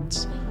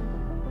forwards.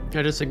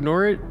 I just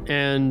ignore it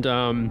and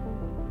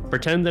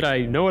pretend that I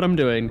know what I'm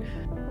doing.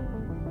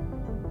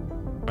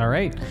 All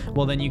right.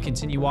 Well, then you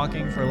continue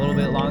walking for a little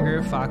bit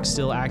longer. Fox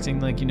still acting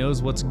like he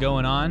knows what's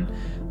going on.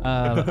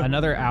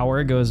 Another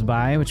hour goes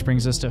by, which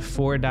brings us to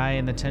 4 die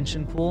in the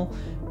tension pool.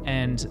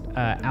 And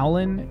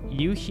Alan,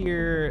 you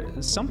hear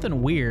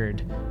something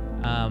weird.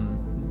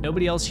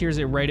 Nobody else hears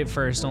it right at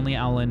first. Only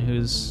Alan,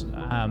 who's,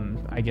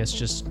 I guess,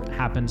 just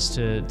happens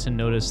to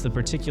notice the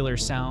particular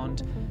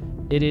sound.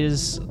 It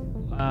is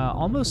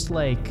almost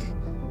like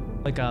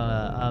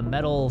a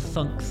metal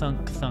thunk,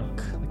 thunk,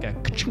 thunk, like a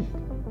ka-chunk,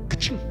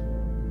 ka-chunk,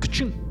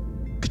 ka-chunk,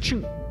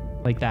 ka-chunk,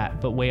 like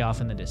that, but way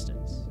off in the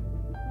distance.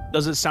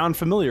 Does it sound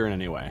familiar in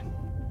any way?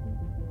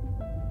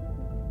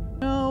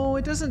 No,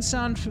 it doesn't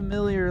sound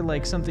familiar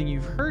like something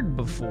you've heard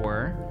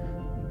before,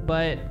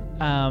 but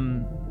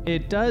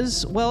it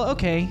does. Well,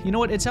 okay, you know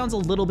what? It sounds a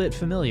little bit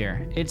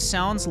familiar. It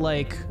sounds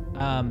like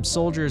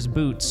soldiers'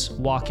 boots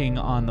walking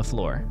on the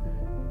floor.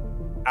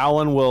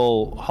 Alan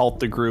will halt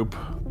the group,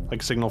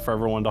 like signal for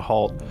everyone to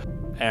halt,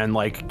 and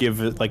like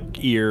give it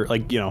like ear,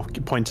 like, you know,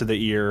 point to the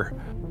ear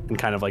and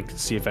kind of like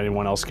see if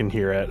anyone else can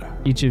hear it.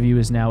 Each of you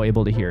is now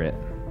able to hear it.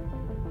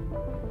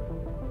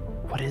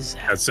 What is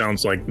that? That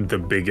sounds like the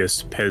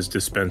biggest Pez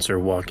dispenser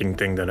walking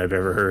thing that I've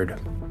ever heard.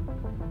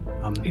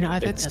 You know,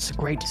 that's a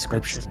great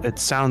description. It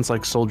sounds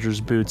like soldiers'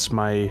 boots.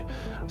 My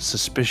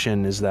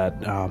suspicion is that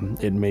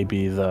it may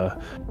be the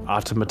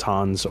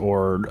automatons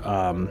or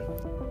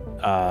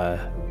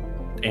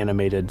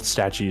animated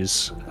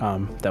statues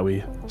that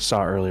we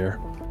saw earlier.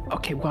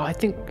 Okay, well, I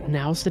think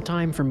now's the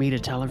time for me to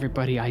tell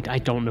everybody I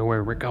don't know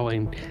where we're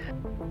going.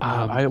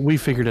 We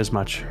figured as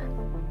much.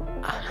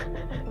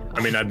 I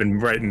mean, I've been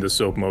writing the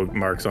soap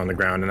marks on the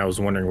ground, and I was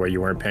wondering why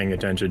you weren't paying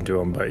attention to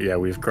them. But yeah,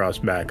 we've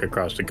crossed back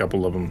across a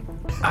couple of them.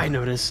 I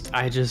noticed.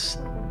 I just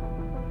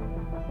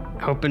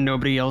hoping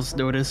nobody else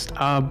noticed.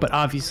 But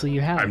obviously you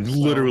have. I'm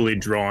literally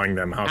drawing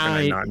them. How can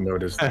I not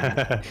notice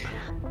them?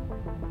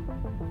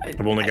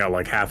 I've only got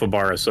like half a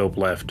bar of soap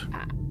left.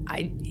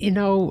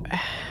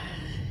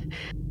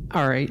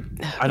 All right.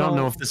 I don't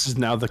know if this is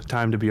now the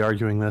time to be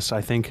arguing this.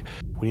 I think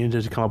we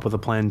needed to come up with a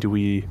plan. Do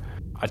we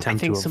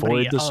attempt to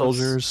avoid the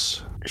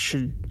soldiers?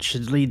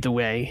 Should lead the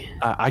way.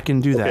 I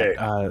can do that.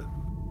 Okay.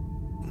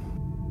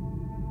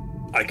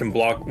 I can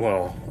block.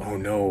 Well, oh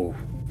no,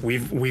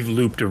 we've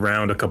looped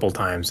around a couple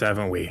times,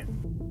 haven't we?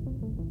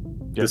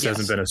 This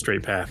hasn't been a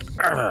straight path.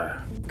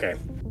 Okay.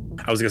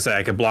 I was gonna say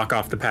I could block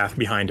off the path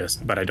behind us,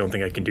 but I don't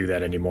think I can do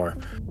that anymore.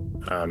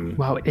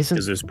 Wow, isn't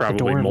because there's probably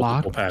the door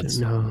multiple locked? paths.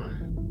 No.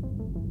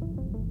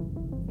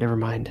 Never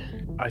mind.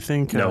 I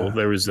think no.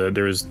 There was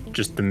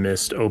just the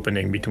mist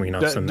opening between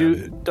us and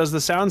them. Does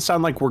the sound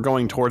like we're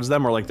going towards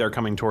them, or like they're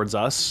coming towards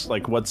us?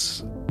 Like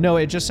what's? No,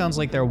 it just sounds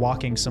like they're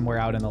walking somewhere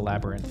out in the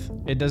labyrinth.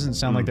 It doesn't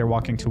sound like they're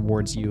walking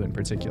towards you in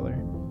particular.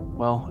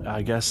 Well,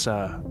 I guess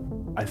I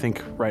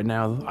think right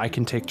now I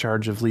can take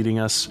charge of leading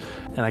us,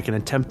 and I can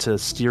attempt to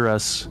steer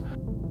us,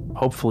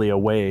 hopefully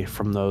away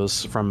from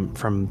those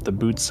from the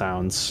boot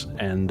sounds,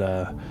 and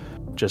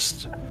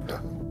just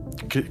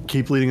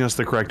keep leading us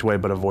the correct way,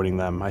 but avoiding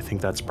them. I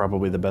think that's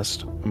probably the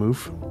best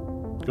move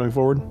going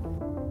forward.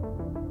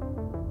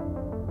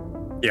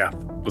 Yeah,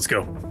 let's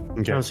go.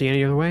 Okay. I don't see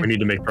any other way. We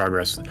need to make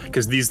progress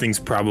because these things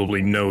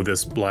probably know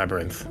this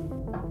labyrinth.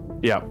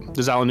 Yeah.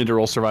 Does Alan need to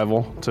roll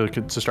survival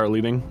to start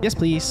leading? Yes,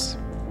 please.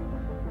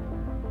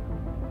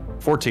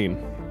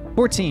 14.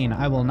 14.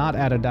 I will not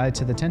add a die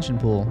to the tension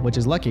pool, which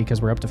is lucky because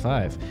we're up to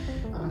 5.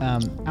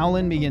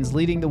 Alan begins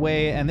leading the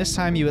way, and this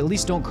time you at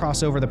least don't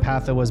cross over the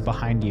path that was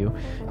behind you.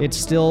 It's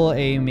still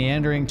a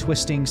meandering,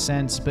 twisting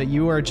sense, but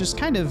you are just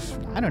kind of,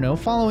 I don't know,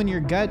 following your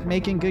gut,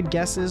 making good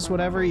guesses,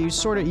 whatever. You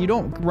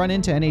don't run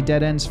into any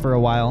dead ends for a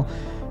while.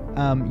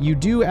 You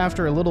do,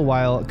 after a little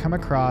while, come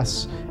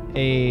across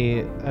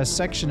a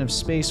section of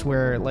space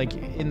where, like,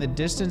 in the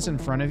distance in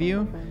front of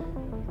you,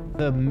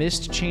 the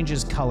mist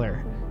changes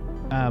color.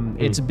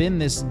 It's been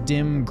this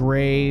dim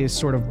gray,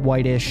 sort of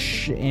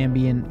whitish,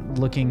 ambient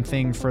looking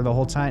thing for the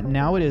whole time.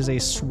 Now it is a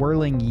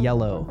swirling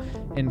yellow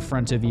in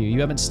front of you. You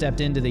haven't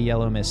stepped into the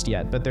yellow mist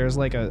yet, but there's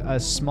like a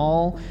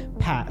small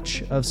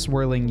patch of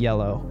swirling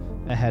yellow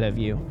ahead of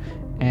you.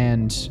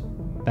 And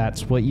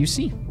that's what you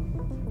see.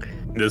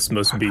 This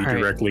must be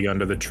directly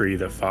under the tree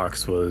that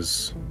Fox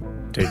was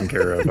taken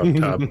care of up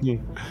top.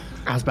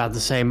 I was about to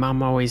say,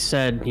 Mom always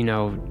said,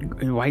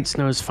 white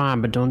snow is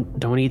fine, but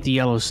don't eat the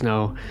yellow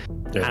snow.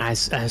 Yeah. And I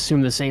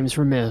assume the same's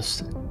for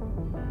mist.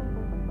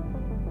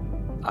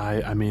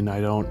 I mean, I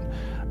don't.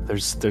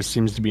 There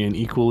seems to be an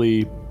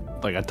equally,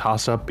 like a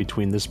toss-up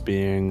between this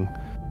being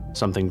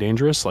something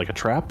dangerous, like a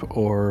trap,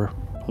 or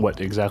what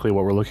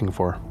we're looking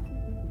for.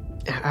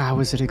 How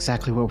is it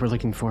exactly what we're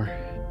looking for?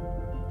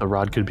 The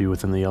rod could be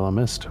within the yellow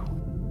mist.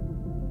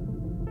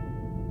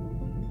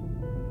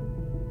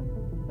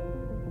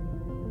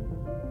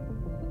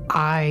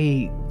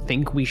 I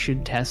think we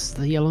should test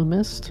the yellow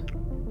mist.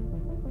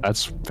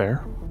 That's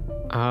fair.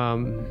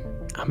 I'm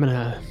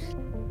gonna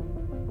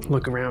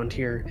look around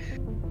here.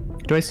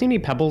 Do I see any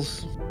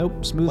pebbles?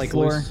 Nope, smooth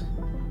floor. Loose?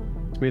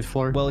 Smooth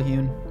floor? Well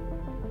hewn.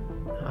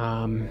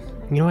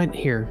 You know what?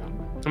 Here.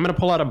 I'm gonna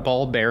pull out a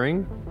ball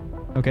bearing.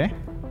 Okay.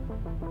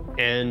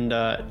 And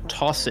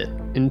toss it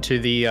into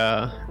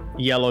the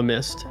yellow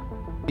mist.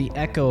 The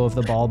echo of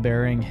the ball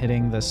bearing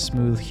hitting the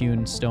smooth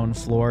hewn stone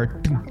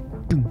floor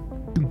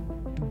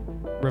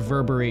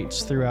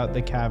reverberates throughout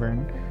the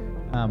cavern.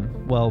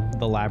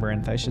 The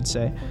labyrinth, I should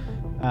say.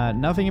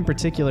 Nothing in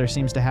particular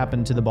seems to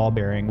happen to the ball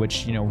bearing,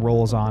 which,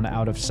 rolls on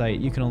out of sight.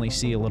 You can only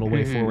see a little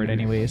way forward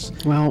anyways.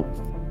 Well,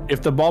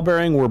 if the ball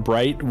bearing were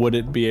bright, would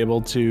it be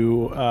able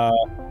to,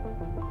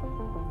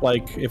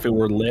 if it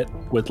were lit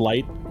with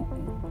light,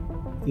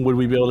 would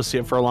we be able to see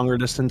it for a longer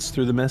distance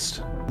through the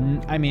mist?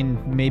 I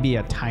mean, maybe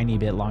a tiny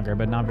bit longer,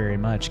 but not very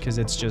much, because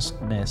it's just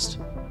mist.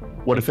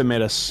 What if it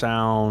made a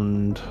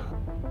sound?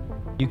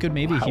 You could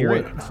maybe hear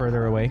it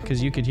further away,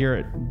 because you could hear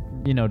it,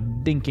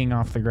 dinking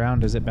off the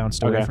ground as it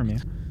bounced away from you.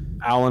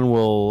 Alan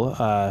will,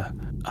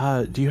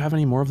 do you have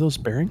any more of those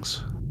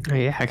bearings? Oh,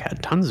 yeah, I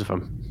got tons of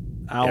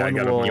them. Alan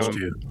will...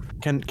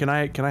 Can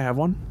I have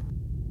one?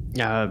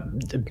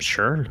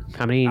 Sure.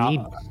 How many do you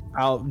need?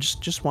 I'll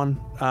just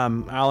one.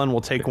 Alan will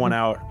take one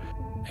out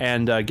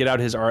and get out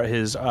his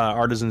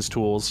artisan's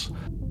tools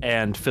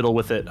and fiddle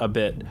with it a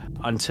bit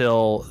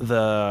until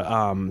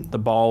the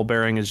ball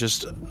bearing is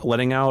just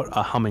letting out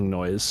a humming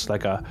noise,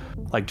 like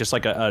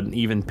an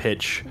even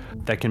pitch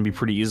that can be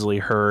pretty easily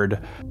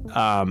heard.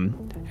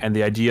 And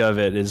the idea of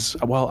it is,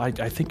 I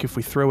think if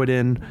we throw it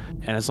in,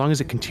 and as long as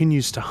it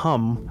continues to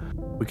hum,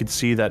 we could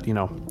see that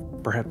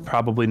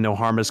probably no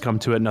harm has come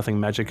to it, nothing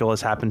magical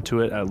has happened to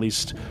it. At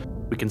least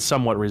we can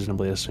somewhat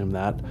reasonably assume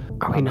that.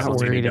 Are we not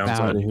worried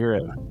about to hear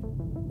it?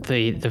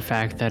 The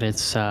fact that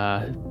it's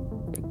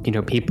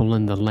people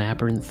in the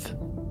labyrinth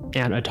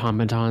and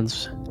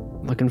automatons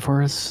looking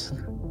for us? Do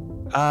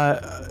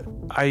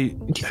you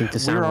think the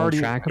sound will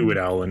track them? Do it,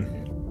 Alan.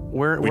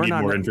 We need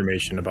more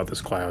information about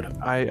this cloud.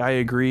 I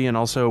agree, and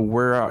also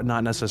we're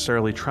not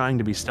necessarily trying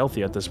to be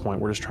stealthy at this point.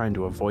 We're just trying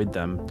to avoid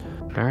them.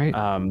 All right.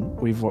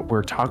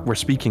 We're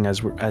speaking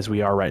as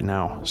we are right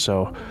now,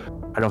 so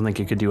I don't think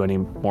it could do any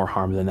more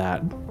harm than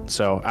that.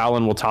 So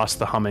Alan will toss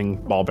the humming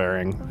ball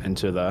bearing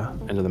into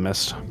the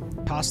mist.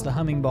 Toss the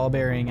humming ball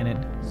bearing, and it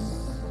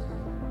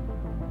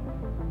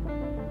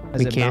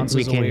we can't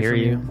hear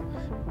you.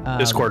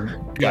 Discord.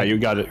 You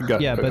got it.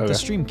 But the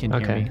stream can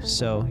hear me,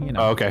 so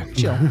okay.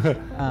 Chill.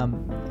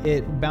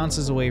 It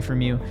bounces away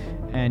from you,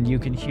 and you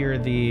can hear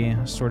the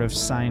sort of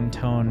sine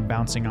tone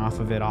bouncing off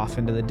of it off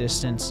into the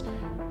distance,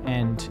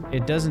 and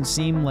it doesn't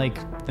seem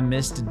like the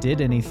mist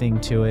did anything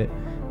to it,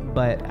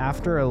 but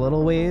after a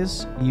little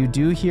ways, you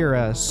do hear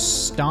a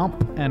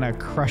stomp and a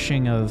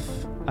crushing of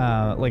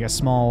like a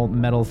small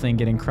metal thing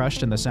getting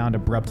crushed, and the sound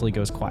abruptly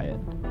goes quiet.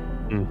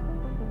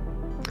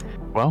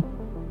 Well,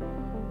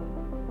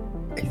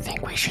 I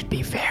think we should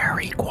be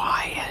very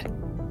quiet.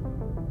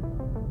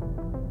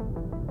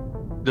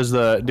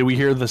 Do we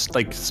hear this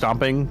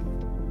stomping?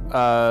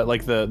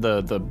 Like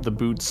the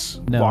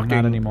boots walking? No,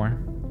 not anymore.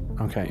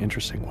 Okay,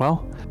 interesting.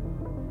 Well,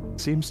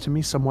 seems to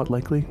me somewhat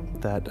likely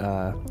that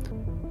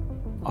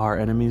our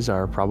enemies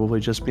are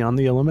probably just beyond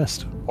the yellow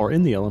mist, or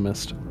in the yellow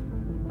mist.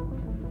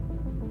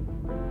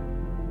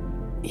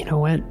 You know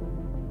what?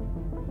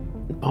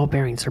 Ball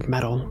bearings are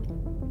metal.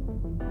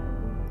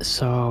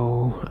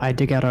 So I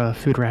dig out a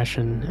food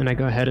ration and I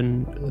go ahead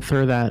and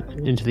throw that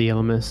into the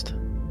yellow mist.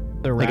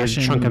 The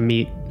ration, a chunk of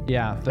meat.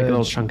 Yeah, like a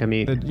little chunk of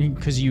meat.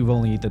 Because you've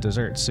only eat the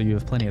desserts, so you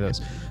have plenty of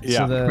those.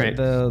 Yeah, so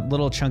the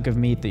little chunk of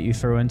meat that you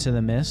throw into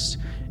the mist,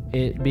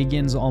 it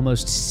begins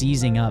almost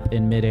seizing up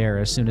in midair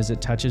as soon as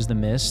it touches the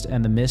mist,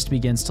 and the mist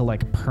begins to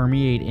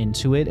permeate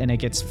into it, and it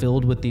gets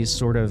filled with these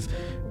sort of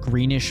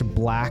greenish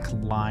black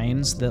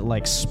lines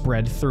that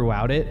spread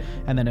throughout it,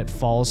 and then it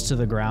falls to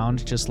the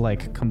ground just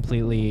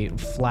completely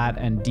flat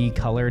and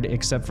decolored,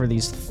 except for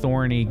these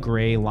thorny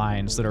gray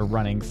lines that are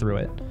running through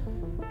it.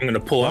 I'm gonna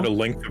pull out a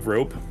length of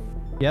rope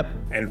Yep.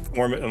 And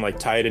form it and like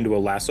tie it into a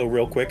lasso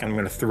real quick. I'm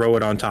going to throw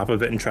it on top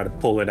of it and try to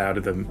pull it out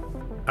of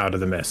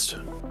the mist.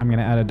 I'm going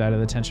to add a die to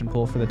the tension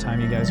pool for the time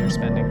you guys are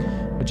spending,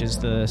 which is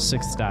the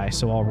 6th die.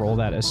 So I'll roll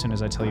that as soon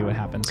as I tell you what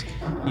happens.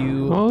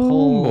 You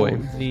pull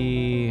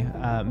the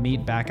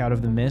meat back out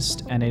of the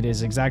mist, and it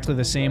is exactly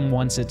the same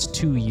once it's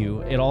to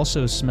you. It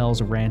also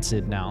smells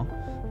rancid now.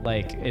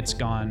 Like, it's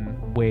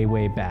gone way,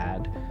 way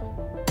bad.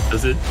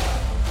 Does it...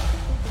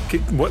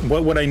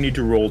 What would I need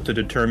to roll to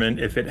determine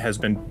if it has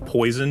been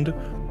poisoned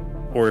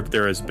or if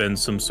there has been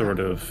some sort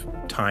of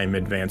time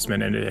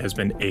advancement and it has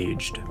been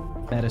aged?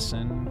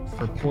 Medicine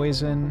for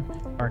poison,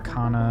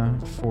 Arcana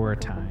for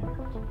time.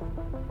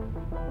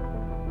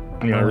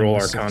 I'm going to roll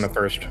Arcana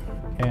first.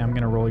 Okay, I'm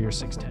going to roll your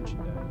 6 tension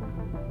die.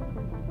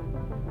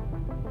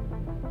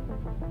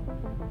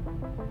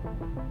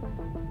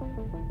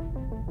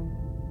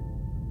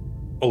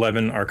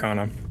 $11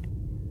 Arcana.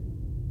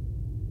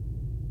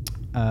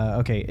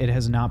 Okay, it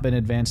has not been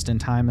advanced in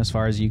time as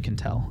far as you can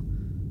tell.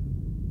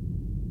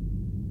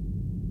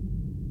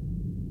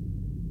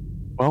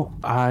 Well,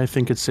 I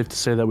think it's safe to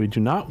say that we do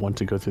not want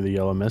to go through the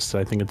yellow mist.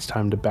 I think it's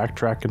time to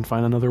backtrack and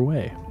find another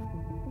way.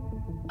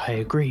 I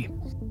agree.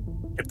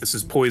 If this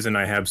is poison,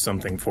 I have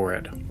something for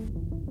it.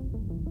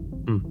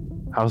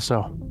 How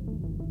so?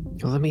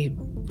 Well, let me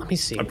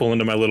see. I pull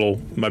into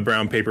my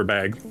brown paper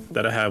bag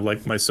that I have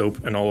like my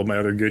soap and all of my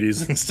other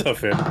goodies and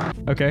stuff in.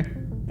 Okay.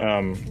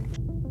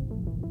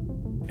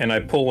 And I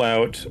pull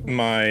out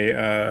my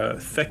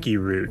Theki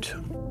root.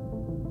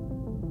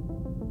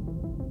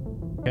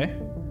 Okay.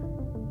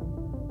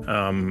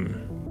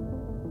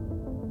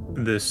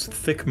 This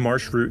thick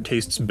marsh root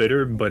tastes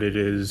bitter, but it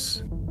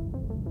is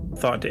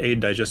thought to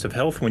aid digestive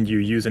health. When you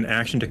use an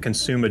action to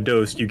consume a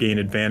dose, you gain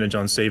advantage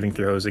on saving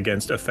throws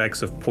against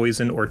effects of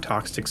poison or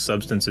toxic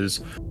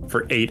substances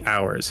for 8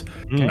 hours.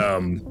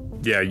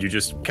 Yeah, you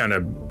just kind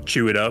of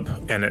chew it up,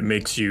 and it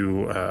makes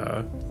you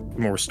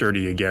more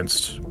sturdy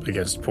against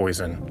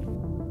poison.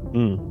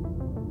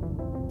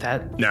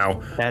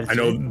 Now, I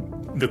know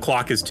the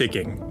clock is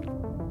ticking,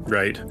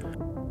 right?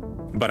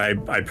 But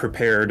I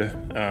prepared,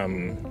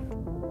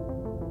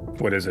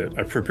 what is it?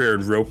 I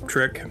prepared rope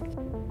trick.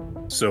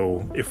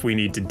 So if we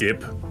need to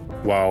dip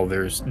while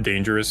there's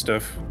dangerous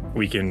stuff,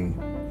 we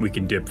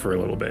can dip for a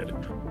little bit.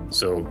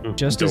 So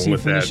just as he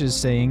finishes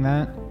saying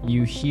that,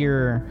 you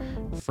hear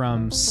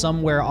from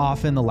somewhere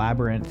off in the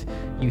labyrinth,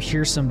 you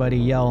hear somebody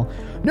yell,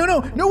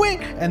 no, wait!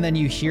 And then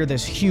you hear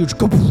this huge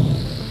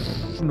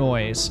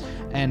noise,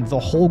 and the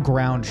whole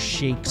ground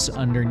shakes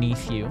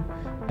underneath you.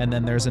 And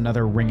then there's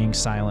another ringing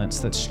silence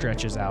that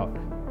stretches out.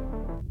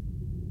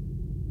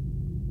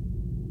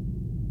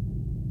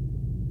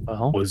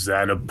 Well, was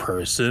that a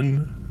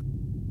person?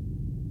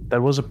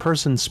 That was a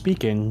person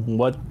speaking.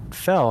 What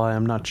fell, I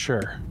am not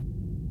sure.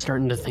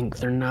 Starting to think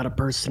they're not a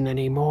person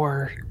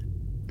anymore.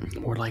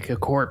 More like a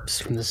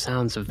corpse from the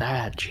sounds of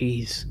that.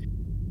 Jeez.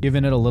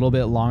 Giving it a little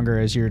bit longer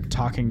as you're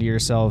talking to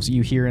yourselves,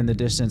 you hear in the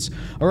distance,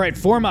 all right,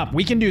 form up.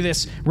 We can do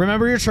this.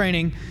 Remember your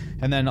training.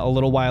 And then a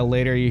little while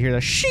later, you hear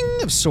the shing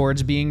of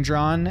swords being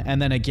drawn.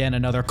 And then again,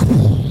 another.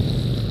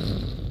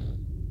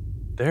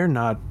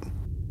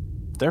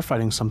 They're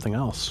fighting something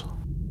else.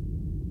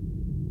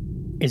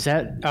 Is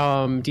that,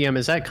 DM,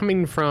 is that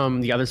coming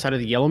from the other side of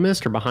the yellow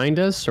mist or behind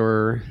us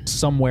or?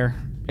 Somewhere.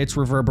 It's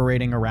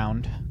reverberating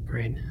around.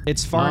 Right.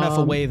 It's far enough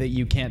away that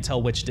you can't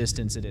tell which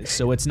distance it is.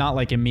 So it's not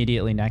like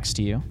immediately next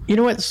to you. You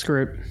know what?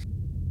 Screw it.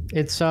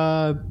 It's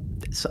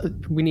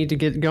we need to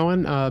get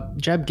going.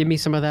 Jeb, give me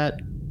some of that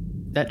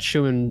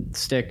chewing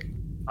stick.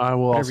 I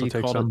will also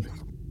take some.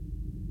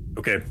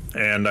 Okay,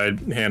 and I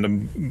hand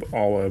them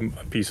all a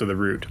piece of the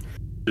root.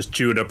 Just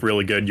chew it up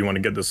really good. You want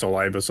to get the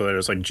saliva so that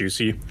it's like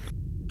juicy.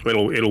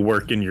 It'll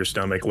work in your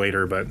stomach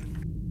later, but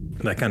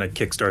that kind of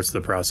kickstarts the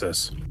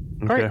process.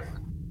 Okay. All right.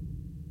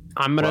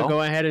 I'm gonna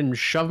go ahead and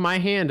shove my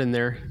hand in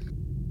there.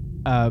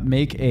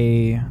 Make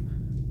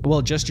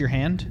just your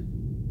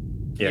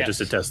hand? Yeah, yes. Just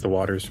to test the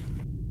waters.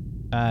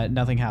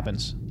 Nothing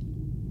happens.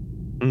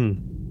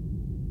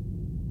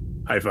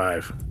 High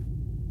five.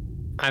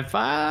 High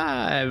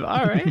five.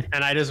 All right.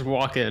 And I just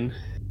walk in.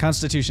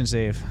 Constitution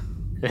save.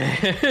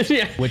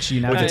 Yeah. Which you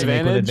now get to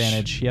make with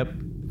advantage. Yep.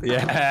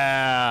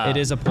 Yeah. It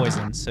is a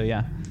poison, so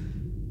yeah.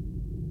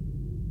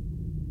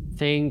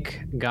 Thank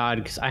God,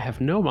 because I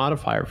have no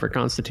modifier for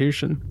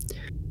Constitution.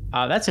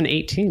 That's an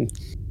 18.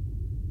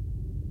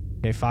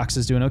 Okay, Fox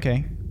is doing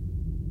okay.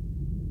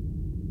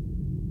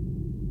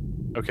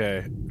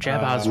 Okay.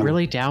 Jeb, I was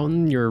really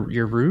doubting your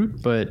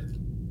root, but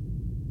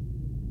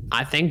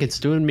I think it's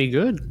doing me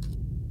good.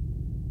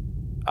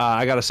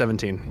 I got a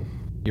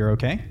 17. You're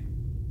okay?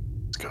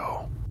 Let's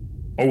go.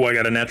 Oh, I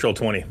got a natural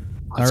 20.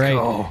 All right.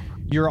 Go.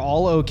 You're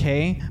all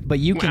okay, but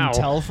you can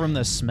tell from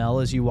the smell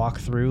as you walk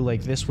through,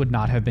 like, this would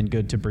not have been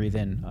good to breathe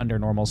in under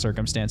normal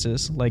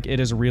circumstances. Like, it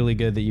is really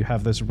good that you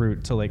have this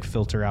root to, like,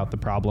 filter out the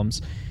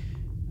problems.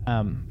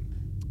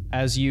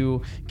 As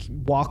you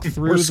walk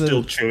through We're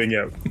still chewing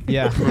out.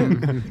 Yeah.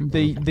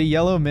 The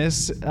yellow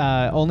mist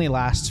only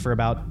lasts for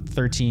about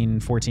 13,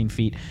 14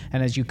 feet.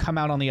 And as you come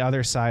out on the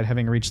other side,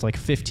 having reached like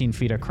 15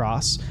 feet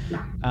across,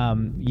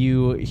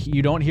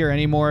 you don't hear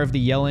any more of the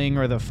yelling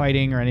or the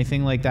fighting or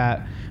anything like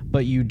that.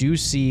 But you do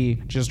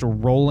see, just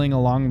rolling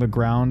along the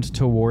ground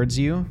towards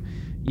you,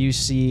 you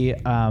see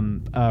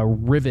a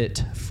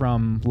rivet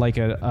from like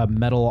a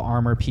metal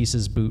armor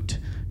piece's boot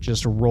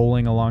just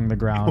rolling along the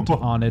ground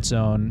on its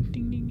own.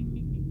 Ding, ding, ding,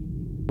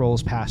 ding.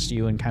 Rolls past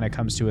you and kind of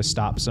comes to a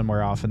stop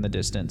somewhere off in the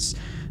distance.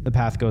 The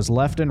path goes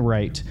left and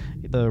right.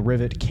 The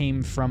rivet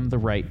came from the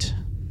right.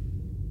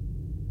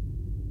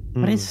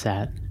 What is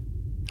that?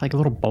 Like a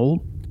little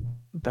bolt?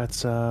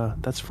 That's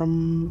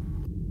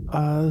from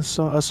a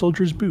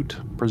soldier's boot,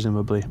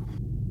 presumably.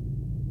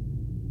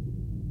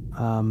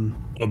 A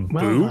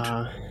boot?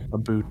 A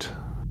boot.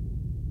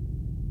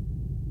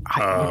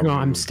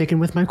 I'm sticking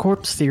with my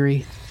corpse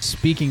theory.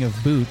 Speaking of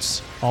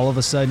boots, all of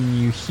a sudden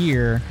you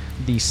hear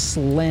the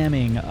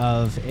slamming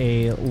of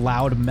a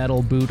loud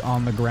metal boot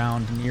on the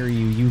ground near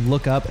you. You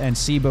look up and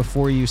see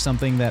before you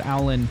something that,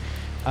 Alan,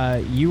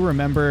 you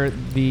remember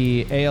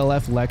the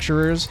ALF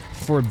lecturers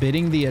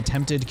forbidding the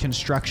attempted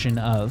construction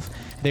of.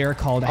 They are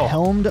called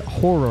helmed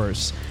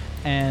horrors.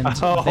 And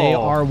they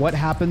are what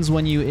happens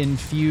when you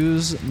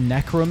infuse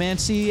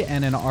necromancy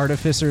and an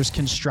artificer's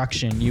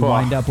construction. You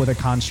wind up with a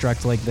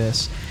construct like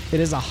this. It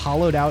is a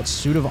hollowed out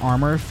suit of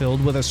armor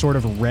filled with a sort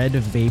of red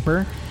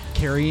vapor,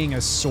 carrying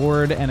a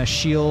sword and a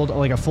shield,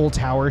 like a full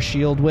tower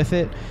shield with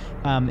it.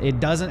 It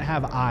doesn't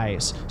have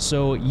eyes,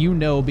 so you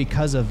know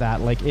because of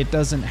that, like it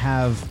doesn't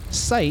have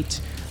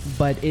sight,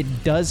 but it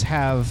does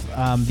have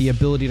the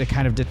ability to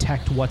kind of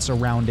detect what's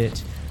around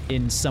it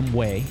in some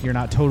way. You're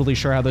not totally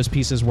sure how those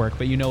pieces work,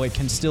 but you know it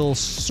can still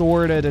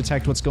sort of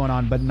detect what's going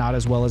on, but not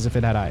as well as if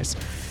it had eyes.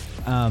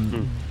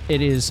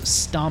 It is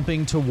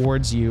stomping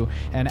towards you,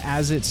 and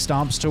as it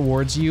stomps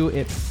towards you,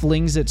 it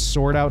flings its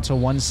sword out to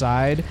one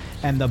side,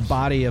 and the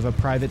body of a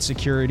private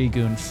security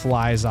goon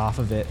flies off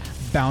of it,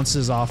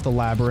 bounces off the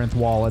labyrinth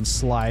wall, and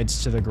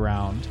slides to the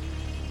ground.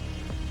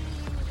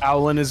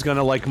 Alan is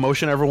gonna like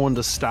motion everyone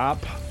to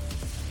stop,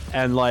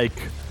 and like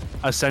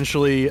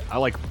essentially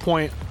like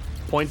point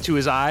to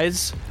his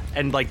eyes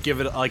and like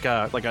give it like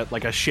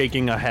a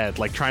shaking a head,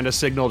 like trying to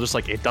signal just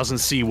like it doesn't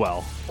see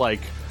well.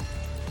 Like,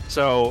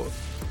 so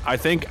I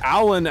think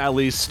Alan, at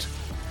least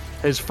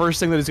his first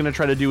thing that he's gonna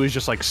try to do is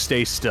just like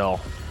stay still,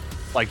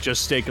 like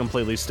just stay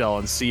completely still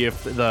and see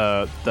if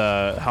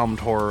the helmed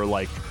horror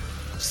like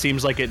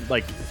seems like it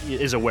like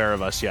is aware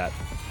of us yet.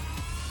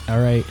 All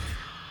right,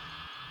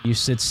 you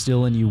sit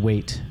still and you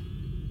wait.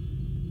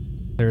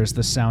 There's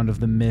the sound of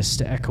the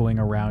mist echoing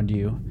around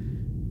you,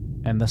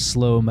 and the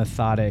slow,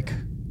 methodic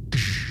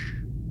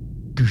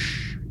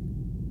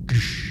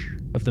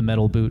of the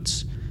metal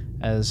boots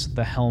as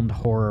the helmed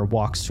horror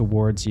walks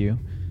towards you.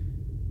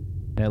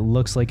 And it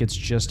looks like it's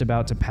just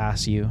about to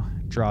pass you,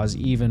 draws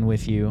even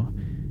with you,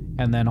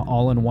 and then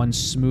all in one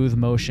smooth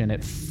motion,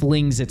 it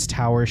flings its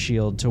tower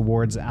shield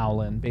towards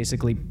Alan,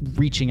 basically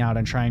reaching out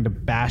and trying to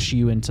bash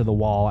you into the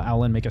wall.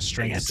 Alan, make a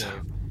strength save.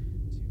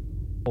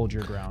 Hold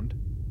your ground.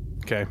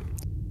 Okay.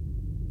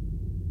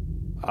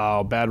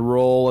 Oh, bad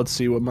roll. Let's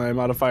see what my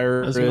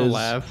modifier is. I was gonna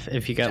laugh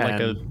if you got 10.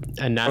 Like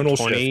a nat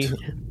 20.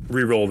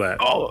 Reroll that.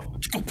 Oh.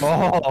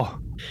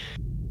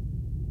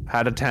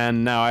 Had a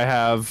 10. Now I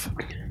have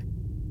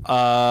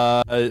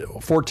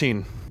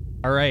 14.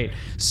 All right,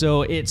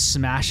 so it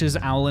smashes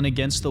Alan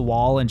against the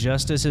wall, and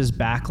just as his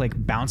back like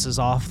bounces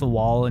off the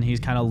wall and he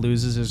kind of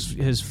loses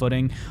his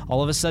footing,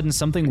 all of a sudden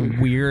something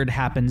weird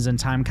happens and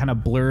time kind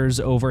of blurs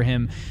over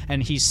him,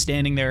 and he's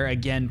standing there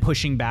again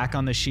pushing back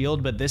on the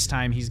shield, but this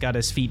time he's got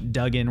his feet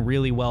dug in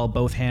really well,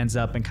 both hands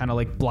up, and kind of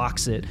like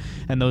blocks it,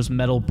 and those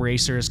metal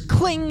bracers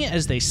cling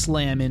as they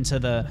slam into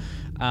the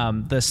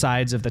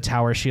sides of the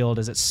tower shield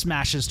as it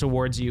smashes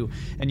towards you,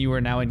 and you are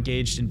now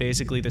engaged in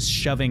basically this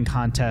shoving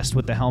contest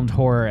with the helmed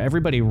horror.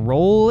 Everybody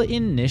roll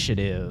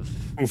initiative.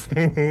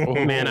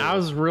 Oh man, I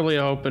was really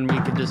hoping we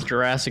could just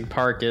Jurassic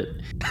Park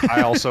it.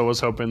 I also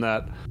was hoping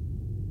that.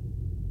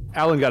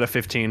 Alan got a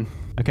 15.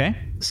 Okay.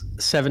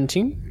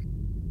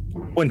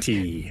 17.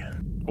 20.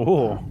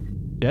 Oh.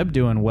 Jeb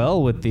doing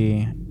well with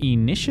the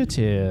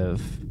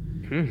initiative.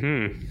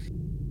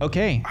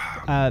 Okay,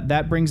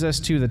 that brings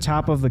us to the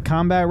top of the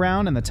combat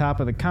round, and the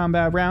top of the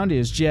combat round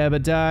is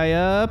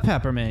Jebediah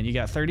Peppermint. You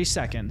got 30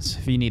 seconds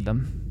if you need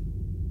them.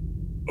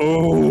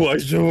 Oh, I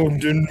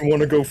didn't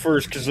want to go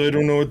first because I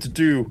don't know what to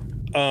do.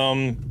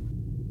 I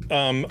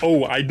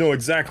know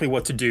exactly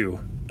what to do.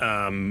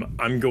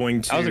 I'm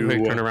going to... That was a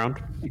quick turnaround.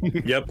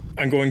 Yep,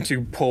 I'm going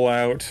to pull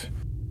out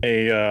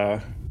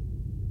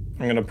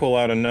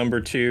a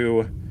number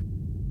 2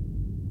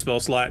 spell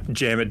slot,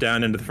 jam it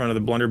down into the front of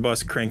the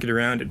blunderbuss, crank it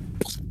around,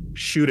 and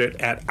shoot it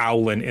at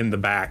Owlin in the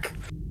back.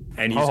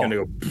 And he's going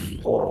to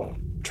go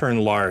turn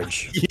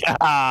large.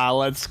 Yeah,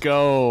 let's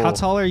go. How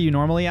tall are you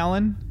normally,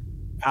 Alan?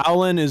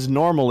 Alan is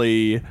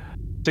normally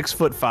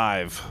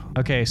 6'5".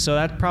 Okay, so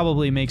that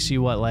probably makes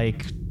you what,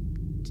 like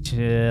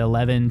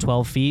 11,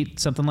 12 feet,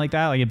 something like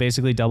that. Like it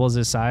basically doubles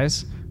his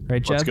size,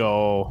 right, Jeb? Let's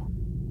go.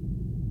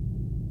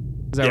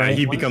 Is that right?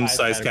 He becomes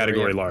size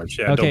category large.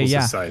 Yeah, okay, doubles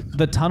yeah. his size.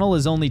 The tunnel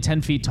is only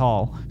 10 feet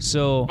tall.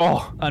 So,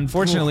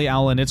 unfortunately,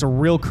 Alan, it's a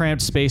real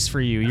cramped space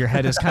for you. Your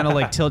head is kind of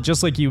like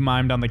just like you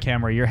mimed on the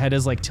camera. Your head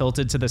is like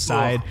tilted to the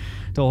side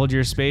to hold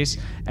your space.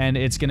 And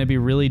it's going to be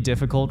really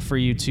difficult for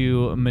you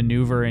to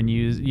maneuver and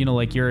use,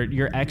 like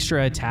your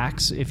extra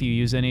attacks, if you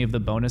use any of the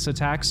bonus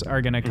attacks,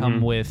 are going to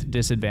come with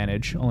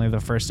disadvantage. Only the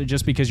first,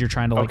 just because you're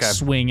trying to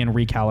swing and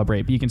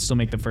recalibrate. But you can still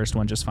make the first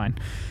one just fine.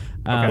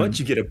 But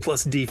you get a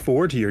plus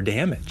D4 to your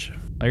damage.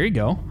 There you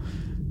go.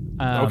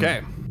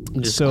 Okay.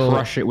 Just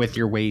crush it with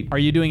your weight. Are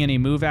you doing any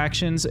move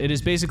actions? It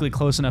is basically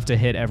close enough to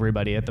hit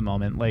everybody at the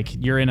moment. Like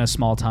you're in a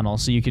small tunnel,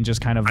 so you can just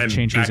kind of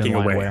change who's in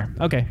line away. where.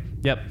 Okay.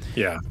 Yep.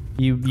 Yeah.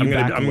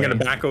 I'm gonna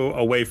back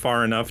away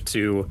far enough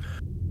to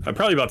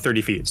probably about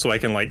 30 feet, so I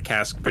can like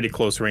cast pretty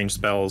close range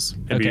spells.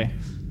 Okay.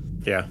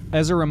 Yeah.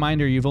 As a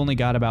reminder, you've only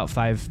got about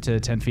 5 to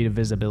 10 feet of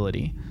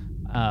visibility.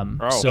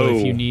 So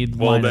if you need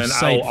line of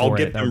sight I'll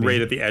get them right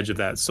at the edge of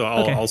that. So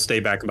I'll stay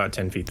back about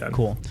 10 feet then.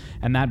 Cool.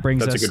 And that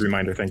brings That's a good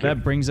reminder. Thank you.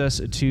 That brings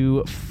us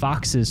to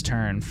Fox's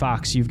turn.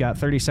 Fox, you've got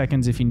 30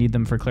 seconds if you need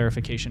them for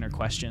clarification or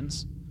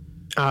questions.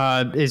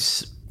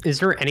 Is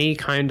there any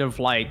kind of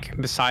like,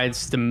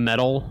 besides the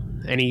metal,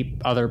 any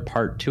other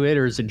part to it,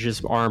 or is it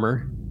just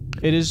armor?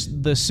 It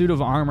is, the suit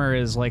of armor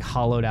is like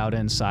hollowed out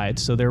inside,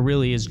 so there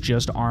really is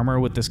just armor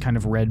with this kind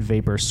of red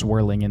vapor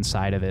swirling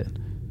inside of it.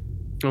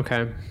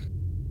 Okay.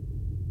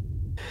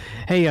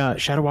 Hey,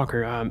 Shadow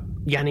Walker,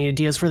 you got any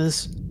ideas for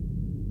this?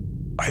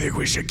 I think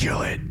we should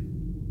kill it.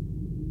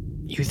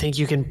 You think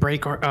you can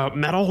break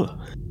metal?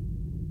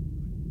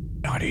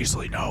 Not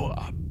easily, no,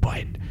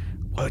 but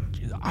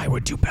I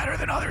would do better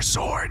than other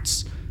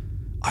swords.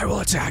 I will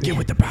attack it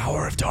with the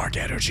power of dark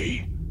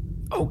energy.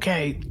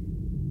 Okay.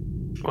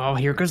 Well,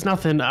 here goes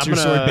nothing. It's your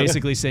sword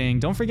basically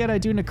saying, don't forget I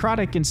do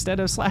necrotic instead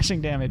of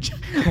slashing damage.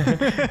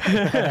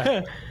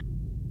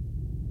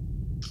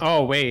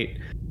 Oh, wait.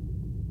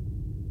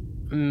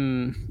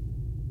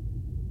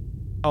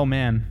 Oh,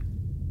 man.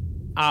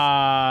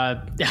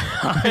 I'm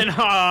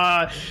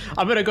gonna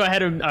go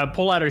ahead and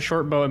pull out a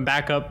short bow and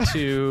back up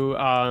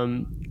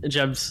to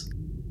Jeb's.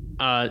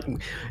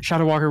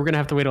 Shadow Walker, we're gonna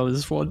have to wait on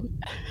this one.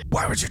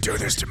 Why would you do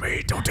this to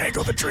me? Don't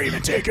tangle the dream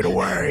and take it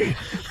away.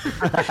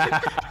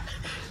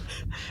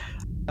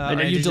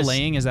 Are you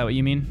delaying? Is that what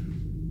you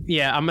mean?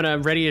 Yeah, I'm gonna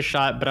ready a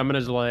shot, but I'm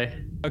gonna delay.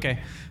 Okay.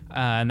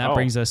 And that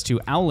brings us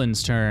to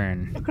Owlin's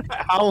turn.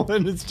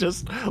 Owlin is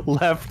just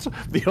left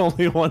the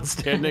only one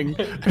standing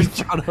in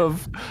front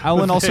of.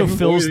 Owlin also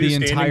fills the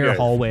entire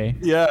hallway.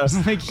 Yeah.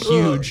 It's like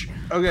huge.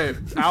 Okay.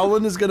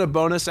 Owlin is going to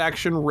bonus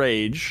action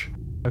rage.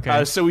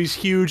 Okay. So he's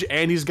huge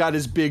and he's got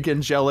his big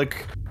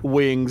angelic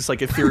wings,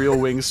 like ethereal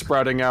wings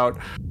sprouting out.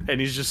 And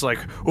he's just like,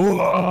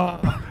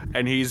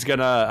 and he's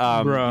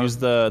gonna use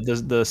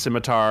the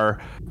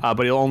scimitar, but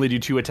he'll only do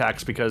 2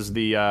 attacks because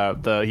he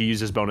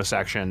uses bonus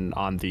action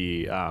on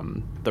the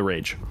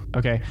rage.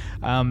 Okay.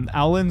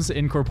 Owlin's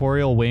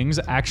incorporeal wings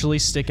actually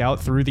stick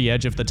out through the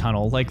edge of the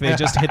tunnel, like they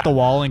just hit the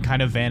wall and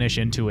kind of vanish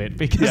into it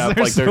because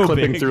they're so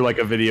clipping big. through like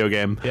a video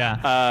game.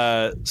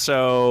 Yeah.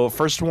 So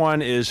first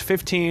one is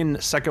 15,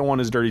 second one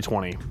is dirty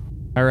 20.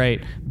 All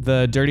right.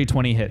 The dirty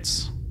 20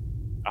 hits.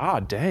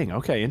 Ah, dang.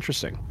 Okay,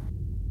 interesting.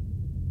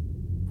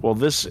 Well,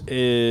 this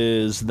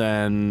is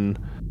then...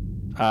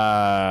 then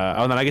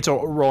I get to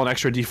roll an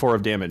extra d4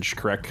 of damage,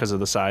 correct? Because of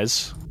the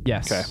size?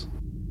 Yes. Okay.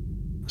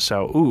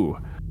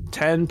 So,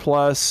 10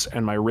 plus,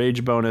 and my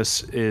rage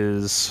bonus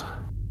is...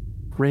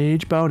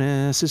 Rage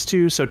bonus is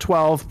 2, so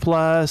 12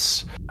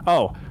 plus...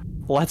 Oh,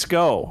 let's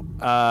go.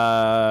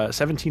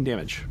 17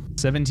 damage.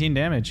 17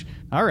 damage.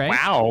 All right.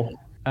 Wow.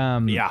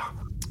 Yeah.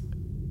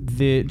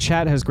 The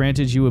chat has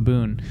granted you a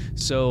boon.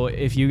 So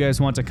if you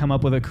guys want to come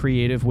up with a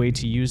creative way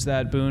to use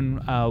that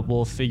boon,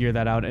 we'll figure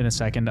that out in a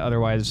second.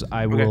 Otherwise,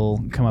 I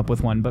will come up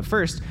with one. But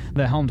first,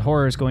 the Helmed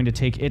Horror is going to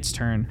take its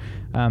turn.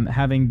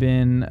 Having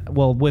been,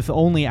 with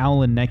only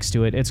Owlin next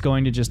to it, it's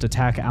going to just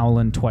attack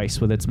Owlin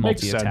twice with its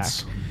multi-attack. Makes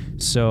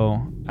sense.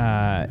 So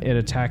it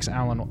attacks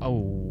Owlin.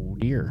 Oh,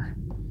 dear.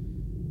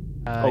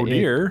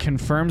 It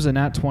confirms a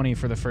nat 20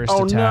 for the first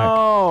attack.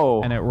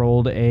 No. And it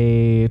rolled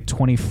a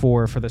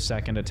 24 for the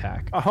second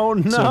attack. Oh,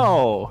 no.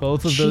 So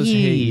both of those hit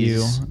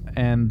you.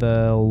 And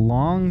the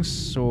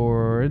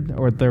longsword,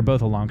 or they're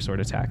both a longsword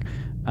attack.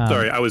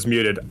 Sorry, I was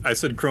muted. I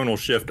said chronal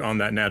shift on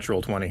that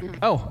natural 20.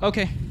 Oh,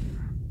 okay.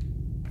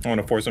 I want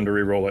to force him to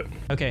re-roll it.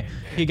 Okay.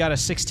 He got a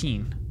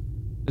 16.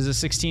 Does a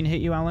 16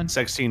 hit you, Alan?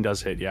 16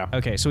 does hit, yeah.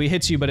 Okay, so he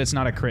hits you, but it's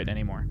not a crit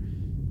anymore.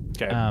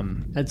 Okay.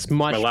 That's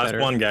much better. My last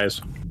one, guys.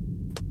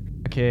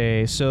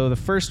 Okay, so the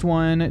first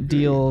one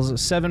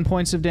deals 7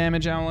 points of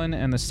damage, Owlin,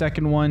 and the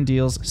second one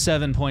deals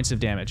 7 points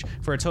of damage,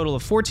 for a total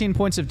of 14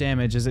 points of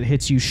damage as it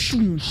hits you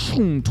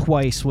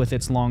twice with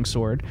its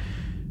longsword.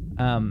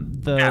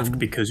 Ask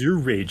because you're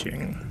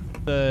raging.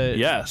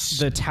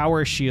 the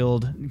tower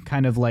shield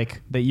kind of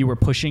like that you were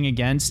pushing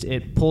against,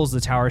 it pulls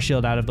the tower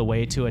shield out of the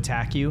way to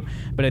attack you,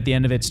 but at the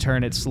end of its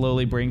turn it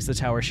slowly brings the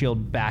tower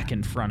shield back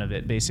in front of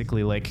it,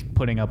 basically like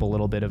putting up a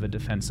little bit of a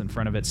defense in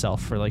front of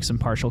itself for like some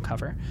partial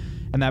cover.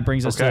 And that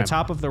brings us to the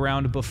top of the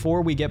round.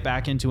 Before we get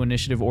back into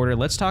initiative order,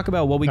 let's talk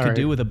about what we could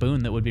do with a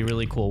boon that would be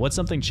really cool. What's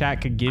something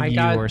chat could give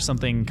you, or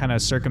something kind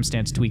of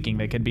circumstance tweaking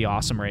that could be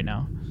awesome right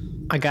now?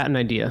 I got an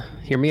idea.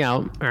 Hear me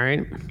out. All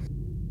right.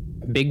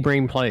 Big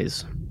brain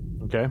plays.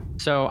 Okay.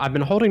 So I've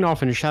been holding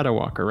off in Shadow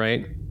Walker,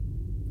 right?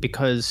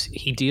 Because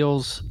he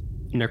deals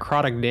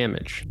necrotic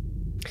damage.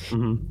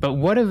 Mm-hmm. But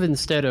what if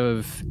instead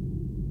of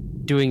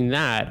doing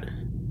that,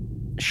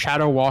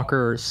 Shadow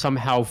Walker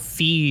somehow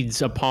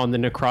feeds upon the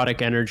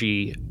necrotic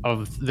energy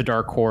of the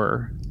Dark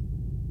Horror?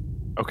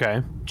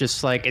 Okay.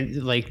 Just like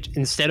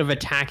instead of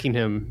attacking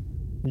him,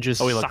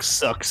 just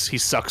sucks. He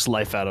sucks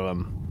life out of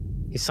him.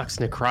 He sucks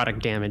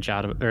necrotic damage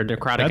out of, or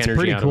necrotic That's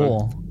energy out of him. That's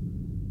pretty cool.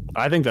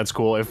 I think that's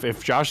cool.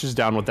 If Josh is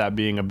down with that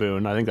being a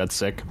boon, I think that's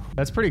sick.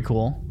 That's pretty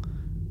cool.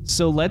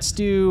 So let's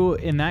do,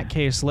 in that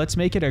case, let's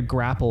make it a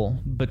grapple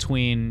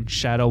between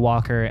Shadow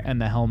Walker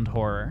and the Helmed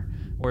Horror,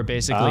 where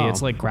basically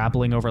it's like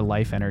grappling over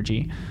life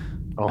energy.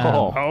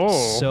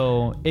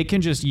 So it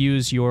can just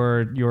use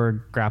your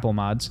grapple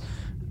mods.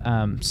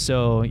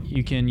 So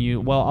you can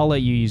use, well, I'll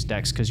let you use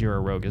Dex because you're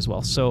a rogue as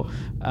well. So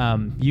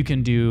you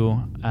can do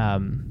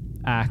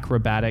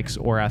acrobatics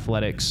or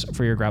athletics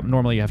for your grapple.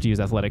 Normally you have to use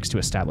athletics to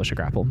establish a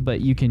grapple, but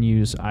you can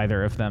use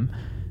either of them,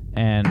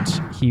 and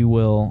he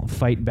will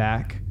fight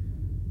back.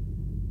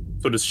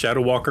 So does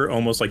Shadow Walker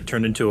almost like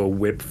turn into a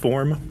whip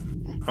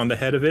form on the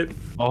head of it?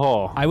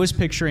 I was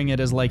picturing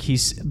it as like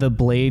the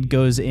blade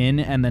goes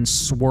in and then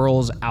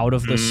swirls out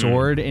of the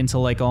sword into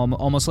like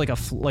almost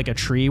like a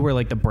tree where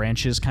like the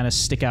branches kind of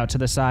stick out to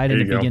the side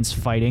and it begins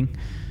fighting.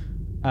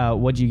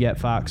 What'd you get,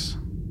 Fox?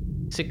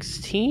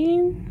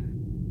 16?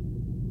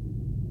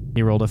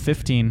 He rolled a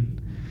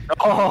 15.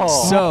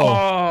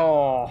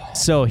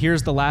 So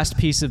here's the last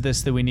piece of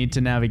this that we need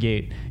to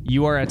navigate.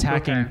 You are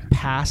attacking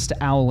past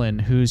Owlin,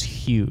 who's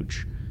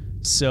huge.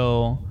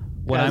 So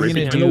what I'm going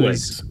to do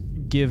is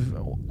give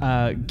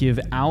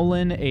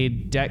Owlin a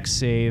dex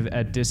save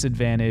at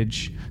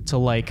disadvantage to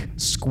like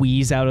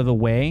squeeze out of the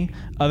way.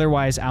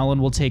 Otherwise, Owlin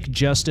will take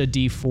just a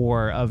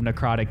d4 of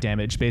necrotic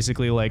damage.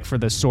 Basically, like for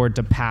the sword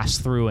to pass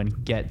through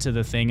and get to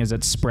the thing as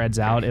it spreads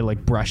out, it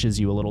like brushes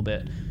you a little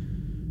bit.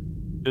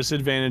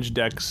 Disadvantage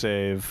dex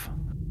save.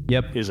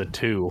 Yep. Is a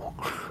 2.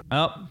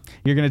 Oh,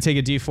 you're going to take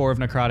a d4 of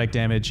necrotic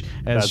damage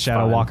as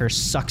Shadow Walker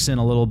sucks in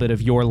a little bit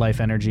of your life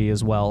energy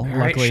as well.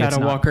 Luckily, it's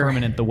not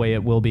permanent the way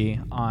it will be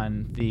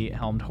on the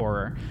Helmed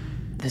Horror.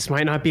 This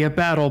might not be a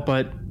battle,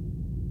 but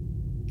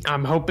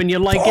I'm hoping you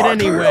like it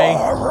anyway.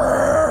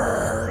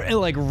 It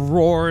like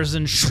roars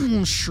and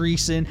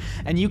shrieks in,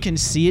 and you can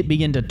see it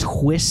begin to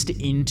twist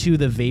into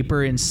the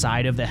vapor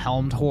inside of the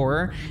Helmed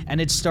Horror,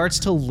 and it starts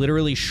to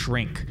literally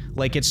shrink.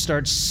 Like it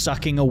starts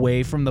sucking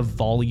away from the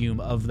volume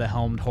of the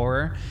Helmed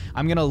Horror.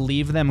 I'm gonna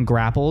leave them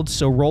grappled,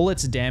 so roll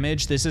its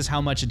damage. This is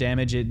how much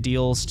damage it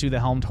deals to the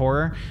Helmed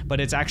Horror,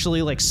 but it's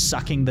actually like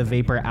sucking the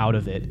vapor out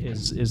of it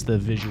is the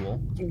visual.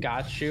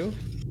 Got you.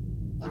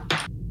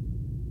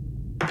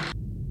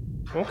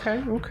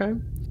 Okay.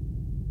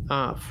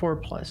 4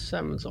 plus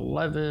 7 is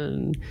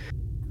 11.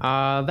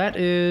 That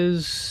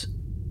is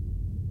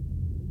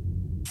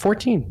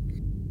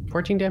 14.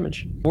 14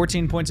 damage.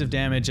 14 points of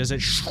damage as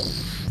it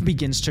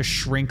begins to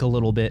shrink a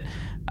little bit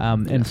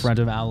in front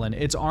of Owlin.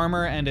 Its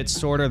armor and its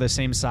sword are the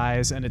same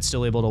size, and it's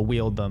still able to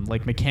wield them.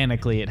 Like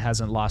mechanically, it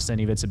hasn't lost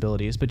any of its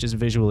abilities, but just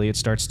visually, it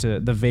starts to,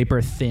 the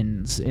vapor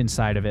thins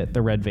inside of it,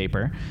 the red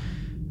vapor.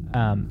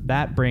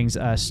 That brings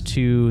us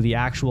to the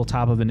actual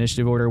top of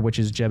initiative order, which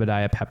is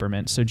Jebediah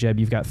Peppermint. So Jeb,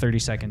 you've got 30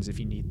 seconds if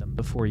you need them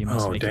before you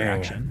must make your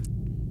action.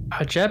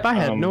 Jeb, I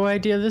had no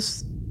idea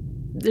this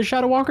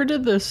Shadow Walker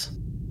did this.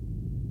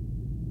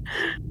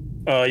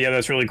 Yeah,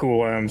 that's really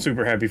cool. I'm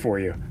super happy for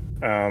you.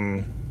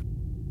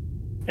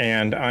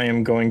 And I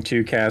am going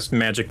to cast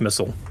Magic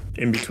Missile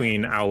in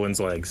between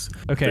Owlin's legs.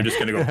 Okay. They're just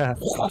going to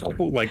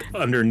go like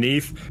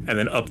underneath and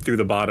then up through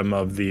the bottom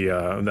of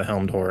the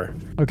Helmed Horror.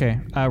 Okay.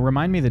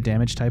 Remind me the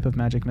damage type of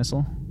Magic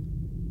Missile.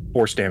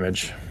 Force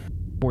damage.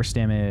 Force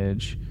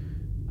damage.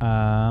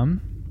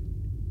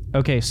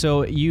 Okay,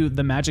 so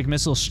the Magic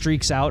Missile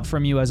streaks out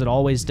from you as it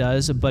always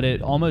does, but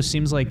it almost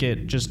seems like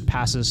it just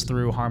passes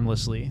through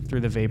harmlessly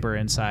through the vapor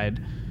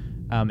inside.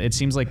 It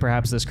seems like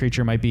perhaps this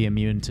creature might be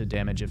immune to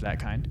damage of that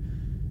kind.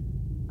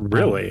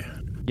 Really?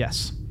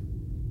 Yes.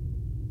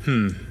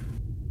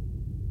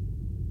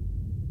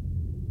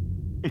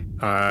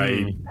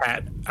 I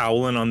pat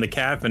Owlin on the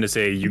calf and I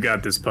say, "You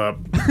got this, pup."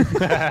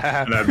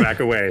 And I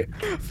back away.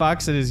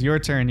 Fox, it is your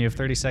turn. You have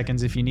 30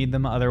 seconds if you need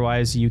them.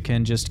 Otherwise, you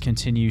can just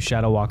continue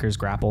Shadow Walker's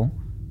grapple.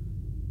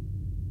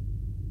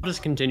 I'll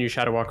just continue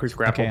Shadow Walker's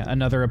grapple. Okay,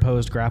 another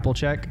opposed grapple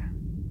check.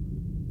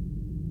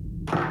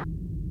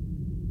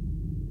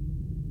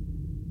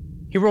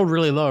 He rolled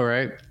really low,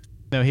 right?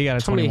 No, he got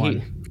a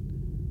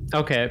 21.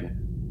 Okay.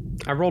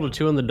 I rolled a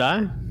 2 on the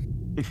die.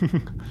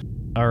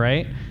 All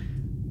right.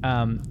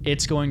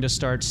 it's going to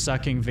start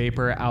sucking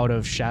vapor out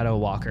of Shadow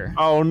Walker.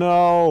 Oh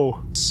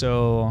no!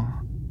 So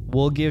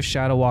we'll give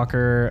Shadow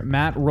Walker,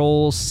 Matt,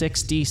 roll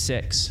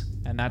 6d6,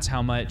 and that's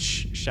how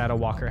much Shadow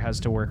Walker has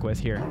to work with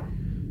here.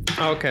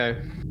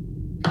 Okay.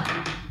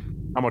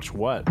 How much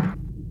what?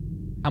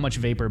 How much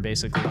vapor,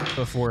 basically,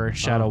 before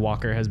Shadow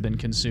Walker has been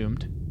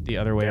consumed. The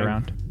other way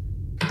around.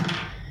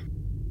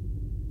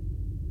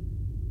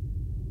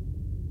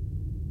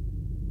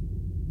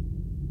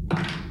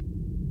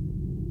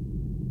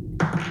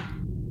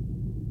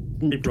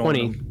 Keep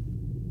 20.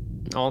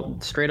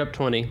 All straight up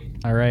 20.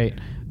 All right.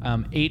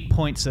 8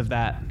 points of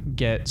that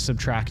get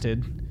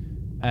subtracted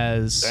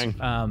as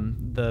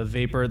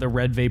the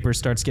red vapor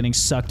starts getting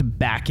sucked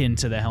back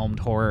into the helmed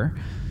horror.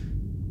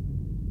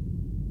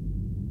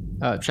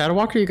 Shadow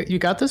Walker, you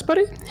got this,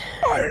 buddy?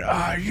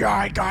 Yeah,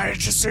 I got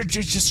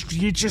it.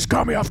 You just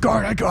caught me off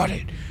guard. I got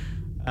it.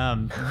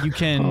 You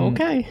can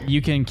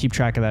You can keep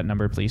track of that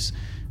number, please.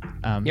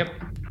 Yep.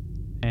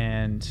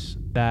 And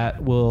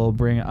that will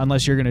bring,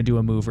 unless you're going to do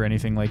a move or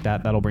anything like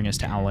that, that'll bring us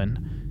to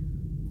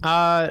Alan.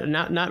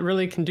 Not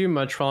really can do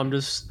much while I'm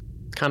just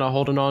kind of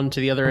holding on to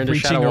the other end of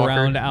Shadow Walker. Reaching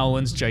around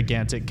Alan's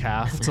gigantic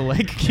calf to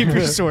like keep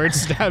your sword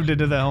stabbed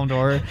into the helmed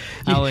horror.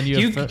 Alan,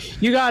 you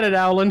got it,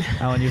 Alan.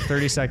 Alan, you have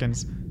 30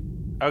 seconds.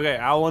 Okay,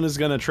 Alan is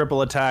gonna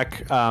triple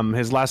attack.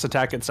 His last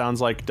attack, it sounds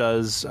like,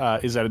 is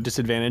at a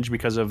disadvantage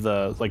because of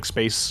the like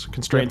space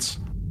constraints.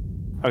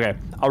 Yep. Okay,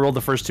 I'll roll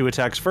the first 2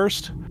 attacks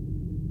first.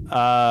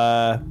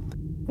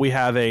 We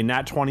have a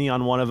nat 20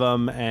 on one of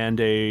them and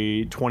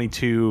a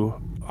 22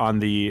 on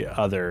the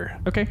other.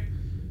 Okay.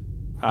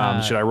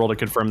 Should I roll to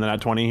confirm the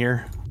nat 20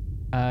 here?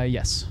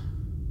 Yes.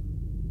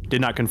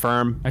 Did not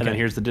confirm. Okay. And then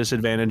here's the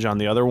disadvantage on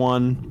the other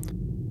one.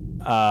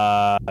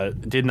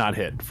 Did not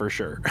hit for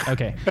sure.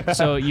 Okay,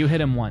 so you hit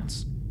him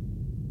once.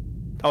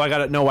 Oh, I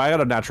got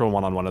a natural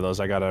 1 on one of those.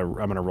 I'm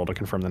gonna roll to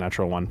confirm the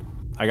natural 1.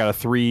 I got a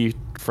 3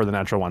 for the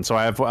natural 1. So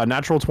I have a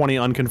natural 20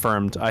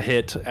 unconfirmed, a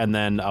hit, and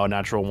then a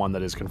natural 1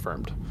 that is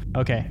confirmed.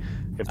 Okay.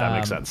 If that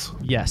makes sense.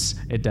 Yes,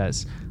 it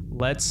does.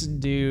 Let's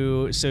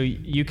do, so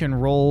you can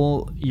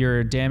roll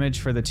your damage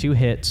for the 2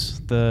 hits.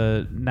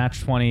 The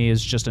natural 20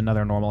 is just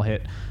another normal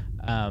hit.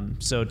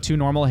 So 2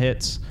 normal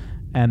hits,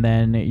 and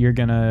then you're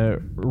gonna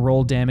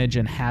roll damage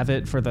and have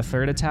it for the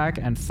 3rd attack,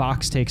 and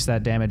Fox takes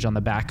that damage on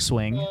the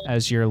backswing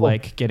as you're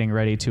like getting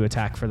ready to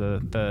attack for the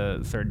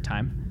 3rd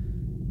time.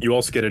 You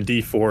also get a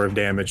D4 of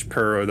damage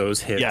per of those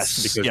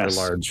hits because they're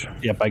large.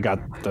 Yep, I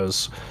got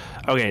those.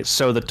 Okay,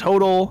 so the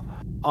total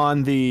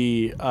on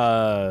the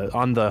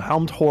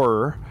helmed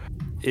horror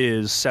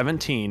is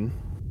 17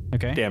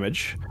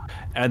 damage,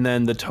 and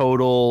then the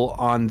total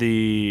on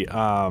the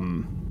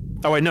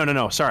oh wait,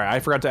 no, sorry, I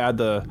forgot to add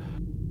the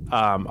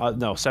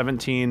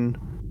 17,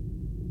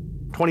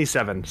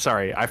 27.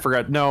 Sorry, I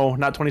forgot. No,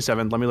 not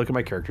 27. Let me look at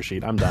my character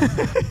sheet. I'm done.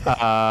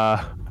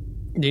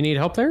 Do you need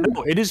help there?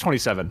 No, it is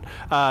 27.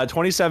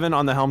 27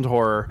 on the helmed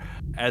horror,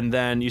 and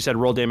then you said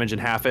roll damage and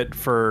half it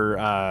for.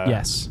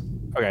 Yes.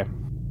 Okay.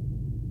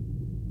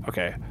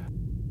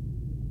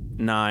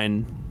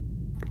 9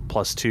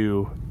 plus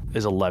 2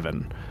 is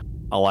 11.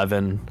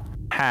 11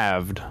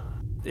 halved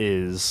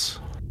is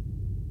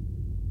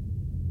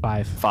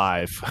 5.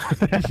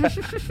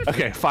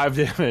 Okay, 5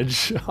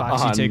 damage.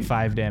 Fox, you take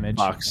 5 damage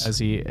Fox as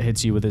he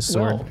hits you with his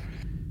sword. Whoa.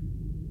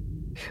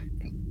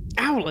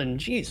 Alan,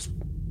 jeez.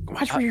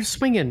 Watch where you're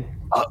swinging.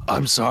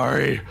 I'm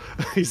sorry.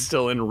 He's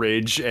still in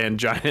rage and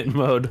giant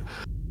mode.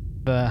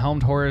 The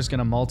helmed horror is going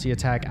to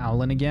multi-attack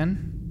Alan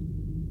again.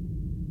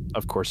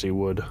 Of course he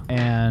would.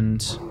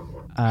 And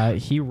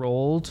he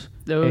rolled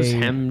those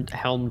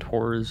helmed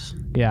horrors.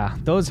 Yeah,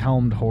 those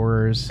helmed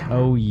horrors.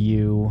 Oh,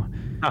 you.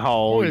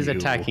 Who is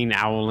attacking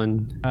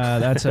Alan?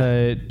 That's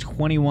a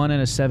 21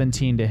 and a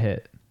 17 to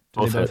hit.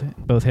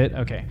 Both hit?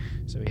 Okay.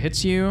 So he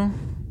hits you.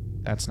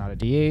 That's not a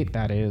D8.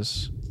 That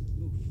is...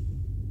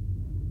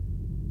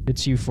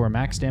 hits you for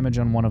max damage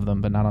on one of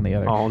them, but not on the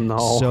other. Oh,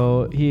 no.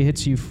 So he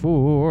hits you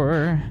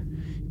for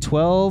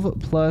 12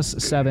 plus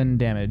 7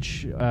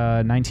 damage,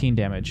 19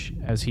 damage,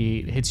 as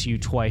he hits you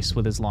twice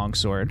with his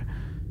longsword.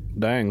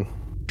 Dang.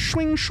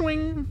 Swing,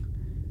 swing.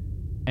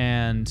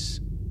 And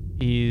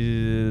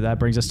that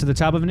brings us to the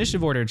top of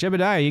initiative order.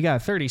 Jebediah, you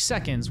got 30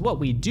 seconds. What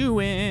we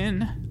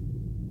doing?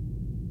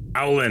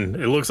 Alan,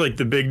 it looks like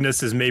the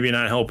bigness is maybe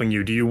not helping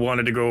you. Do you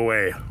want it to go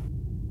away?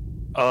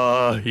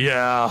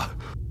 Yeah.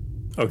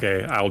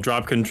 Okay, I'll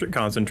drop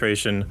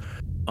concentration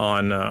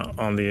on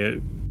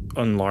the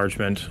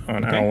enlargement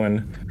on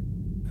Alan.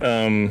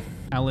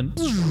 Alan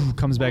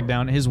comes back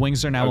down. His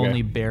wings are now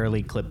only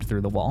barely clipped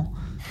through the wall.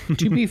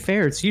 To be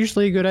fair, it's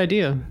usually a good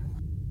idea.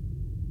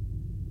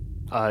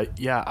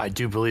 Yeah, I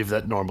do believe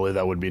that normally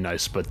that would be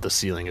nice, but the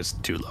ceiling is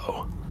too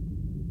low.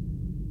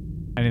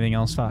 Anything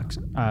else, Fox?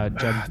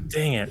 Jeb?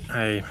 Dang it!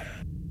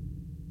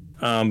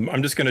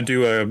 I'm just gonna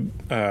do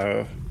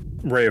a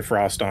ray of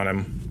frost on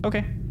him.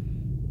 Okay.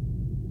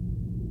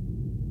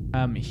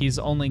 He's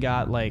only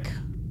got like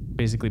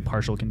basically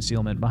partial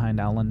concealment behind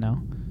Alan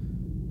now.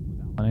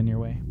 Alan in your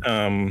way.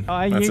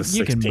 That's a 16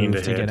 you can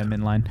move to get him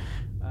in line.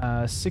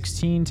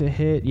 16 to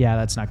hit. Yeah,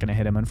 that's not going to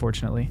hit him,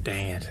 unfortunately.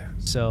 Dang it.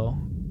 So,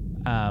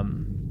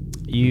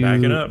 you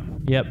back it up.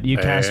 Yep, you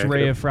cast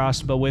Ray of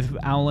Frost, but with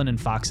Owlin and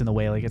Fox in the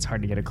way, like it's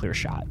hard to get a clear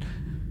shot.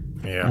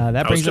 Yeah,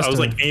 that brings I was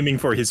like aiming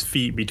for his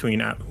feet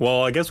between.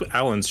 Well, I guess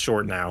Alan's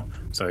short now,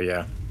 so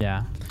yeah.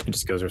 Yeah. It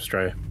just goes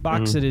astray.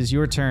 Fox, it is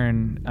your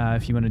turn.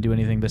 If you want to do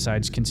anything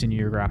besides continue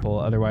your grapple,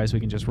 otherwise we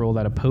can just roll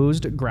that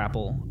opposed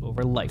grapple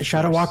over life.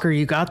 Shadow Walker,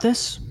 you got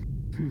this.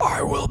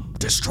 I will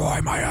destroy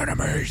my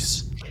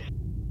enemies.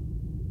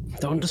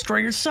 Don't destroy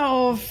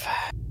yourself.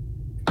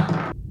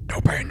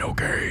 No pain, no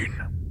gain.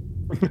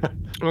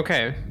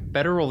 Okay,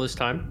 better roll this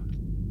time.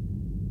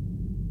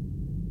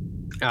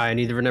 I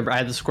need to remember. I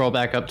had to scroll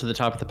back up to the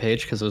top of the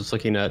page because I was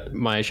looking at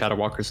my Shadow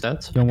Walker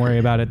stats. Don't worry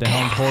about it. The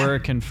Helmed Horror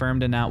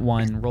confirmed in that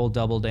one. Roll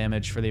double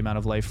damage for the amount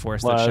of life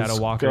force that Shadow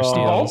Walker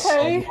steals.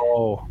 Okay.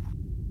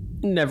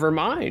 Never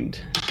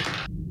mind.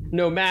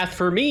 No math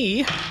for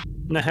me.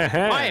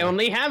 I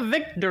only have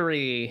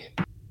victory.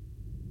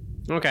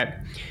 Okay.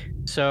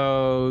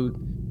 So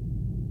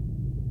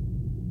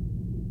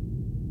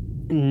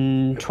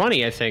 20,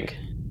 I think.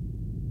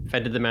 If I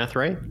did the math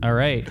right. All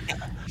right.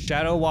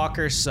 Shadow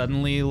Walker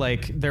suddenly,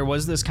 like, there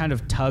was this kind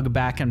of tug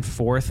back and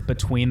forth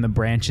between the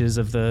branches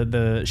of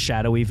the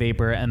shadowy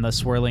vapor and the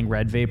swirling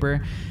red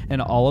vapor, and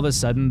all of a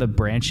sudden the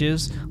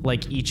branches,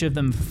 like, each of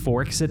them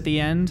forks at the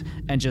end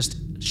and just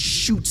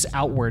shoots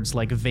outwards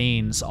like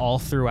veins all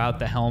throughout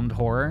the Helmed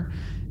Horror,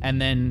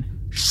 and then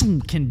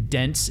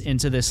condense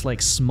into this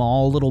like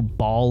small little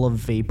ball of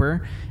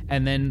vapor,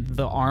 and then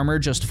the armor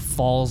just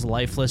falls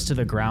lifeless to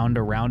the ground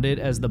around it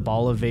as the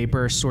ball of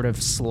vapor sort of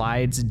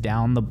slides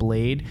down the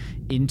blade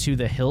into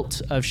the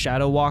hilt of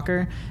Shadow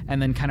Walker,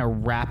 and then kind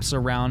of wraps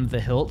around the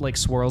hilt, like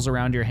swirls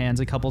around your hands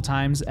a couple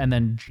times, and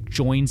then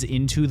joins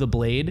into the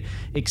blade,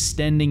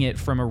 extending it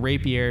from a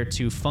rapier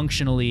to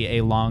functionally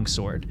a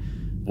longsword.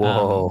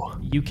 Whoa.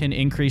 You can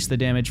increase the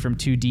damage from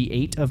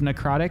 2d8 of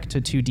necrotic to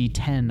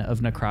 2d10 of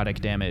necrotic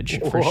damage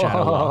for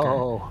Shadow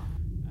Walker.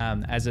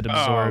 As it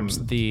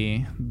absorbs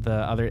the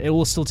other, it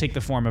will still take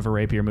the form of a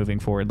rapier moving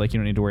forward. Like, you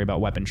don't need to worry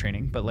about weapon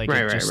training, but like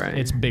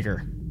it's bigger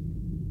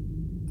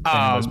than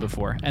it was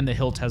before, and the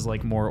hilt has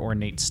like more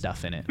ornate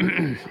stuff in it.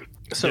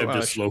 So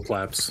just slow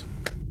claps.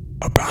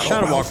 A battle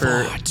Shadow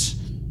Walker fought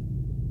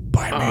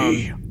by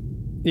me.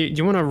 Do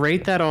you want to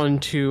rate that on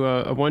to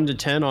a 1 to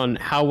 10 on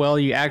how well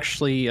you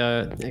actually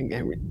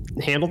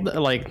handled it?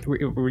 Like,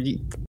 were you,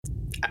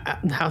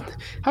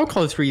 how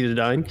close were you to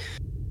dying?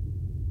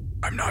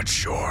 I'm not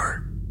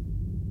sure.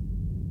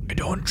 I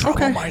don't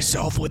trouble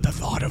myself with the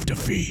thought of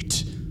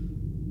defeat.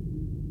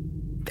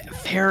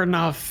 Fair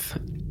enough.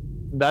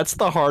 That's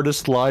the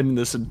hardest line in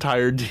this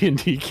entire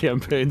D&D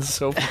campaign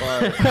so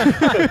far.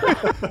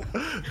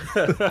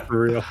 For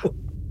real.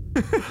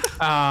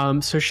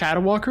 So Shadow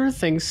Walker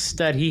thinks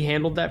that he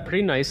handled that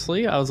pretty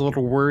nicely. I was a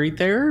little worried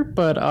there,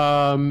 but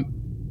Alan's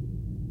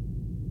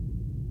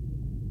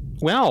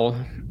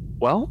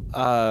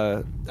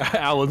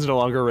no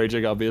longer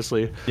raging,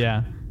 obviously.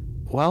 Yeah.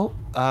 Well,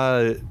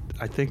 I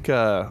think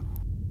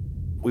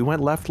we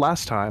went left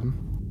last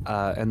time,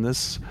 and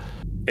this.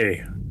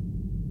 Hey,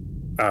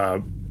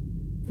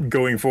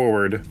 going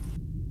forward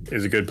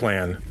is a good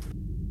plan.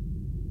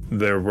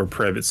 There were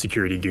private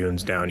security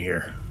goons down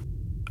here.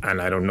 And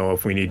I don't know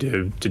if we need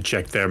to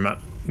check their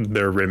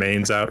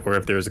remains out, or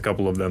if there's a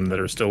couple of them that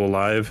are still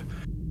alive.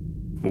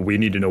 But we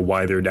need to know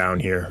why they're down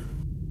here.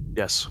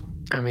 Yes.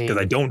 I mean,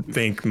 because I don't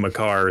think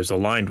Makar is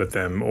aligned with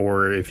them,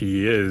 or if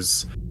he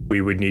is, we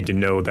would need to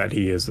know that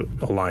he is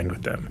aligned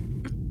with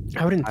them.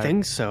 I wouldn't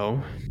think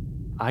so.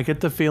 I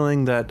get the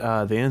feeling that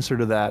the answer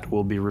to that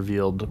will be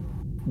revealed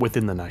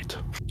within the night.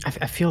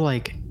 I feel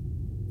like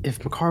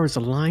if Makar was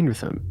aligned with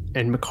them,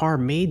 and Makar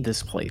made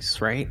this place,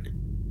 right?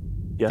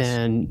 Yes.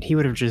 Then he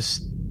would have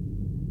just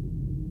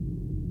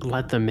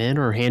let them in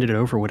or handed it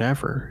over,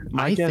 whatever.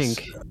 My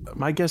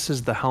guess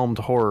is the Helmed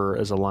Horror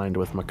is aligned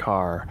with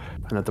Makar,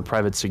 and that the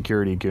private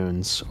security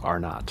goons are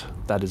not.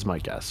 That is my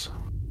guess.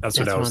 That's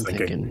what I was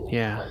thinking.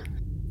 Yeah.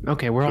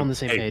 Okay, we're all on the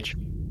same page.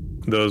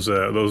 Those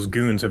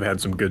goons have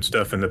had some good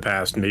stuff in the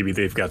past. Maybe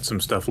they've got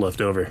some stuff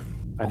left over.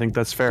 I think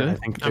that's fair. Good. I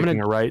think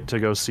taking a right to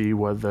go see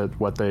what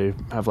they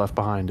have left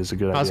behind is a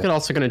good idea. I was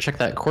also going to check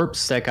that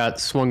corpse that got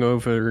swung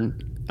over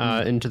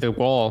into the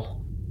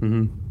wall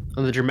on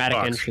the dramatic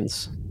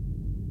entrance.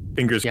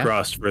 Fingers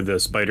crossed for the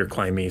spider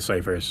climby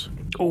ciphers.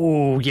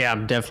 Oh, yeah,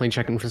 I'm definitely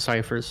checking for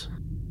ciphers.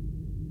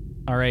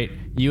 All right,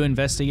 you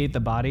investigate the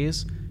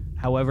bodies.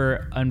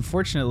 However,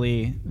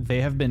 unfortunately,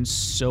 they have been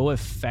so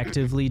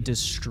effectively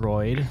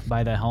destroyed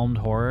by the Helmed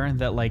Horror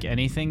that like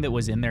anything that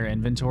was in their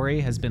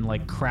inventory has been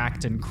like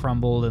cracked and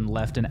crumbled and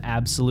left in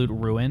absolute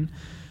ruin.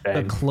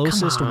 The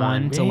closest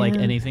one to like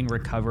anything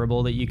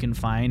recoverable that you can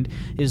find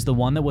is the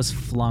one that was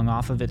flung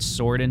off of its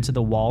sword into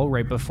the wall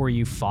right before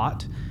you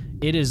fought.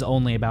 It is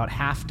only about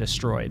half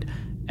destroyed.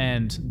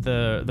 And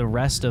the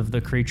rest of the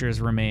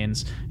creature's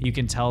remains, you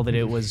can tell that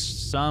it was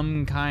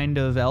some kind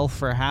of elf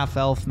or half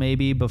elf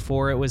maybe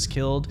before it was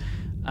killed.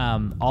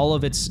 All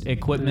of its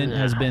equipment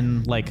has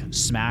been like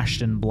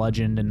smashed and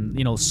bludgeoned and,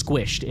 you know,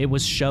 squished. It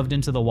was shoved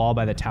into the wall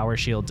by the tower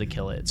shield to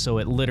kill it. So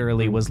it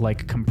literally was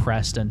like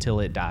compressed until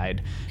it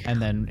died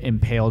and then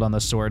impaled on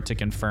the sword to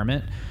confirm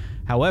it.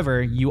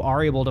 However, you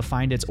are able to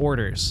find its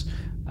orders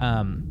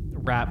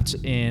wrapped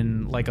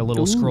in like a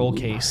little scroll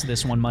case.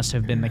 This one must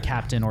have been the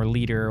captain or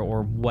leader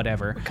or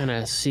whatever. What kind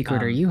of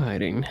secret are you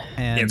hiding?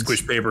 And can't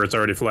squish paper, it's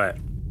already flat.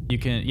 You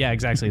can, yeah,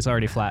 exactly. It's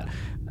already flat.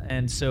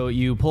 And so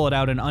you pull it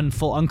out and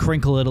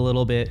uncrinkle it a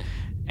little bit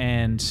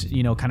and,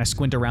 you know, kind of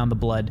squint around the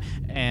blood.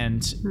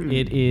 And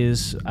it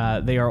is,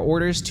 they are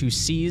orders to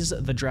seize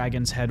the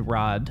dragon's head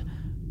rod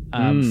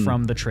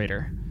from the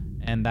traitor.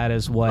 And that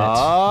is what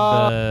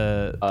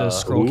the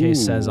scroll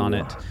case says on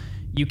it.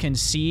 You can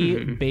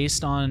see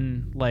based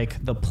on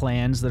like the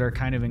plans that are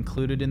kind of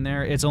included in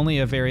there, it's only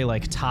a very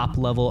like top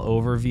level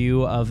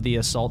overview of the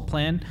assault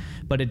plan,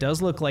 but it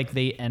does look like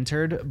they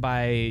entered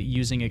by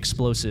using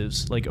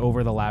explosives like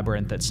over the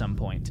labyrinth at some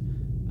point,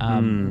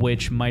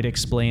 which might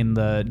explain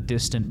the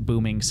distant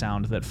booming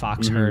sound that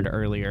Fox heard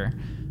earlier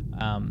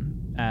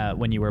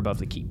when you were above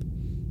the keep.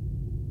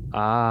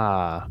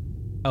 Ah.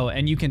 Oh,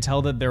 and you can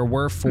tell that there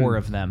were 4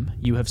 of them.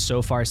 You have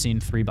so far seen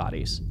 3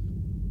 bodies.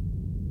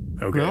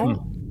 Okay.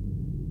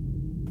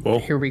 Well,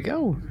 here we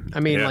go. I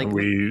mean, yeah,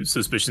 like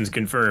suspicions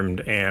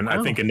confirmed, and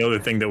I think another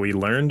thing that we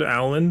learned,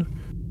 Alan,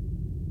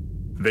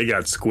 they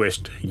got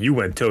squished. You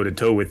went toe to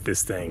toe with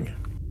this thing.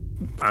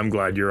 I'm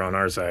glad you're on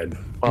our side.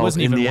 Well, he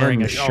wasn't even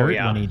wearing a shirt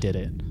when he did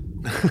it.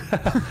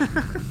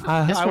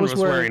 This one was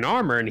wearing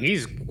armor, and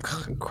he's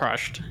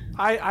crushed.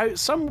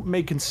 Some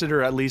may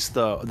consider at least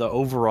the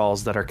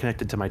overalls that are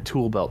connected to my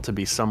tool belt to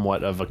be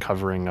somewhat of a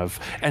covering of.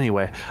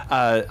 Anyway,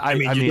 I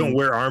mean, you don't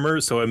wear armor,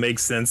 so it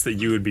makes sense that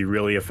you would be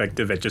really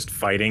effective at just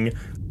fighting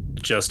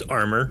just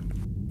armor.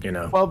 You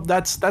know. Well,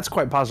 that's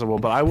quite possible,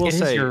 but I will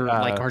say, your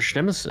like arch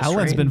nemesis.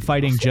 Alan's been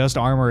fighting just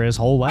armor his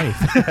whole life.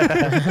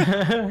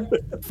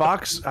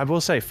 Fox, I will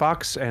say,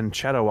 Fox and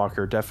Shadow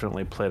Walker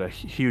definitely played a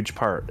huge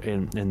part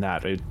in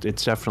that.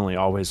 It's definitely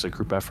always a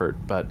group effort,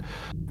 but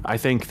I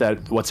think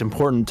that what's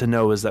important to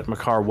know is that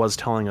Makar was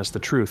telling us the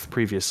truth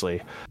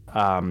previously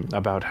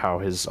about how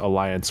his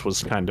alliance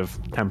was kind of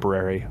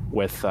temporary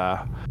with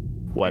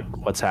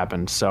what's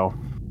happened. So.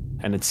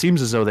 And it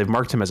seems as though they've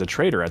marked him as a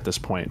traitor at this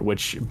point,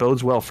 which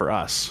bodes well for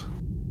us.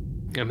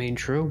 I mean,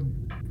 true.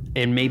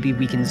 And maybe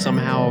we can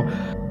somehow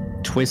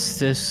twist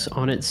this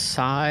on its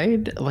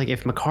side. Like,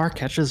 if Makar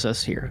catches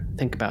us here,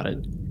 think about it.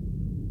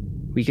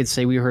 We could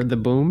say we heard the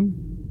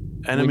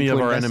boom. Enemy of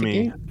our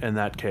enemy in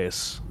that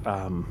case.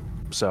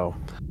 So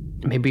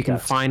maybe we can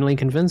finally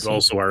convince him.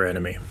 Also our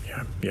enemy.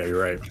 Yeah,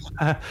 you're right.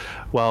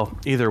 Well,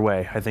 either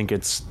way, I think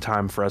it's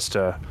time for us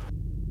to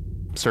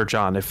search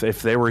on.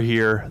 If they were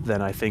here,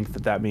 then I think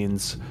that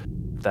means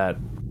that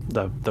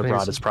the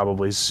rod is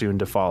probably soon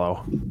to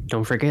follow.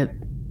 Don't forget,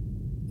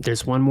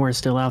 there's one more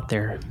still out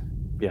there.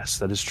 Yes,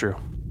 that is true.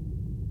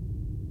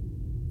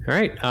 All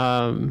right.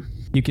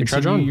 You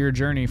continue your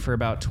journey for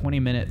about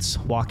 20 minutes,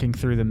 walking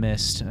through the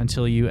mist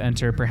until you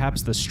enter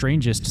perhaps the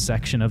strangest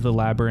section of the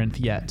labyrinth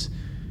yet.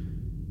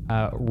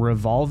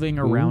 Revolving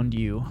around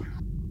you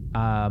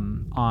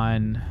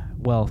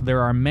Well,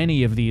 there are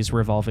many of these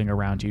revolving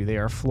around you. They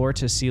are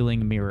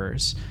floor-to-ceiling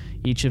mirrors.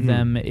 Each of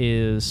them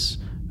is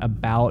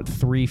about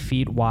 3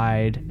 feet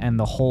wide and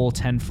the whole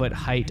 10-foot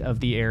height of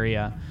the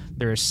area.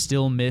 There is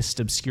still mist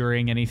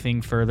obscuring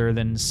anything further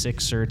than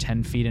 6 or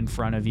 10 feet in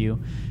front of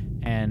you.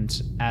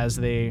 And as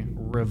they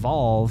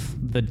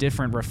revolve, the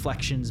different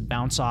reflections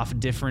bounce off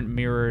different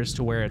mirrors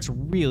to where it's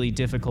really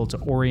difficult to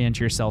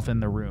orient yourself in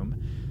the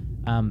room.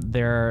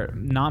 They're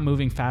not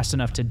moving fast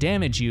enough to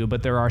damage you,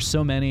 but there are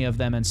so many of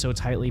them and so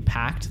tightly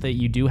packed that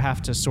you do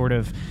have to sort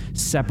of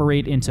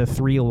separate into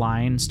 3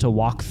 lines to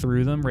walk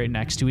through them right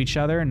next to each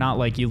other. Not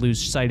like you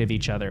lose sight of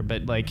each other,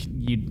 but like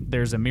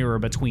there's a mirror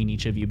between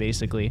each of you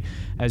basically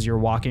as you're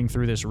walking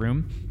through this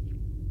room.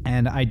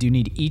 And I do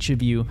need each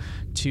of you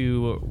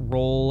to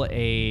roll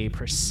a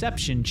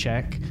perception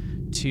check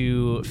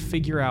to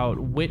figure out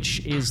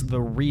which is the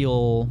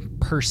real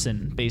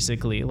person,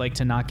 basically, like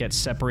to not get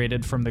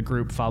separated from the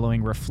group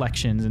following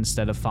reflections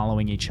instead of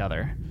following each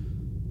other.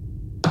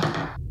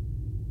 I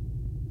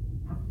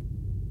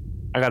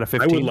got a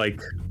 15. I would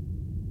like...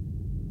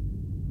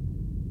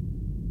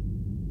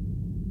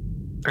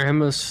 I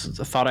almost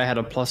thought I had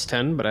a plus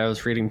 10, but I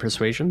was reading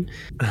persuasion.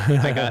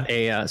 I got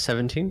a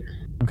 17.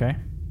 Okay.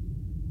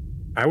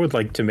 I would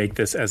like to make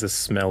this as a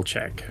smell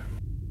check.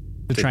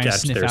 To try and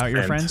sniff out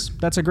your friends?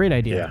 That's a great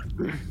idea.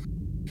 Yeah.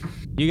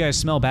 You guys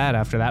smell bad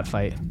after that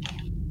fight.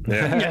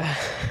 Yeah.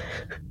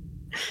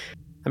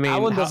 I mean, how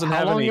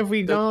long have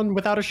we gone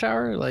without a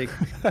shower? Like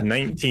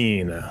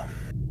 19. I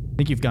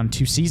think you've gone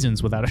 2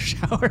 seasons without a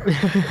shower.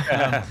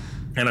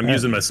 And I'm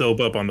using my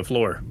soap up on the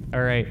floor.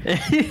 All right.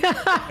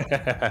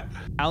 I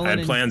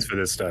had plans for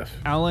this stuff.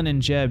 Alan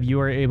and Jeb, you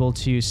are able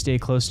to stay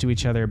close to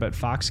each other, but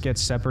Fox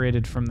gets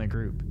separated from the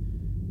group.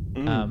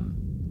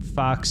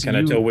 Fox, can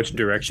I tell which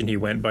direction he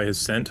went by his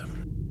scent?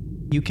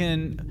 You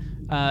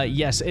can,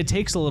 yes, it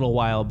takes a little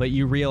while, but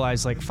you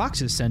realize like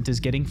Fox's scent is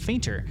getting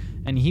fainter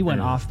and he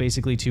went off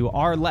basically to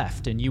our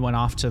left, and you went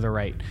off to the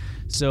right.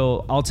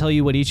 So I'll tell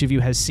you what each of you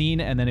has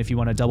seen, and then if you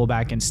want to double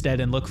back instead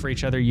and look for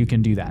each other, you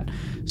can do that.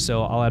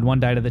 So I'll add 1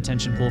 die to the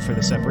tension pool for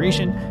the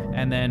separation,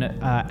 and then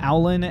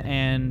Owlin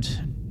and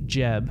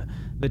Jeb,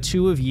 the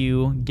two of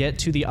you get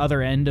to the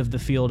other end of the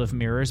field of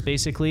mirrors,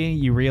 basically.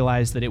 You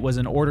realize that it was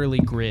an orderly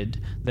grid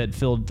that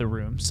filled the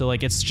room. So,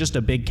 like, it's just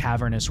a big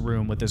cavernous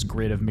room with this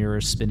grid of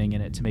mirrors spinning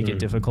in it to make it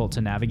difficult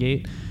to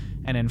navigate.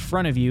 And in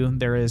front of you,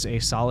 there is a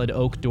solid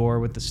oak door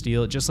with the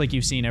steel, just like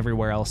you've seen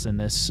everywhere else in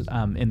this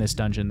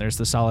dungeon. There's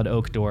the solid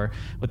oak door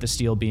with the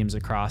steel beams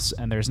across,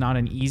 and there's not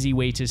an easy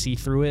way to see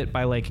through it.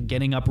 By like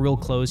getting up real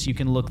close, you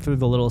can look through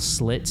the little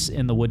slits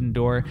in the wooden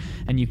door,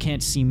 and you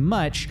can't see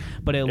much,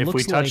 but it looks like...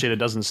 If we touch it, it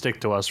doesn't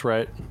stick to us,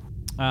 right?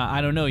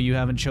 I don't know. You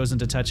haven't chosen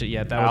to touch it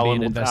yet. That would be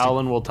an investigation.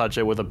 Alan will touch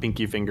it with a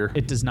pinky finger.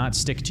 It does not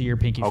stick to your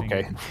pinky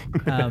finger.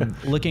 Okay.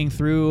 Looking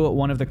through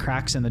one of the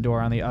cracks in the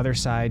door on the other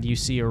side, you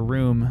see a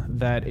room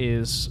that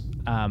is...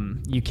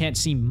 you can't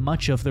see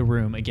much of the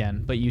room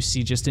again, but you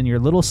see just in your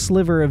little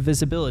sliver of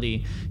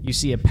visibility, you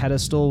see a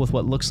pedestal with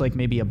what looks like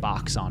maybe a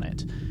box on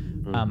it.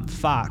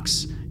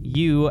 Fox,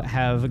 you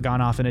have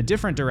gone off in a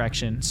different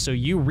direction, so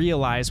you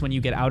realize when you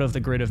get out of the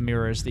grid of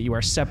mirrors that you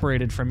are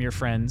separated from your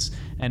friends,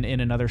 and in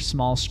another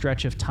small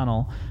stretch of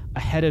tunnel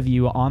ahead of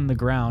you on the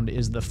ground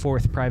is the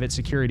 4th private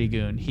security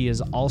goon. He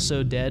is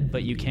also dead,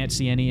 but you can't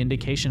see any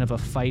indication of a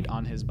fight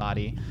on his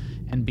body,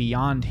 and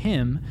beyond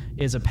him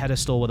is a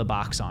pedestal with a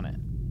box on it.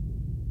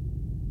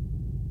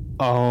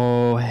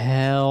 Oh,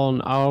 hell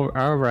no.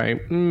 All right.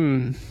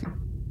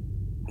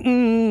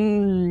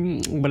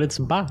 But it's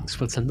a box.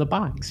 What's in the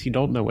box? You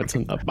don't know what's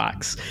in the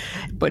box.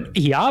 But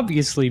he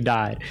obviously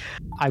died.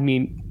 I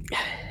mean,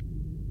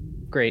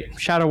 great.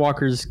 Shadow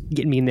Walker's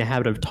getting me in the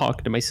habit of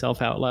talking to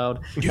myself out loud.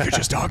 You could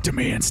just talk to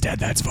me instead.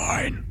 That's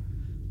fine.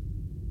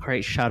 All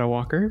right, Shadow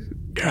Walker.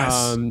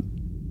 Yes.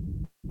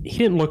 He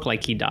didn't look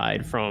like he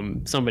died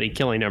from somebody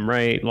killing him,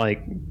 right?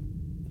 Like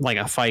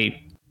a fight.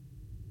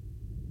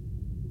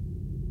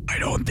 I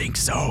don't think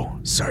so.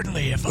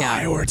 Certainly, if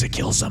I were to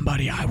kill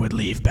somebody, I would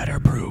leave better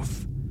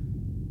proof.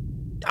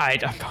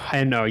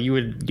 I know you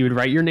would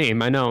write your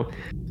name. I know.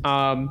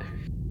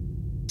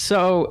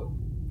 So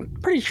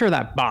pretty sure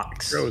that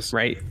box, Gross.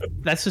 Right?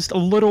 That's just a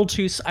little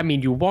too. I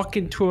mean, you walk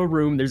into a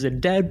room, there's a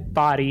dead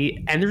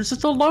body, and there's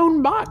just a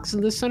lone box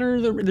in the center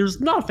of the. There's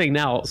nothing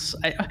else.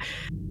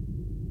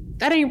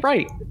 That ain't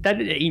right.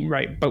 That ain't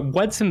right. But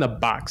what's in the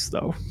box,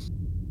 though?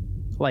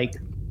 Like.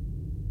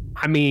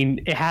 I mean,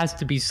 it has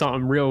to be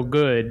something real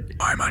good.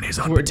 My money's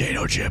on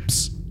potato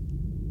chips.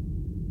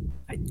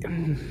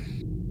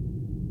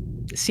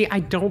 See, I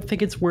don't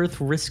think it's worth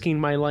risking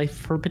my life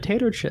for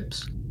potato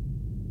chips.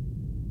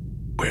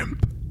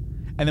 Wimp.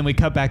 And then we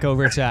cut back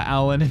over to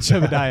Alan and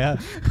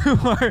Jebediah, who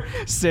are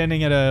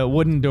standing at a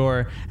wooden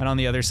door, and on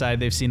the other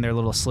side, they've seen their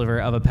little sliver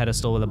of a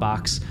pedestal with a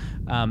box.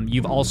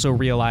 You've also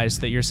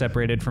realized that you're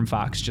separated from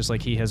Fox, just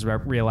like he has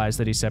realized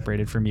that he's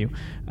separated from you.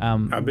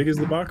 How big is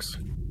the box?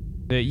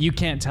 You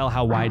can't tell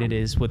how wide it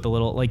is with the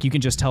little, like you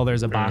can just tell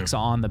there's a box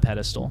on the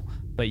pedestal,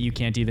 but you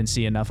can't even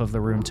see enough of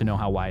the room to know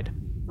how wide.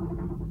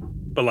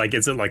 But like,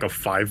 is it like a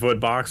 5-foot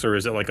box or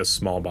is it like a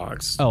small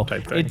box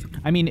type thing?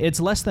 It's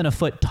less than a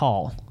foot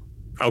tall.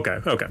 Okay.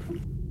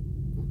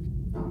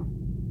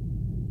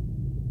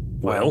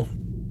 Well,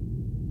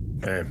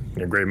 hey,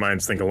 your great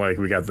minds think alike.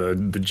 We got the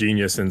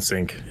genius in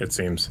sync, it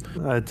seems.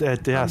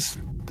 Yes,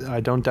 I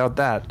don't doubt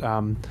that.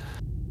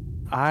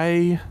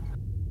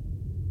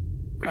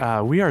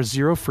 We are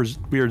 0 for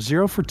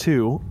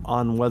 2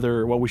 on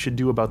what we should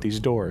do about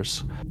these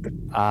doors.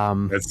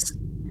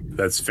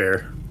 That's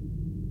fair.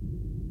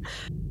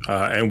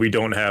 And we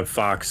don't have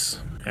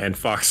Fox, and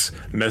Fox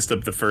messed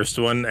up the first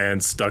one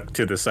and stuck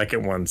to the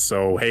second one.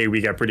 So hey, we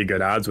got pretty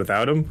good odds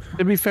without him.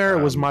 To be fair,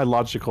 it was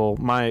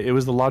it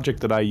was the logic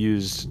that I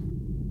used,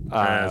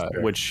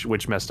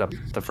 which messed up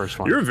the first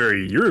one. You're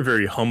a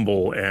very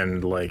humble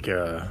and like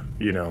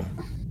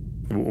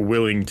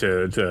willing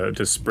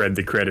to spread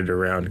the credit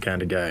around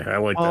kind of guy. I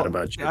like that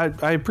about you.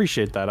 I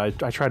appreciate that. I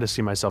try to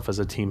see myself as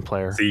a team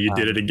player. See, you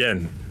did it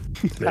again.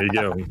 There you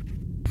go.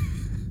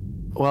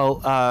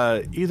 Well,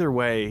 either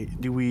way,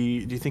 do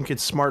you think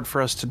it's smart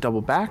for us to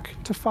double back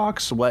to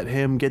Fox, let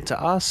him get to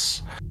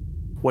us?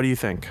 What do you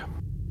think?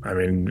 I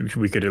mean,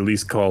 we could at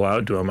least call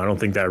out to him. I don't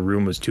think that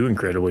room was too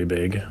incredibly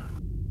big.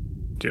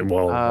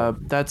 Well,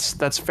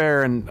 that's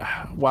fair. And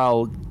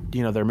while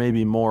there may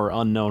be more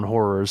unknown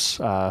horrors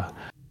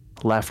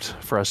left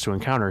for us to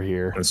encounter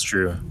here. That's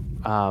true.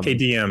 Hey,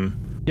 DM.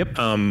 Yep.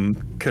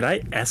 Could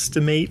I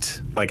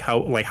estimate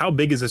how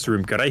big is this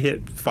room? Could I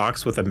hit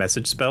Fox with a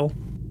message spell?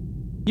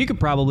 You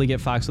could probably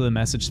get Fox with a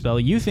message spell.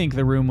 You think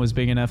the room was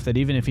big enough that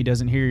even if he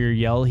doesn't hear your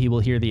yell, he will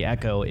hear the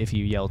echo if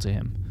you yell to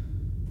him.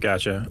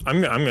 Gotcha.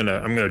 I'm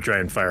gonna try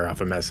and fire off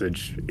a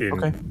message.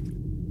 Okay.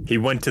 He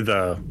went to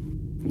the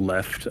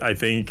left, I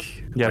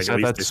think. Yes,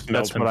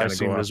 that's what I've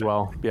seen as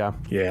well. Yeah.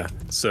 Yeah.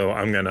 So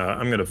I'm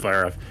gonna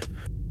fire off.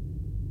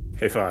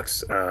 Hey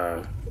Fox,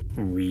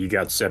 we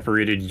got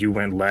separated. You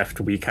went left.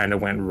 We kind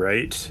of went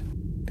right.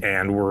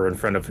 and we're in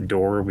front of a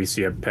door. We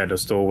see a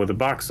pedestal with a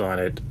box on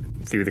it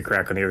through the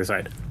crack on the other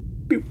side.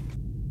 Boop.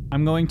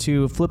 I'm going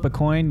to flip a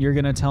coin. You're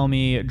going to tell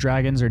me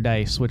dragons or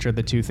dice, which are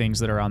the two things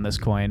that are on this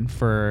coin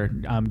for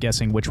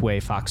guessing which way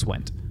Fox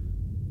went.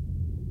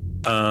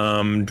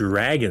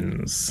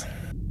 Dragons.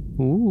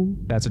 Ooh,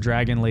 that's a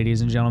dragon,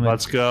 ladies and gentlemen.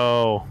 Let's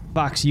go.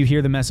 Fox, you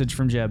hear the message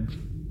from Jeb.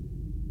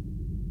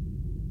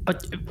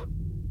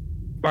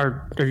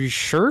 Are you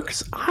sure?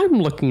 Because I'm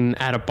looking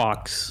at a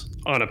box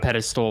on a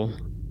pedestal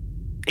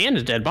and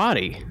a dead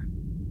body.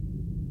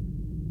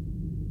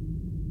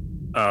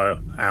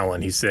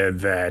 Alan, he said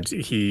that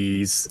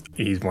he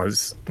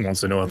wants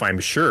to know if I'm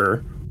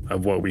sure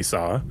of what we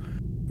saw,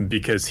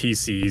 because he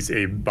sees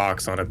a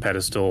box on a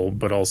pedestal,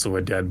 but also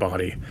a dead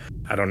body.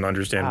 I don't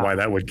understand why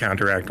that would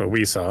counteract what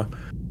we saw.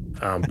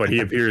 But he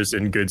appears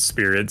in good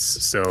spirits,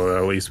 so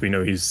at least we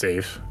know he's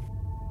safe.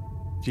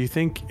 Do you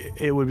think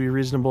it would be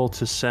reasonable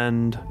to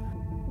send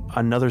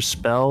another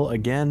spell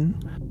again?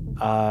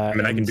 I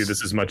can do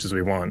this as much as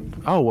we want.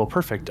 Oh, well,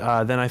 perfect.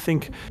 Then I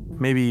think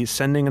maybe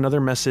sending another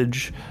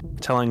message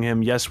telling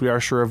him, yes, we are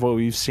sure of what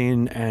we've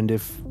seen, and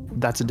if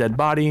that's a dead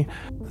body,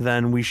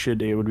 then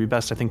it would be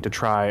best, I think, to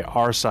try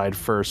our side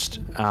first,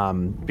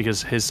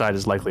 because his side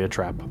is likely a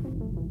trap.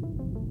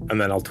 And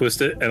then I'll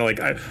twist it, and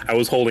I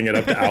was holding it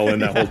up to Alan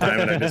that whole time,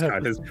 and I just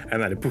got his,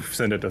 and then I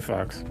send it to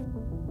Fox.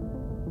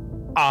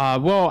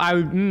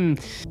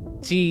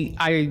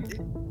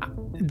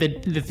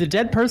 The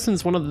dead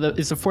person's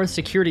is a fourth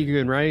security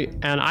goon, right?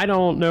 And I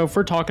don't know if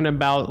we're talking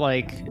about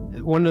like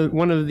one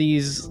of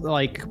these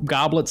like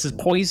goblets is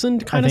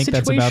poisoned kind of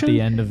situation. I think that's about the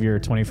end of your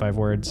 25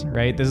 words,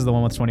 right? This is the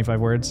one with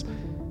 25 words.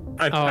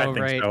 I think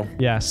right. so.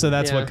 Yeah, so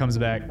that's what comes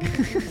back.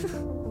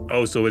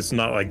 Oh, so it's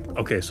not like,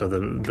 okay, so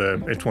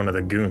the it's one of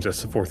the goons.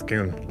 That's the fourth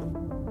goon.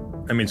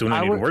 I mean, so we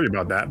don't even worry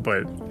about that,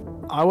 but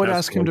I would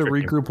ask him to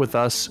regroup with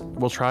us.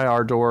 We'll try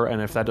our door,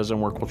 and if that doesn't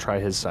work, we'll try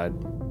his side.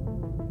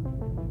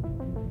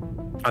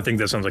 I think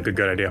that sounds like a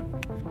good idea.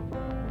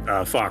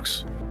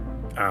 Fox,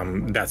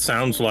 that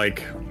sounds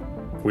like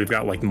we've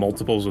got like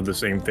multiples of the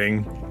same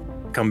thing.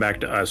 Come back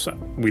to us.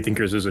 We think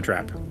yours is a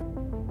trap.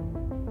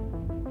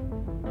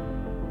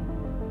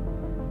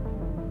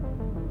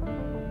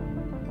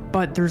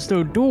 But there's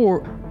no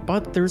door.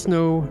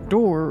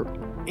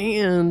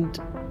 And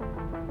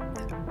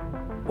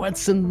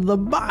what's in the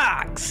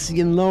box?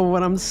 You know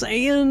what I'm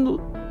saying?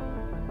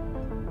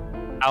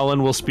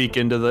 Alan will speak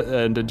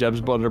into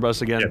Jeb's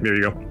blunderbuss again. Yeah, here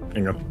you go.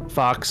 Here you go.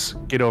 Fox,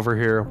 get over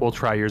here. We'll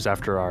try yours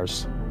after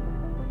ours.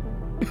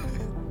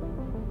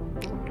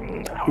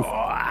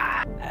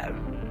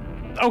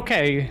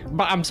 Okay,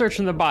 but I'm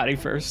searching the body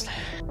first.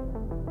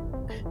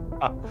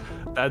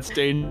 That's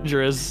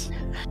dangerous.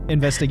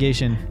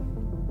 Investigation.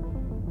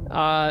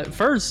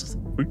 First,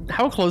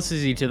 how close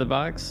is he to the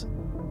box?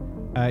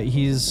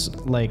 He's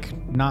like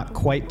not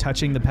quite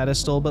touching the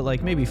pedestal, but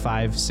like maybe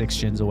 5-6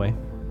 shins away.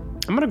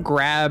 I'm gonna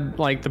grab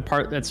like the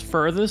part that's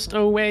furthest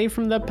away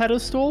from the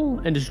pedestal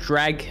and just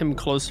drag him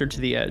closer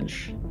to the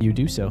edge. You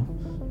do so.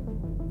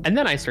 And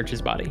then I search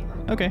his body.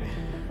 Okay.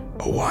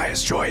 A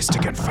wise choice to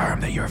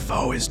confirm that your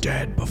foe is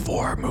dead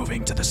before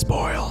moving to the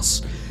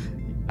spoils.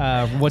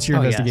 What's your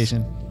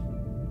investigation?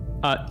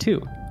 Yes.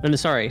 2. And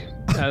sorry,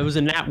 it was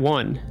a nat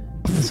 1.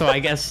 So I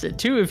guess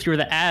 2 if you were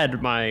to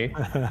add my...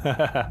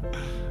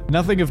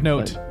 Nothing of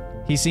note.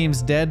 He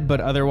seems dead, but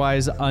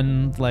otherwise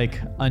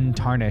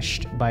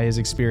untarnished by his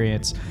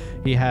experience.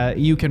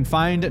 You can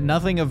find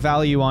nothing of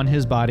value on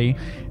his body,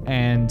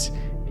 and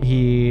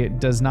he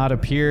does not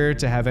appear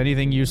to have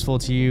anything useful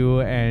to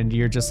you, and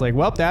you're just like,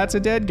 well, that's a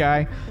dead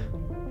guy.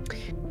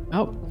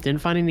 Oh,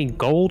 didn't find any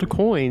gold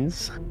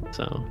coins,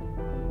 so...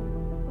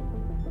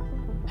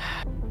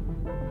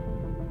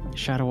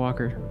 Shadow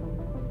Walker.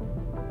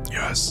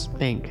 Yes.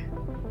 Think.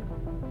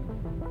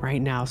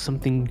 Right now,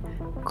 something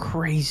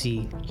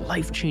crazy,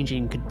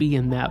 life-changing could be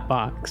in that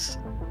box.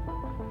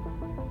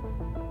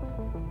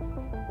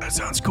 That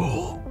sounds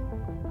cool.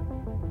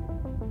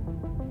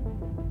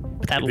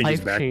 But that life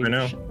he's back change right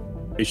now?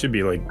 He should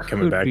be like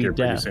coming back here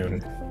pretty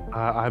soon.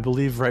 I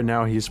believe right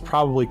now he's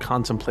probably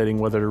contemplating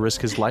whether to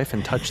risk his life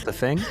and touch the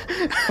thing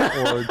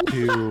or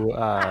to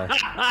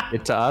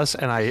it to us.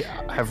 And I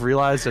have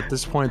realized at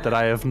this point that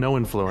I have no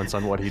influence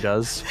on what he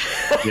does.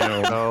 You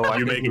know,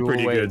 you make a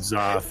pretty good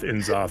Zoth in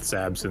Zoth's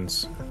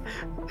absence.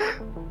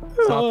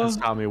 Zoth has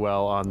taught me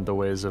well on the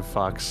ways of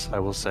Fox, I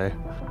will say.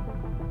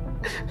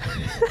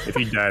 If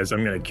he dies,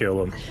 I'm going to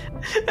kill him.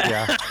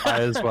 Yeah, I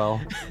as well.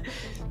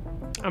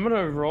 I'm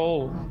going to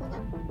roll...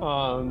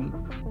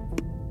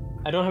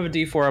 I don't have a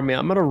D4 on me.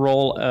 I'm going to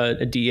roll a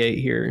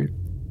D8 here.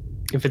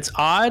 If it's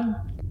odd,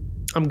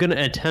 I'm going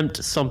to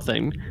attempt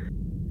something.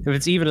 If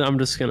it's even, I'm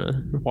just going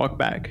to walk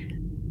back.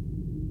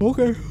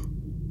 Okay.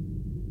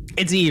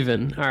 It's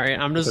even. All right,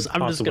 I'm just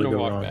going to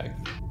walk back.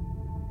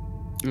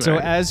 So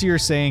as you're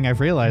saying, I've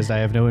realized I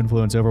have no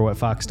influence over what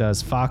Fox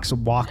does. Fox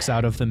walks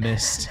out of the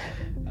mist.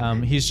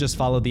 He's just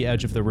followed the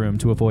edge of the room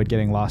to avoid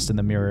getting lost in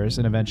the mirrors,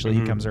 and eventually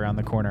he comes around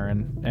the corner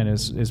and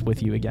is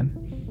with you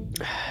again.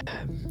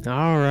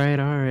 All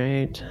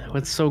right.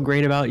 What's so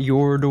great about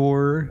your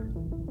door?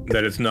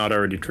 That it's not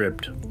already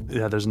tripped.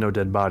 Yeah, there's no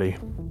dead body.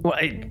 Well,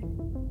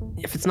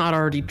 if it's not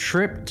already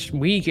tripped,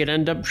 we could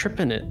end up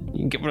tripping it.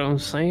 You get what I'm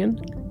saying?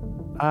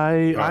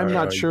 I'm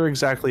not sure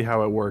exactly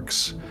how it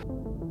works.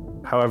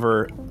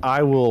 However,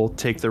 I will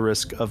take the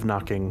risk of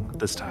knocking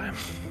this time.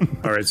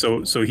 All right,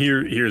 so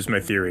here's my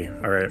theory.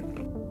 All right,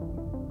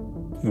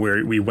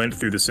 where we went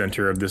through the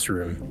center of this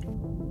room,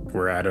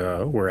 we're at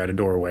a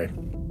doorway.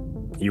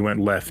 You went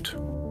left,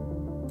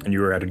 and you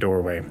were at a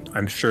doorway.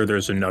 I'm sure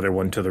there's another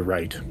one to the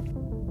right.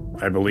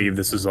 I believe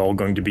this is all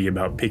going to be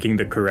about picking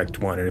the correct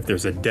one, and if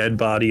there's a dead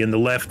body in the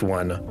left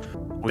one,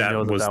 that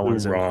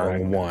was the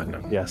wrong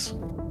one. Yes.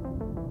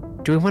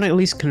 Do we want to at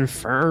least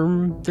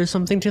confirm there's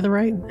something to the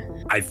right?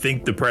 I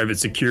think the private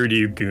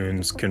security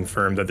goons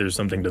confirmed that there's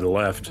something to the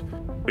left,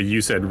 but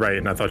you said right,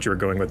 and I thought you were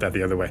going with that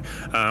the other way.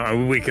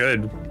 We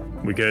could.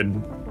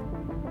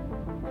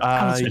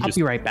 I'll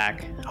be right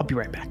back.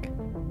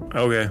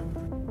 Okay.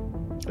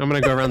 I'm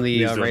gonna go around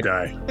the right.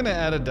 I'm gonna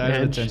add a die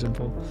to the tension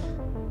pool.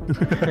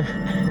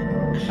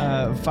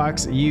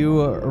 Fox,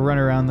 you run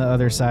around the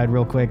other side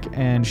real quick,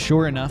 and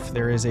sure enough,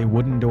 there is a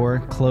wooden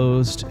door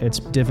closed. It's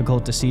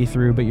difficult to see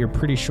through, but you're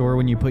pretty sure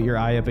when you put your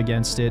eye up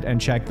against it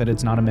and check that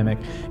it's not a mimic,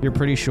 you're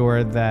pretty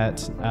sure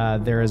that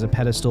there is a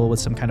pedestal with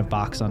some kind of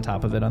box on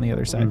top of it on the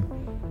other side.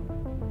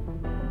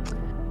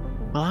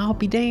 Well, I'll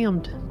be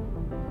damned.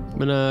 I'm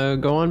gonna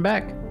go on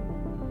back.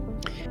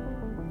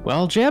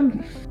 Well,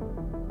 Jeb,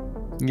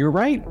 you're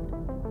right.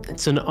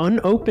 It's an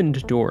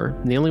unopened door.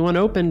 The only one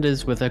opened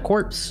is with a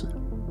corpse.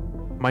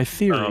 My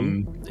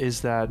theory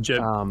is that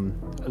Jeb.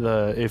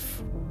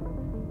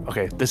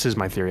 This is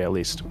my theory at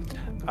least.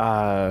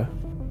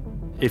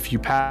 If you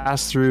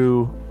pass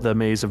through the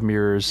maze of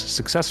mirrors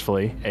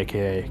successfully,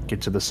 aka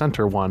get to the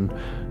center one,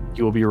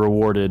 you will be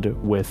rewarded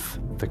with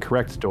the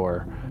correct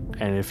door.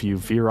 And if you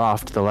veer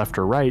off to the left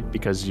or right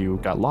because you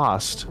got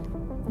lost,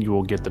 you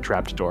will get the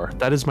trapped door.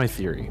 That is my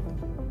theory.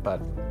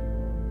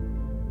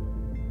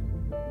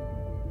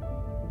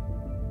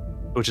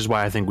 Which is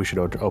why I think we should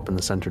open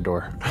the center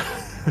door.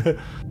 I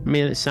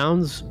mean, it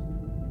sounds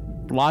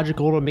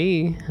logical to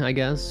me, I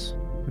guess.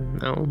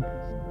 No.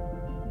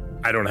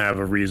 I don't have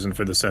a reason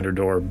for the center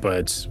door,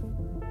 but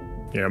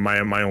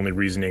my only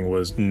reasoning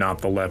was not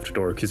the left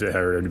door because it had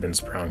already been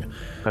sprung.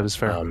 That is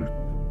fair.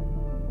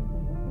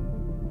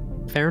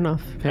 Fair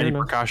enough. Any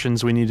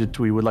precautions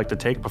we would like to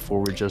take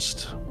before we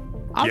just...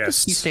 I'll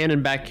just be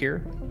standing back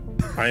here.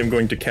 I am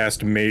going to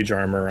cast mage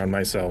armor on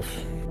myself.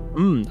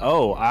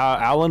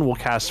 Alan will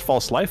cast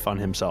false life on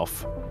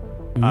himself.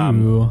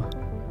 Ooh.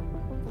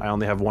 I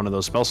only have one of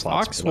those spell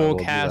slots. Fox will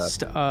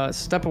cast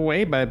step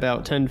away by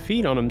about 10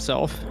 feet on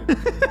himself.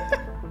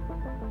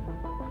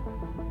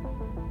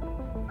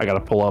 I gotta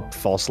pull up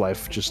false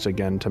life just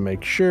again to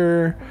make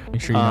sure.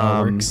 Make sure you know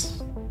how it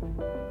works.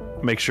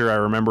 Make sure I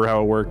remember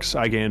how it works.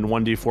 I gain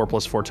 1d4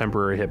 plus 4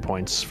 temporary hit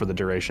points for the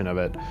duration of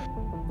it.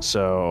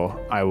 So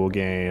I will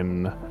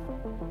gain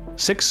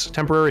 6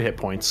 temporary hit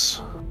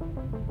points.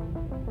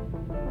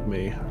 Let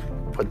me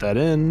put that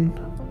in.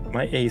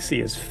 My AC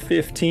is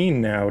 15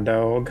 now,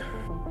 dog.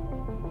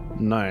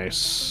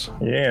 Nice.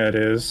 Yeah, it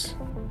is.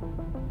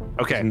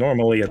 Okay.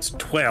 Normally it's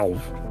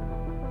 12.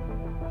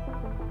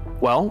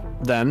 Well,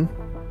 then,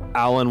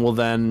 Alan will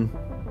then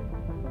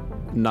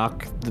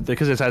knock,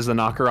 because it has the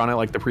knocker on it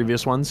like the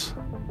previous ones.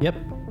 Yep.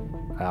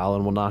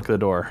 Alan will knock the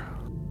door.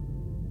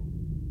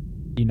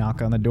 You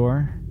knock on the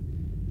door,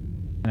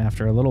 and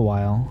after a little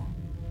while,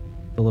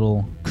 a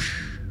little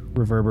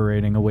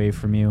reverberating away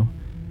from you,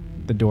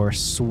 the door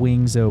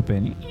swings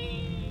open.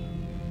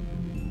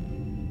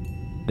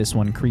 This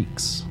one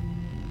creaks.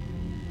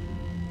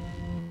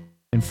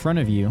 In front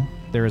of you,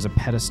 there is a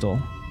pedestal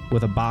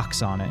with a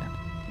box on it.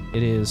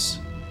 It is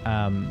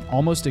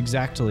almost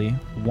exactly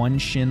 1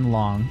 shin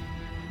long.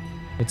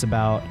 It's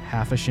about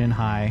half a shin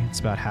high. It's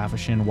about half a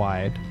shin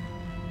wide.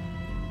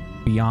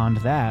 Beyond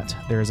that,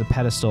 there is a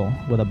pedestal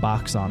with a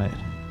box on it.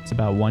 It's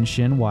about 1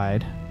 shin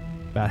wide,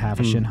 about half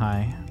a shin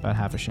high, about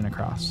half a shin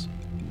across.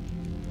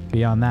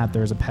 Beyond that,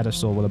 there is a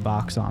pedestal with a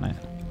box on it.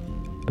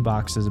 The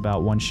box is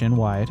about 1 shin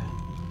wide,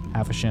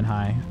 half a shin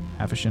high,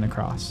 half a shin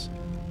across,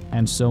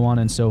 and so on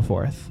and so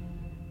forth.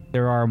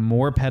 There are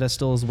more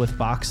pedestals with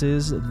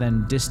boxes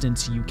than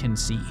distance you can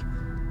see.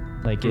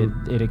 Like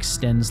it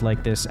extends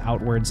like this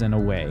outwards and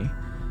away.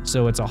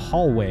 So it's a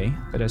hallway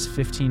that is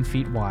 15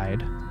 feet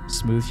wide,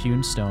 smooth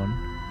hewn stone.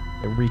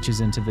 It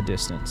reaches into the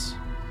distance.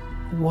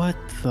 What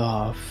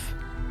the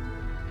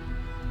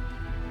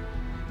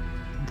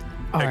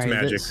Hex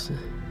magic.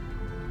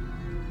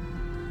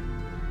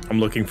 I'm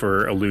looking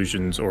for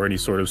illusions or any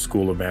sort of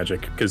school of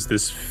magic, because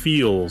this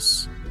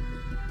feels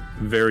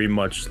very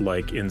much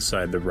like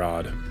inside the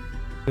rod.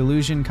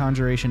 Illusion,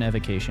 conjuration,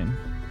 evocation,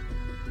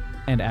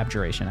 and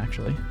abjuration,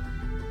 actually.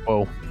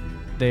 Whoa.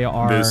 They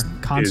are This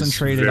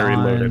concentrated is very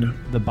on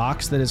loaded. the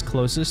box that is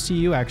closest to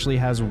you. Actually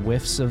has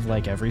whiffs of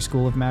like every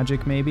school of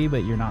magic, maybe,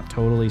 but you're not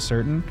totally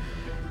certain.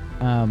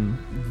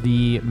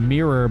 The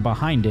mirror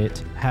behind it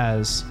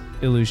has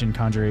illusion,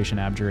 conjuration,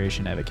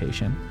 abjuration,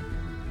 evocation.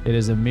 It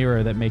is a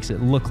mirror that makes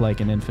it look like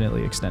an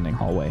infinitely extending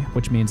hallway,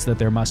 which means that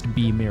there must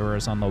be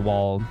mirrors on the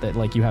wall that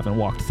like you haven't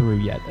walked through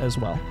yet as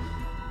well.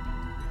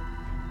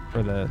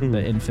 For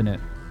the infinite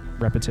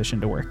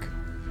repetition to work.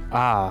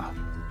 Ah.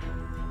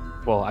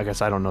 Well, I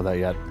guess I don't know that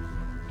yet.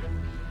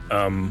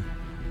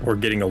 We're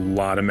getting a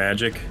lot of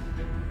magic.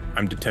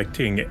 I'm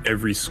detecting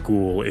every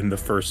school in the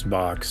first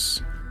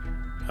box,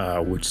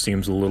 which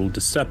seems a little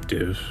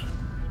deceptive.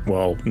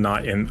 Well,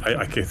 not in,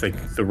 I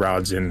think the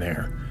rod's in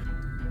there,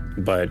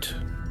 but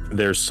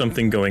there's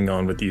something going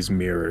on with these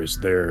mirrors.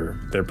 They're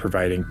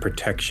providing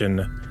protection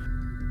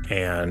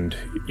and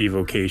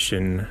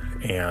evocation,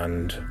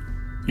 and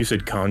you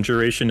said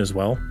conjuration as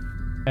well?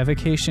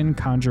 Evocation,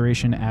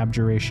 conjuration,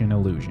 abjuration,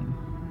 illusion.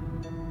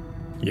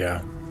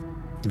 Yeah,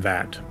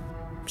 that.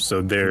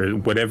 So there,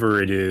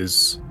 whatever it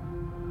is,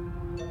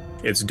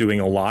 it's doing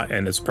a lot,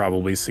 and it's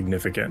probably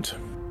significant.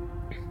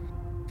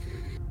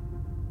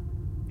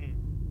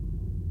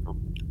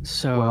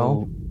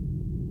 So,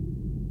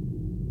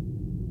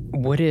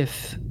 what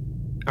if...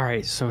 All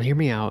right, so hear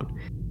me out.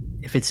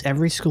 If it's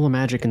every school of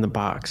magic in the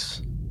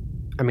box,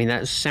 I mean,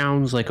 that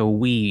sounds like a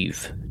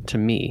weave to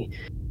me.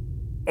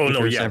 Oh,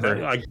 no,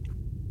 yeah.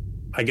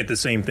 I get the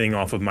same thing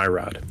off of my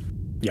rod.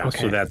 Yeah, okay.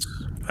 So that's...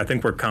 I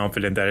think we're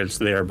confident that it's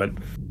there, but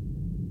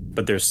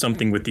there's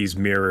something with these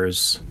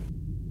mirrors...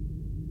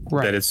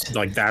 Right. That it's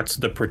like that's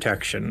the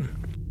protection.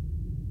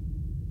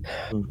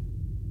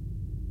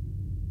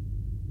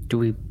 Do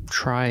we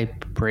try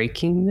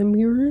breaking the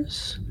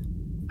mirrors?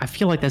 I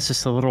feel like that's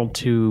just a little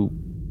too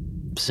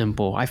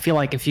simple. I feel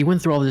like if you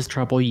went through all this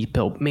trouble, you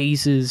built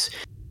mazes,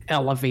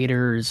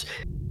 elevators,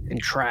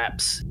 and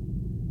traps.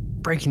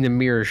 Breaking the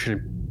mirror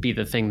should be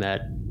the thing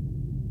that,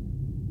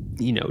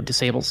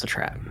 disables the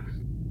trap.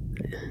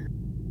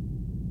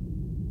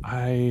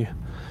 I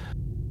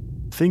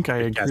think I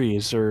agree,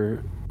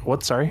 sir.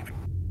 What, sorry?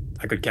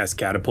 I could cast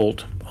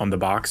Catapult on the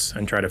box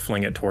and try to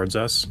fling it towards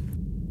us.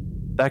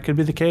 That could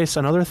be the case.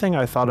 Another thing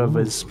I thought of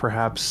is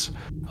perhaps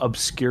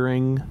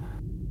obscuring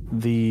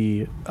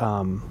the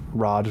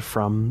rod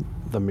from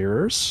the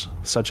mirrors,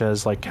 such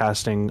as like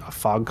casting a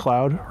fog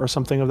cloud or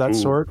something of that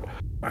sort.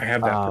 I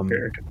have that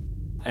prepared.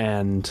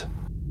 And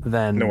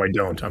then... No, I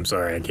don't. I'm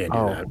sorry. I can't do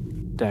that.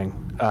 Dang.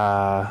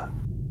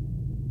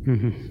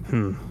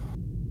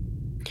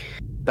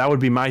 That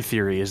would be my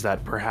theory, is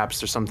that perhaps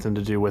there's something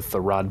to do with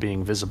the rod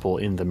being visible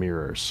in the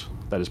mirrors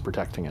that is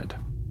protecting it.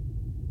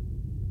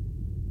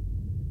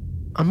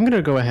 I'm going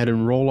to go ahead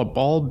and roll a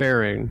ball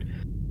bearing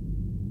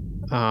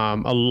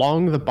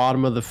along the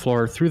bottom of the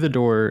floor through the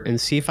door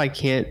and see if I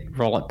can't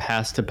roll it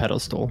past the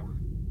pedestal,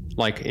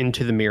 like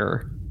into the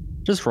mirror.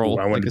 Just roll.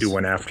 I want to do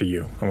one after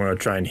you. I want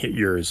to try and hit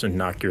yours and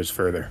knock yours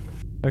further.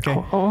 Okay.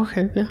 Oh,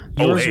 okay. Yeah.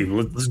 Hey,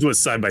 let's do it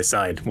side by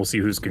side. We'll see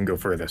who's can go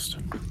furthest.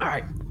 All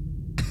right.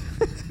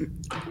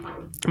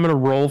 I'm gonna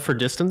roll for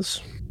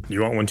distance.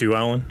 You want one too,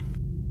 Alan?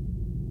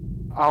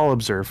 I'll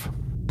observe.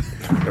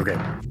 Okay.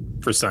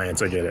 For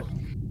science, I get it.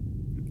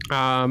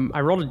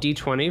 I rolled a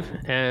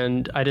d20,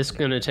 and I just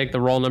gonna take the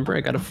roll number.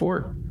 I got a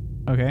 4.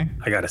 Okay.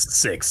 I got a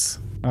 6.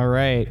 All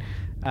right.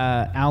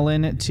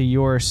 Alan, to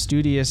your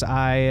studious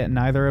eye,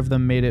 neither of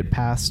them made it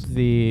past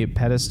the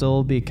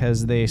pedestal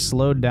because they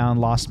slowed down,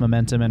 lost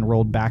momentum, and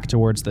rolled back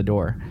towards the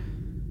door.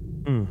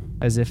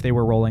 As if they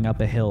were rolling up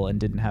a hill and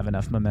didn't have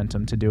enough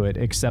momentum to do it,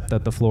 except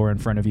that the floor in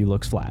front of you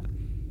looks flat.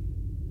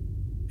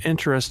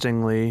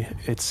 Interestingly,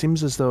 it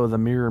seems as though the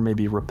mirror may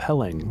be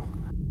repelling.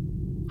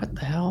 What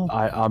the hell?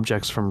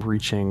 Objects from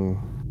reaching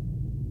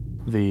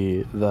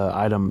the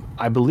item.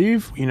 I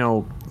believe,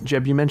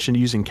 Jeb, you mentioned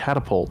using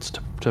catapults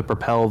to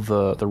propel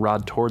the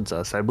rod towards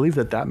us. I believe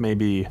that may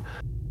be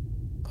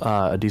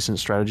a decent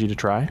strategy to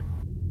try.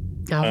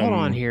 Now, hold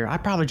on here. I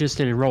probably just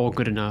didn't roll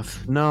good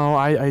enough. No,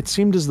 it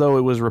seemed as though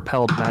it was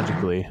repelled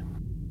magically.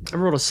 I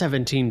rolled a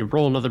 17 to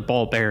roll another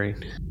ball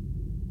bearing.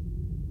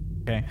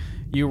 Okay.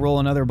 You roll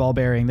another ball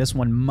bearing, this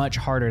one much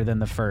harder than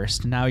the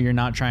first. Now you're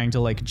not trying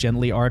to like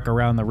gently arc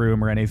around the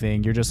room or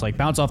anything. You're just like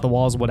bounce off the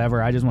walls,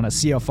 whatever. I just want to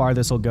see how far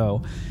this will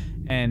go.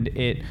 And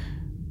it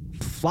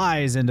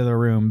flies into the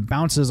room,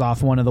 bounces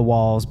off one of the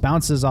walls,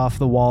 bounces off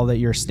the wall that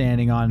you're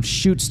standing on,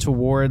 shoots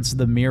towards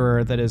the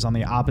mirror that is on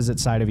the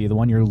opposite side of you, the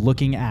one you're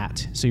looking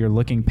at. So you're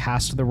looking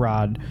past the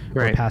rod,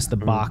 or past the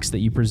box that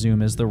you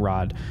presume is the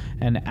rod,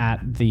 and at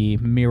the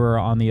mirror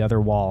on the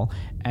other wall.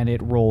 And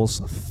it rolls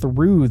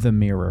through the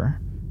mirror,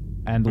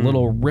 and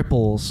little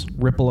ripples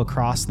ripple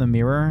across the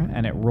mirror,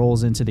 and it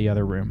rolls into the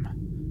other room.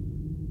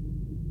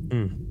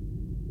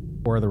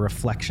 Or the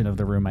reflection of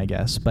the room, I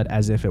guess, but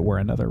as if it were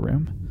another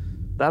room.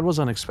 That was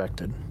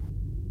unexpected.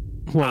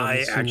 Well,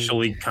 I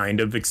actually kind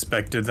of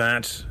expected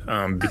that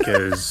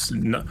because,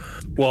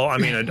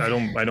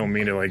 I don't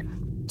mean to like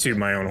toot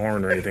my own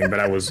horn or anything, but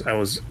I was.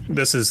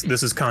 This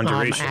is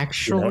conjuration,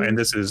 actually, and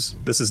this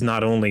is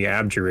not only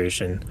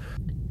abjuration,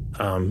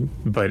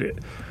 but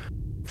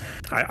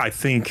I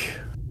think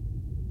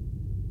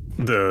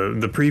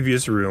the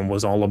previous room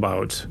was all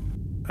about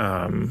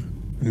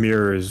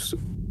mirrors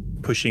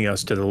pushing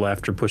us to the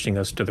left or pushing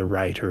us to the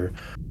right or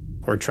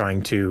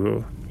trying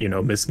to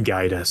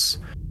misguide us.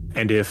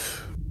 And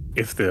if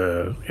if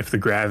the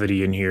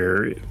gravity in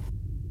here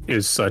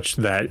is such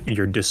that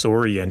you're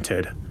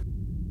disoriented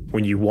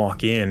when you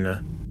walk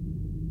in,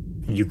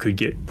 you could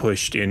get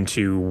pushed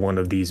into one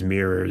of these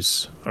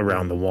mirrors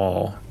around the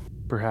wall.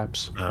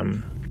 Perhaps.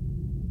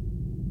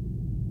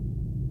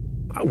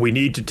 We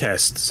need to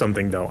test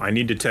something, though. I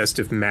need to test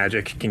if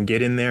magic can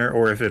get in there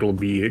or if it'll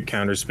be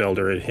counterspelled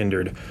or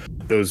hindered.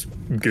 Those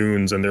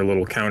goons and their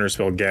little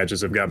counterspell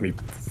gadgets have got me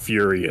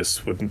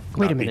furious with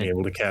not being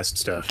able to cast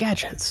stuff.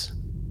 Gadgets?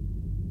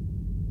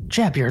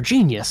 Jeb, you're a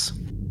genius.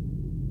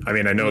 I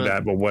mean, I know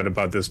that, but what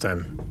about this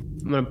time?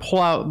 I'm going to pull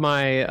out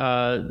my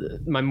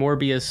my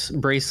Morbius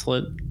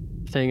bracelet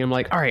thing. I'm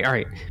like, all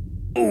right.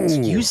 Ooh.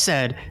 So you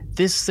said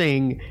this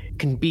thing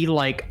can be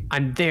like,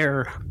 I'm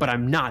there, but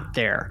I'm not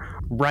there,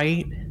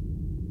 right?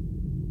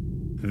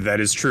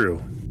 That is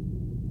true.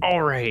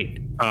 All right.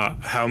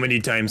 How many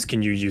times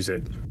can you use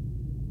it?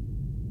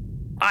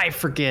 I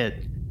forget.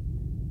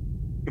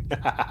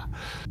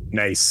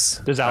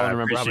 Nice. Does Alan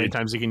remember how many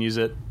times he can use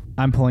it?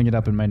 I'm pulling it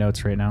up in my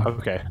notes right now.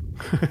 Okay.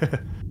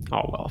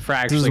 Oh, well, for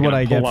actually this is what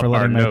I get for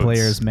letting my notes.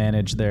 players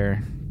manage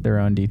their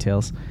own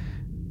details.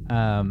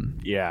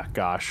 Yeah,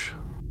 gosh.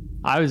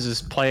 I was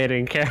just playing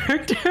in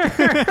character.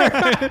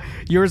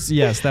 Yours,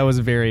 yes, that was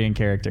very in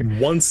character.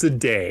 Once a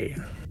day.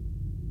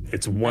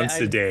 It's once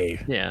a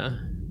day. Yeah.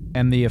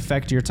 And the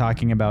effect you're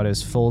talking about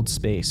is fold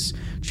space.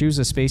 Choose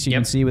a space you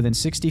can see within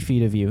 60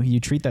 feet of you.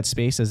 You treat that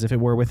space as if it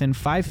were within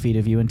 5 feet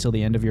of you until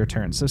the end of your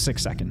turn, so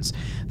 6 seconds.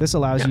 This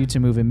allows you to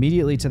move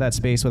immediately to that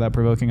space without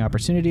provoking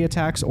opportunity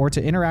attacks, or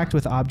to interact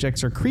with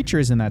objects or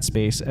creatures in that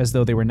space as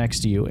though they were next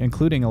to you,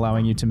 including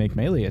allowing you to make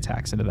melee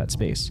attacks into that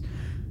space.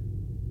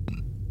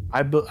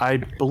 I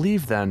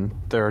believe then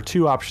there are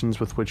 2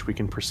 options with which we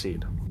can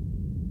proceed.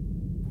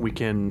 We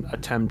can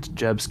attempt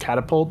Jeb's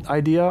catapult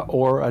idea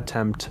or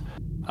attempt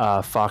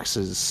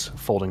Fox's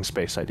folding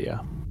space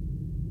idea.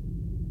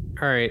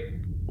 All right.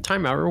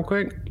 Time out real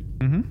quick.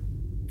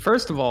 Mm-hmm.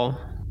 First of all,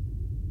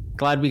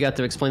 glad we got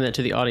to explain that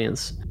to the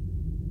audience.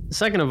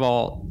 Second of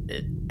all,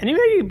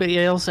 anybody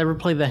else ever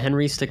play the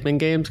Henry Stickmin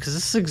games? Because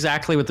this is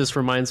exactly what this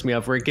reminds me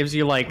of, where it gives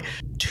you like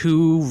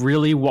 2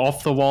 really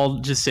off-the-wall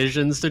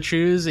decisions to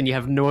choose, and you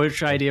have no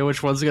idea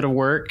which one's going to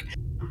work.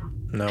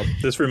 No,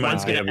 this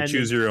reminds me of a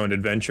choose your own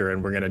adventure,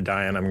 and we're going to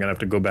die, and I'm going to have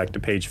to go back to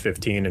page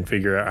 15 and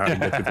figure out how to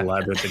get through the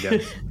labyrinth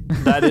again.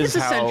 That is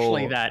It's how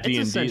essentially that. D&D,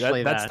 It's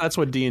essentially that's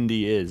what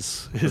D&D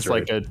is. It's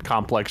like a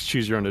complex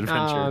choose your own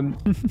adventure.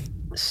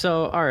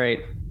 So, all right.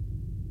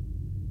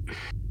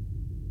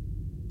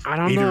 I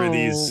don't know. Either of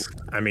these,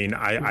 I mean,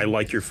 I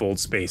like your fold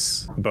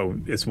space, but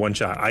it's one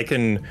shot. I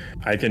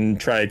can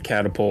try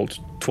catapult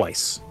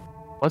twice.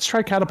 Let's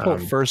try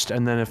catapult first,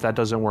 and then if that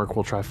doesn't work,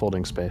 we'll try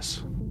folding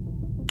space.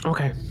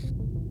 Okay,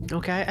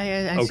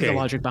 I see the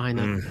logic behind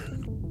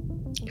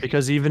that.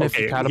 Because even if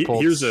the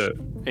catapult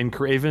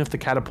even if the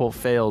catapult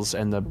fails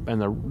and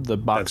the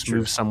box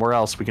moves somewhere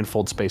else, we can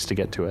fold space to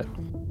get to it.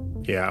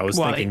 Yeah, I was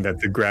thinking that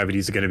the gravity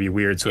is going to be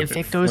weird. So if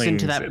it goes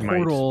into that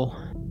portal,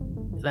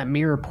 that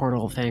mirror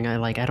portal thing,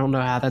 I don't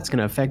know how that's going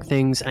to affect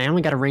things. I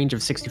only got a range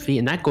of 60 feet,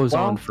 and that goes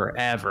on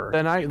forever.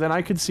 Then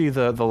I could see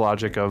the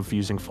logic of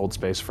using fold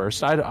space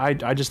first.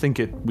 I just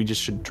think we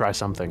just should try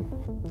something.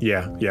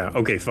 Yeah.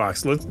 Okay,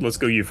 Fox, let's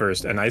go you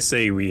first. And I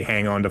say we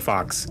hang on to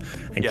Fox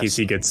in case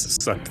he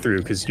gets sucked through,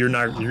 because you're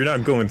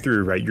not going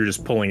through, right? You're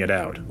just pulling it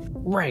out.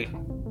 Right.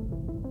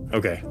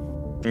 Okay.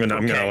 I'm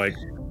gonna like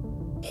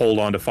hold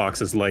on to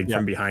Fox's leg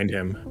from behind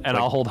him, and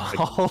I'll hold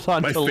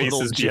on. My to face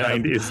is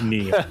behind his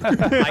knee.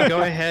 I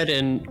go ahead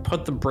and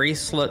put the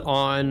bracelet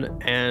on,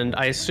 and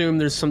I assume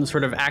there's some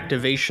sort of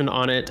activation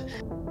on it.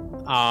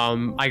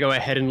 I go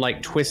ahead and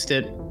like twist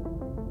it,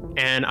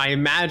 and I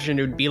imagine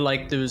it would be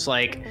like those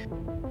like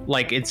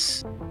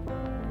it's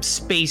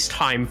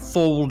space-time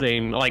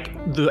folding, like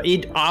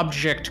the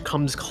object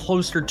comes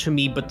closer to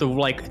me, but the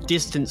like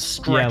distance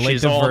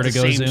stretches all at the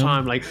same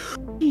time, like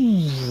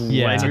and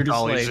you're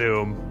just like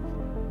zoom.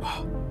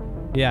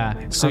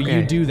 Yeah, so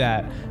you do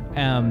that,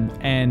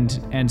 and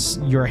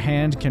your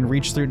hand can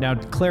reach through. Now,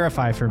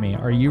 clarify for me: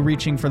 are you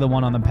reaching for the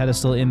one on the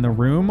pedestal in the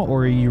room,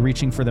 or are you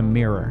reaching for the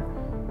mirror?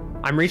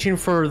 I'm reaching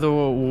for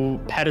the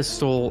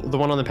pedestal, the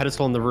one on the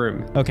pedestal in the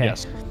room. Okay.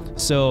 Yes.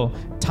 So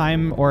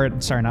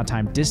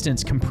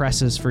distance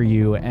compresses for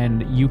you,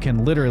 and you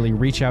can literally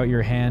reach out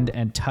your hand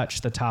and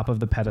touch the top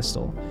of the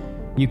pedestal.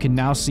 You can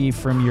now see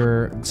from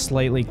your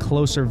slightly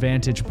closer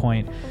vantage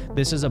point,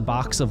 this is a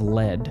box of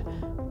lead.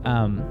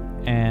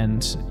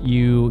 And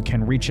you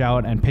can reach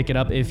out and pick it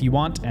up if you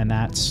want, and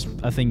that's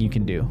a thing you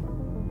can do.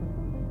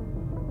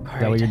 Is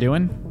that what you're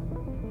doing?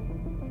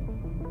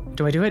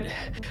 Do I do it?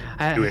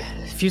 Do it.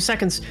 A few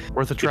seconds.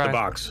 Worth a try. Get the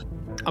box.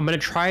 I'm gonna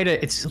try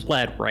to. It's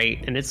lead,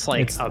 right? And it's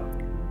like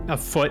a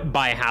foot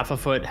by half a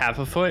foot.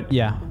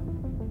 Yeah.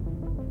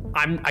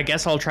 I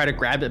guess I'll try to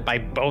grab it by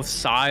both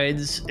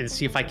sides and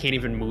see if I can't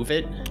even move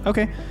it.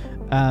 Okay.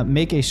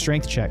 Make a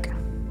strength check.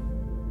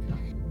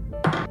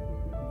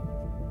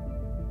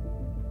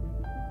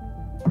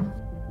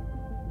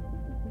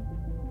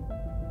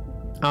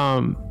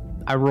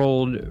 I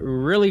rolled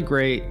really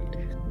great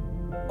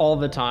all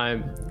the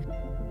time.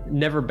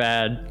 never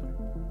bad.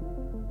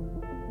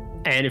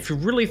 And if you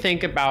really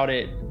think about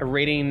it, a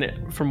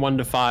rating from 1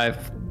 to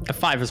 5, a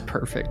 5 is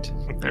perfect.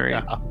 All right.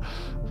 Yeah.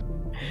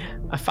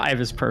 A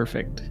 5 is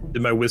perfect.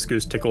 Did my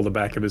whiskers tickle the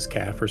back of his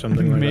calf or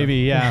something like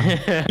Maybe,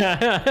 that?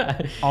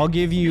 Yeah. I'll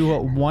give you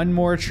one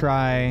more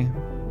try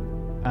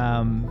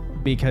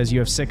because you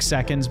have 6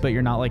 seconds, but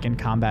you're not like in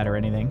combat or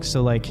anything.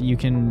 So like you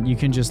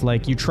can just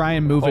like, you try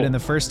and move it, and the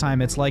first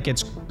time it's like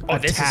it's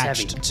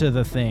attached to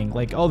the thing.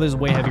 Like, oh, this is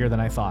way heavier than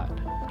I thought.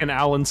 Can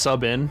Alan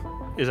sub in?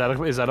 Is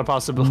that a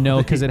possibility? No,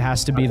 because it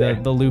has to be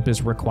the loop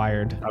is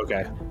required.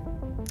 Okay.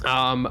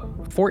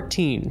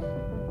 14.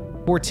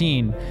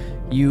 14.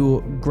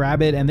 You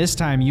grab it, and this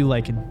time you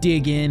like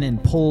dig in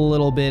and pull a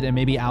little bit, and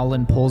maybe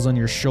Alan pulls on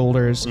your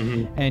shoulders,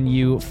 and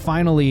you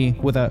finally,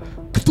 with a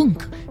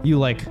thunk, you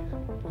like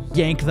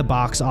yank the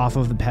box off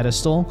of the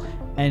pedestal,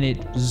 and it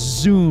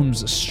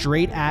zooms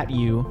straight at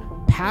you,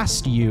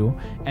 past you,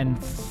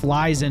 and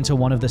flies into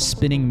one of the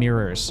spinning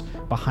mirrors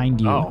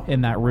behind you in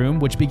that room,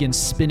 which begins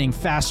spinning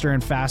faster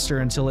and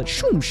faster until it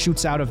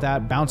shoots out of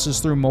that, bounces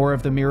through more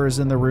of the mirrors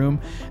in the room,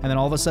 and then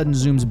all of a sudden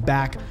zooms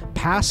back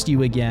past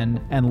you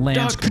again and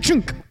lands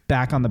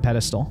back on the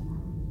pedestal.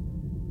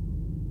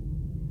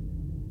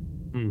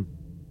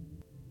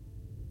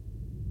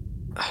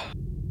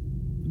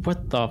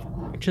 What the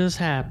just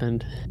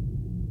happened?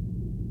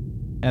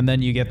 And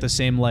then you get the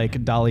same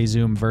like dolly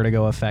zoom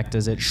vertigo effect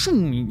as it,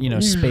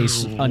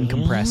 space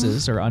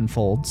uncompresses or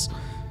unfolds.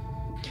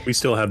 We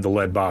still have the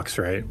lead box,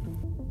 right?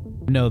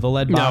 No, the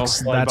lead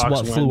box, that's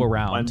what flew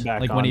around.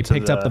 Like when he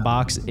picked up the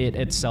box, it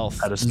itself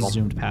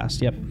zoomed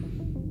past. Yep.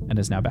 And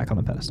is now back on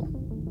the pedestal.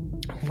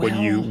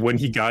 When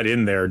he got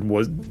in there,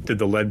 did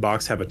the lead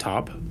box have a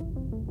top?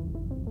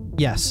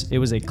 Yes, it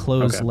was a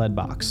closed lead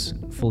box,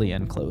 fully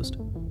enclosed.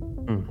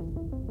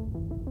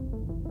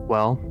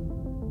 Well,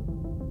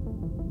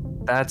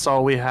 that's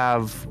all we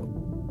have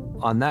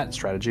on that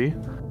strategy.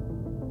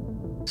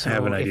 So I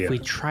have an idea. If we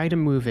try to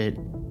move it,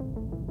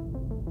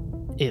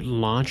 it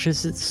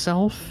launches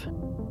itself?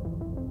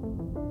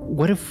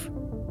 What if...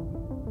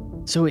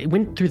 So it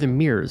went through the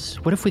mirrors.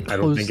 What if we close the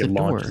door? I don't think it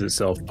launches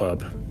itself,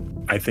 Pup.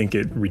 I think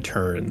it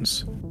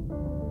returns.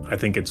 I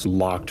think it's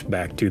locked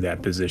back to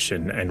that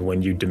position, and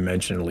when you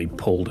dimensionally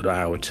pulled it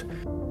out,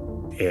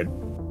 it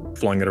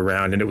flung it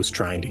around, and it was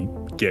trying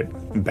to get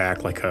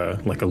back like a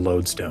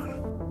lodestone.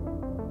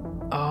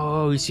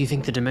 Oh, so you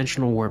think the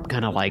dimensional warp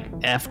kind of like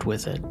effed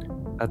with it?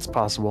 That's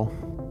possible.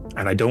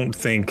 And I don't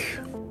think...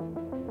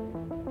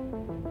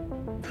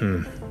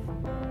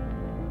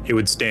 It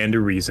would stand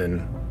to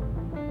reason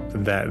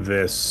that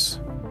this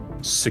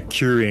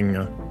securing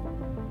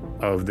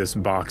of this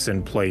box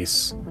in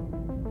place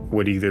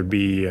would either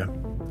be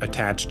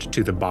attached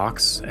to the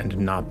box and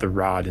not the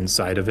rod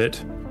inside of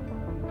it,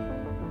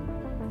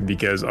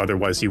 because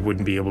otherwise he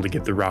wouldn't be able to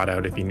get the rod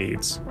out if he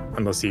needs,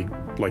 unless he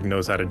like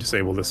knows how to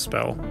disable this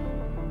spell.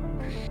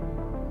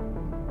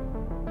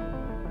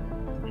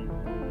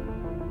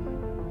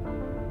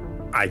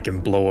 I can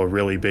blow a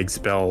really big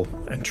spell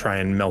and try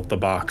and melt the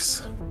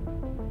box.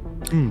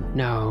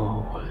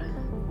 No.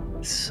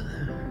 There's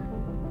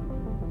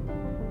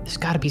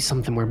got to be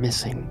something we're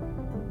missing.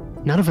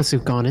 None of us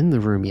have gone in the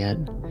room yet.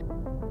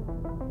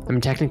 I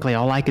mean, technically,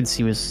 all I could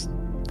see was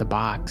the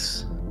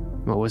box,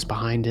 what was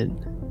behind it.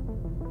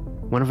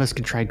 One of us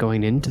could try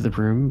going into the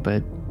room,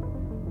 but...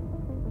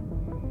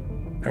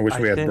 I wish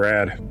we had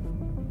Brad.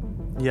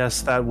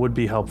 Yes, that would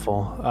be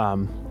helpful.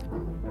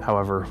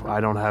 However,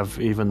 I don't have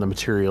even the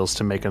materials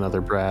to make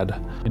another Brad.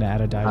 Gonna add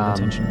a die to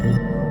the tension pool.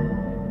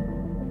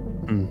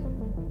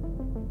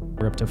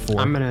 We're up to 4.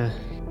 All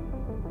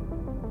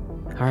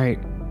right.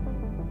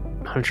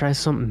 I'm gonna try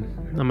something.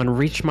 I'm gonna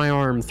reach my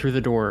arm through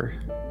the door.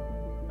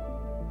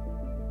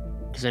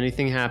 Does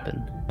anything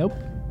happen? Nope.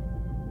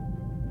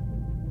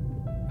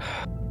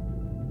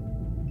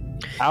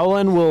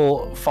 Alan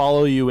will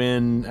follow you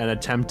in and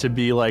attempt to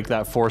be like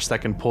that force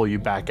that can pull you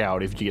back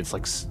out if you get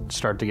like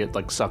start to get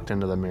like sucked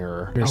into the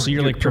mirror. So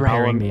you're like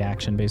preparing the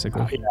action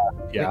basically.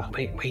 Yeah.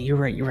 Wait, you're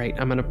right.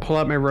 I'm gonna pull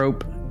out my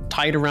rope,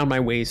 tie it around my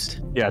waist.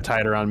 Yeah,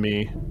 tie it around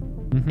me.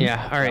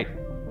 Yeah, all right.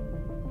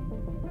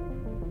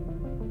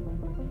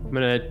 I'm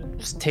gonna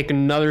just take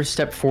another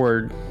step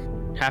forward,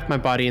 half my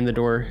body in the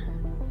door.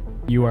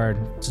 You are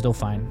still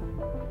fine.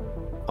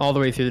 All the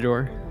way through the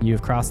door.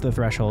 You've crossed the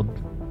threshold.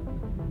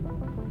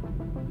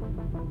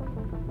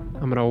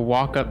 I'm gonna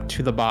walk up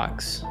to the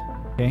box.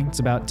 Okay, it's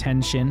about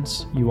 10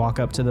 shins. You walk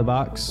up to the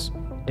box.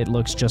 It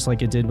looks just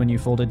like it did when you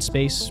folded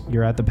space.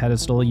 You're at the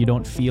pedestal. You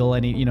don't feel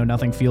any,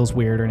 nothing feels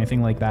weird or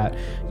anything like that.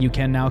 You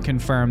can now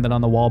confirm that on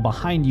the wall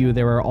behind you,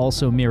 there are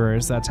also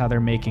mirrors. That's how they're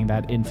making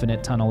that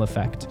infinite tunnel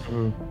effect.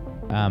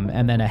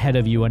 And then ahead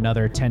of you,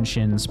 another 10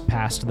 shins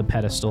past the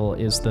pedestal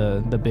is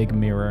the big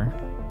mirror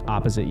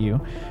opposite you.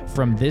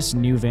 From this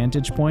new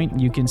vantage point,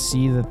 you can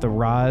see that the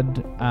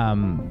rod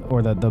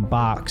or the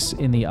box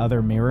in the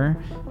other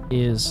mirror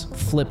is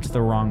flipped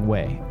the wrong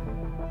way.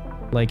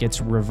 Like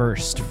it's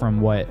reversed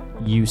from what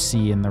you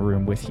see in the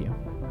room with you.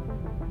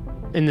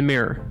 In the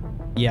mirror?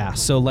 Yeah,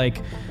 so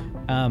like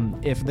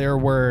If there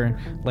were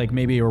like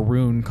maybe a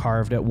rune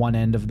carved at one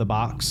end of the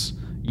box,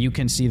 you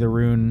can see the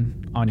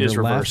rune on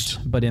your left,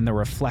 but in the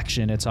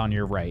reflection, it's on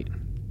your right.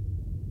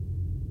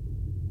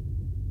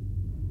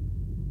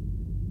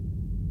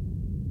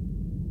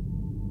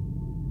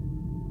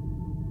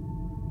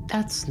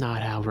 That's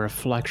not how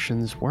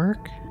reflections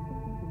work.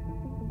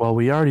 Well,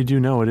 we already do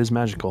know it is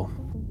magical.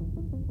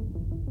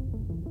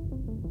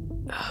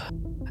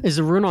 Is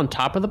the rune on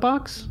top of the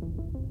box?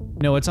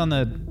 No, it's on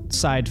the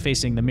side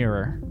facing the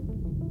mirror.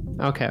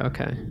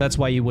 Okay. That's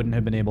why you wouldn't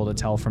have been able to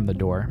tell from the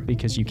door,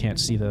 because you can't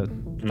see the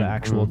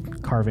actual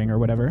carving or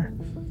whatever.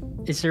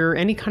 Is there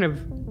any kind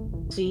of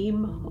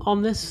seam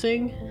on this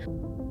thing?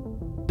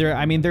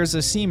 There's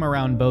a seam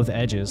around both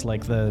edges,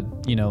 like the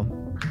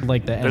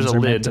There's a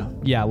lid.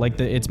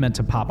 It's meant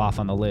to pop off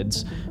on the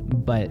lids,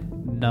 but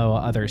no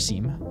other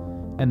seam.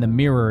 And the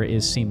mirror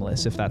is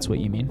seamless, if that's what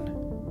you mean.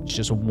 It's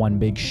just one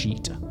big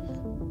sheet.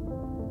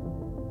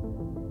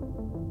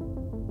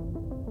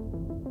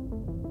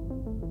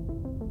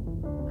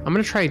 I'm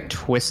gonna try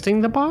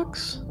twisting the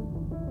box.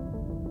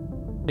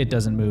 It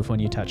doesn't move when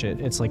you touch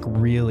it. It's like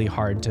really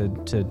hard to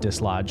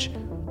dislodge.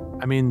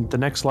 I mean, the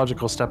next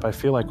logical step I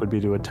feel like would be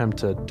to attempt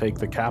to take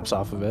the caps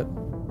off of it.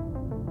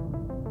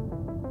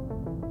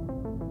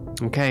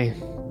 Okay.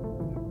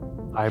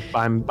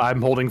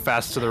 I'm holding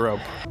fast to the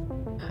rope.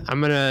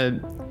 I'm gonna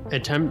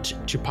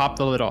attempt to pop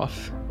the lid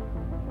off.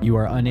 You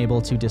are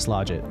unable to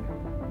dislodge it.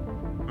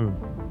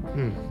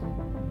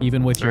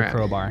 Even with your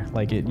crowbar.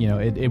 Like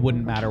it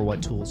wouldn't matter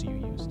what tools you used.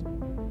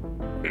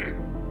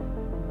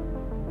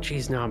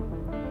 Jeez, no,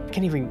 I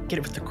can't even get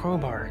it with the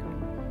crowbar.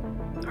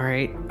 All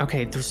right,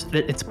 okay,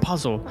 it's a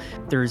puzzle.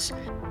 There's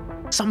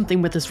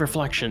something with this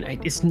reflection.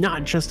 It's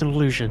not just an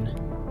illusion.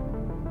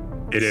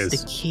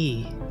 It's the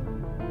key.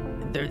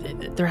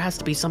 There has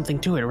to be something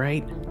to it,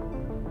 right?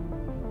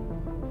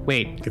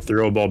 Wait. You could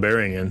throw a ball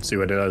bearing in, see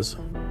what it does.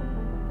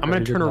 I'm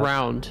going to turn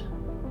around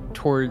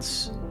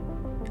towards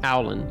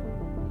Owlin.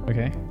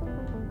 Okay.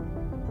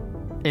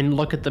 And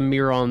look at the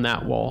mirror on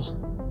that wall.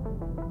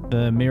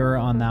 The mirror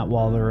on that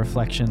wall, the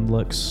reflection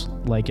looks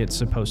like it's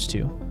supposed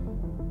to.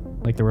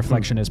 Like the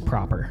reflection is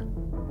proper.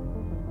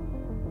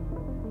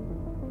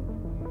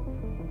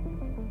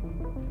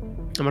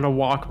 I'm going to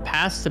walk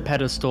past the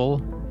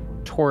pedestal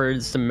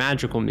towards the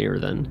magical mirror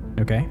then.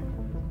 Okay.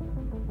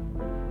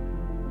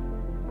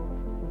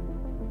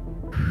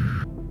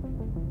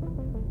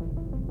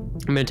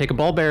 I'm going to take a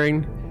ball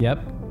bearing. Yep.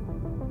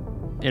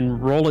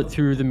 And roll it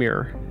through the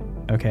mirror.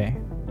 Okay.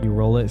 You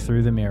roll it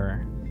through the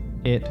mirror.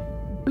 It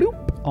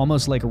bloop,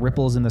 almost like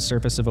ripples in the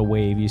surface of a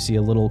wave. You see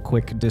a little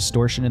quick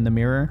distortion in the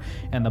mirror,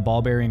 and the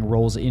ball bearing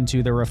rolls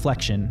into the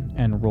reflection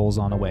and rolls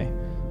on away.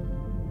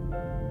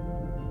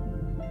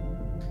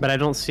 But I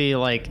don't see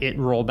like it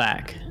roll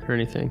back or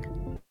anything.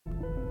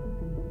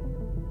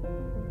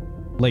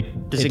 Like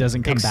it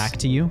doesn't come back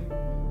to you?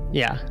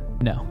 Yeah.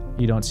 No,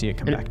 you don't see it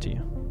come back to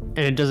you.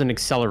 And it doesn't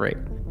accelerate?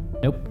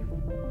 Nope.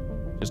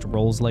 Just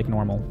rolls like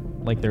normal,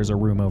 like there's a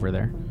room over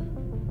there.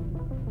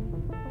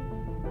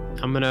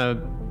 I'm gonna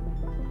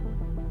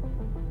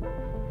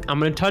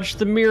touch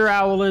the mirror,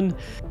 Owlin.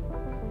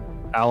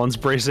 Alan's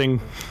bracing.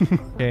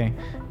 Okay,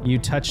 you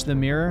touch the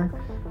mirror,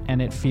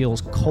 and it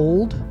feels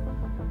cold,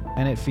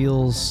 and it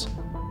feels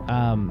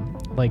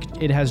like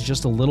it has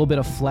just a little bit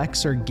of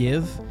flex or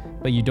give,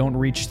 but you don't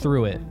reach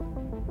through it.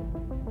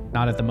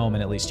 Not at the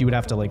moment, at least. You would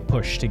have to like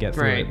push to get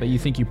through it, but you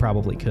think you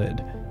probably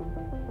could.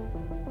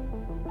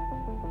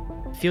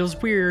 Feels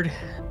weird.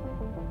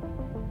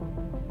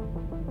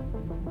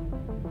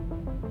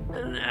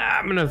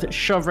 I'm gonna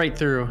shove right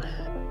through.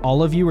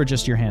 All of you, or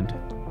just your hand?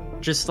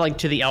 Just like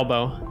to the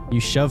elbow. You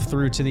shove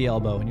through to the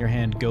elbow, and your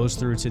hand goes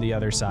through to the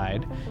other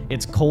side.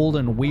 It's cold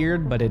and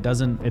weird, but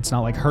it's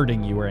not like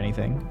hurting you or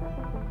anything.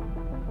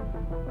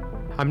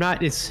 All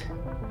right. It's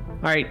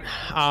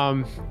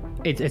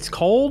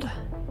cold.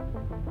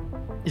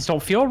 It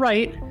don't feel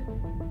right.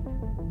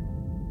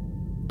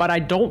 But I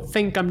don't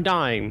think I'm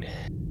dying.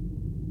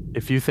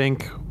 If you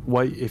think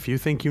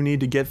you need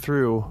to get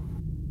through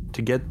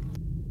to get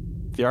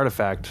the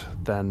artifact,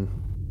 then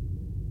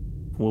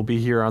we'll be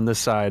here on this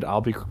side.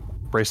 I'll be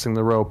bracing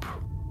the rope.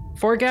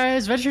 4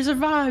 guys, Venture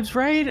survives,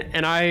 right?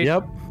 And I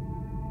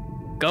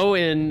go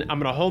in. I'm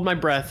gonna hold my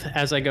breath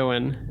as I go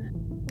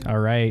in. All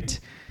right.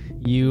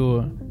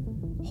 You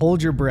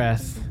hold your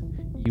breath.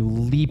 You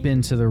leap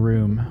into the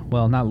room.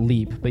 Well, not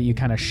leap, but you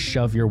kind of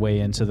shove your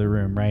way into the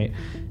room, right?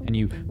 And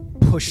you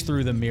push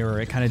through the mirror.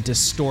 It kind of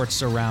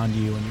distorts around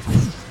you, and you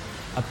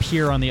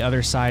appear on the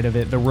other side of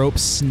it. The rope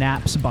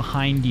snaps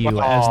behind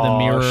you as the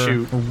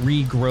mirror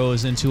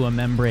regrows into a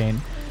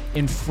membrane.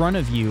 In front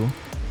of you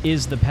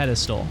is the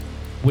pedestal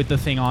with the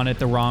thing on it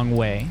the wrong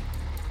way.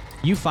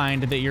 You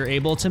find that you're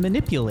able to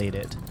manipulate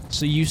it.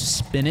 So you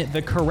spin it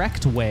the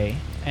correct way,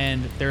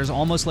 and there's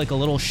almost like a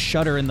little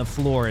shudder in the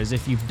floor as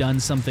if you've done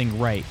something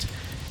right.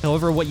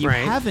 However, what you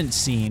haven't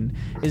seen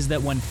is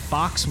that when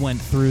Fox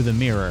went through the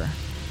mirror,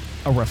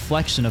 a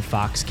reflection of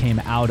Fox came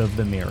out of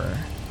the mirror.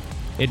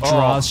 It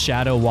draws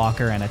Shadow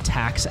Walker and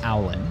attacks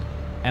Owlin.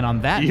 And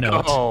on that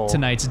note,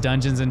 tonight's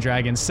Dungeons and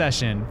Dragons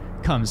session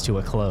comes to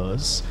a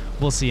close.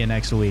 We'll see you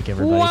next week,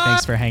 everybody. What?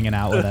 Thanks for hanging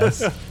out with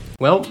us.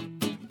 Well,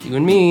 you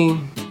and me,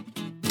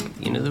 at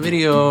the end of the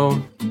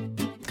video,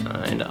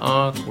 kind of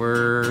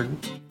awkward,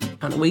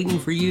 kind of waiting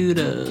for you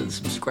to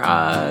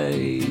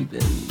subscribe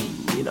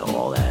and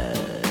all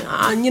that.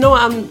 I'm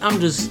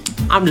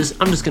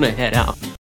just gonna head out.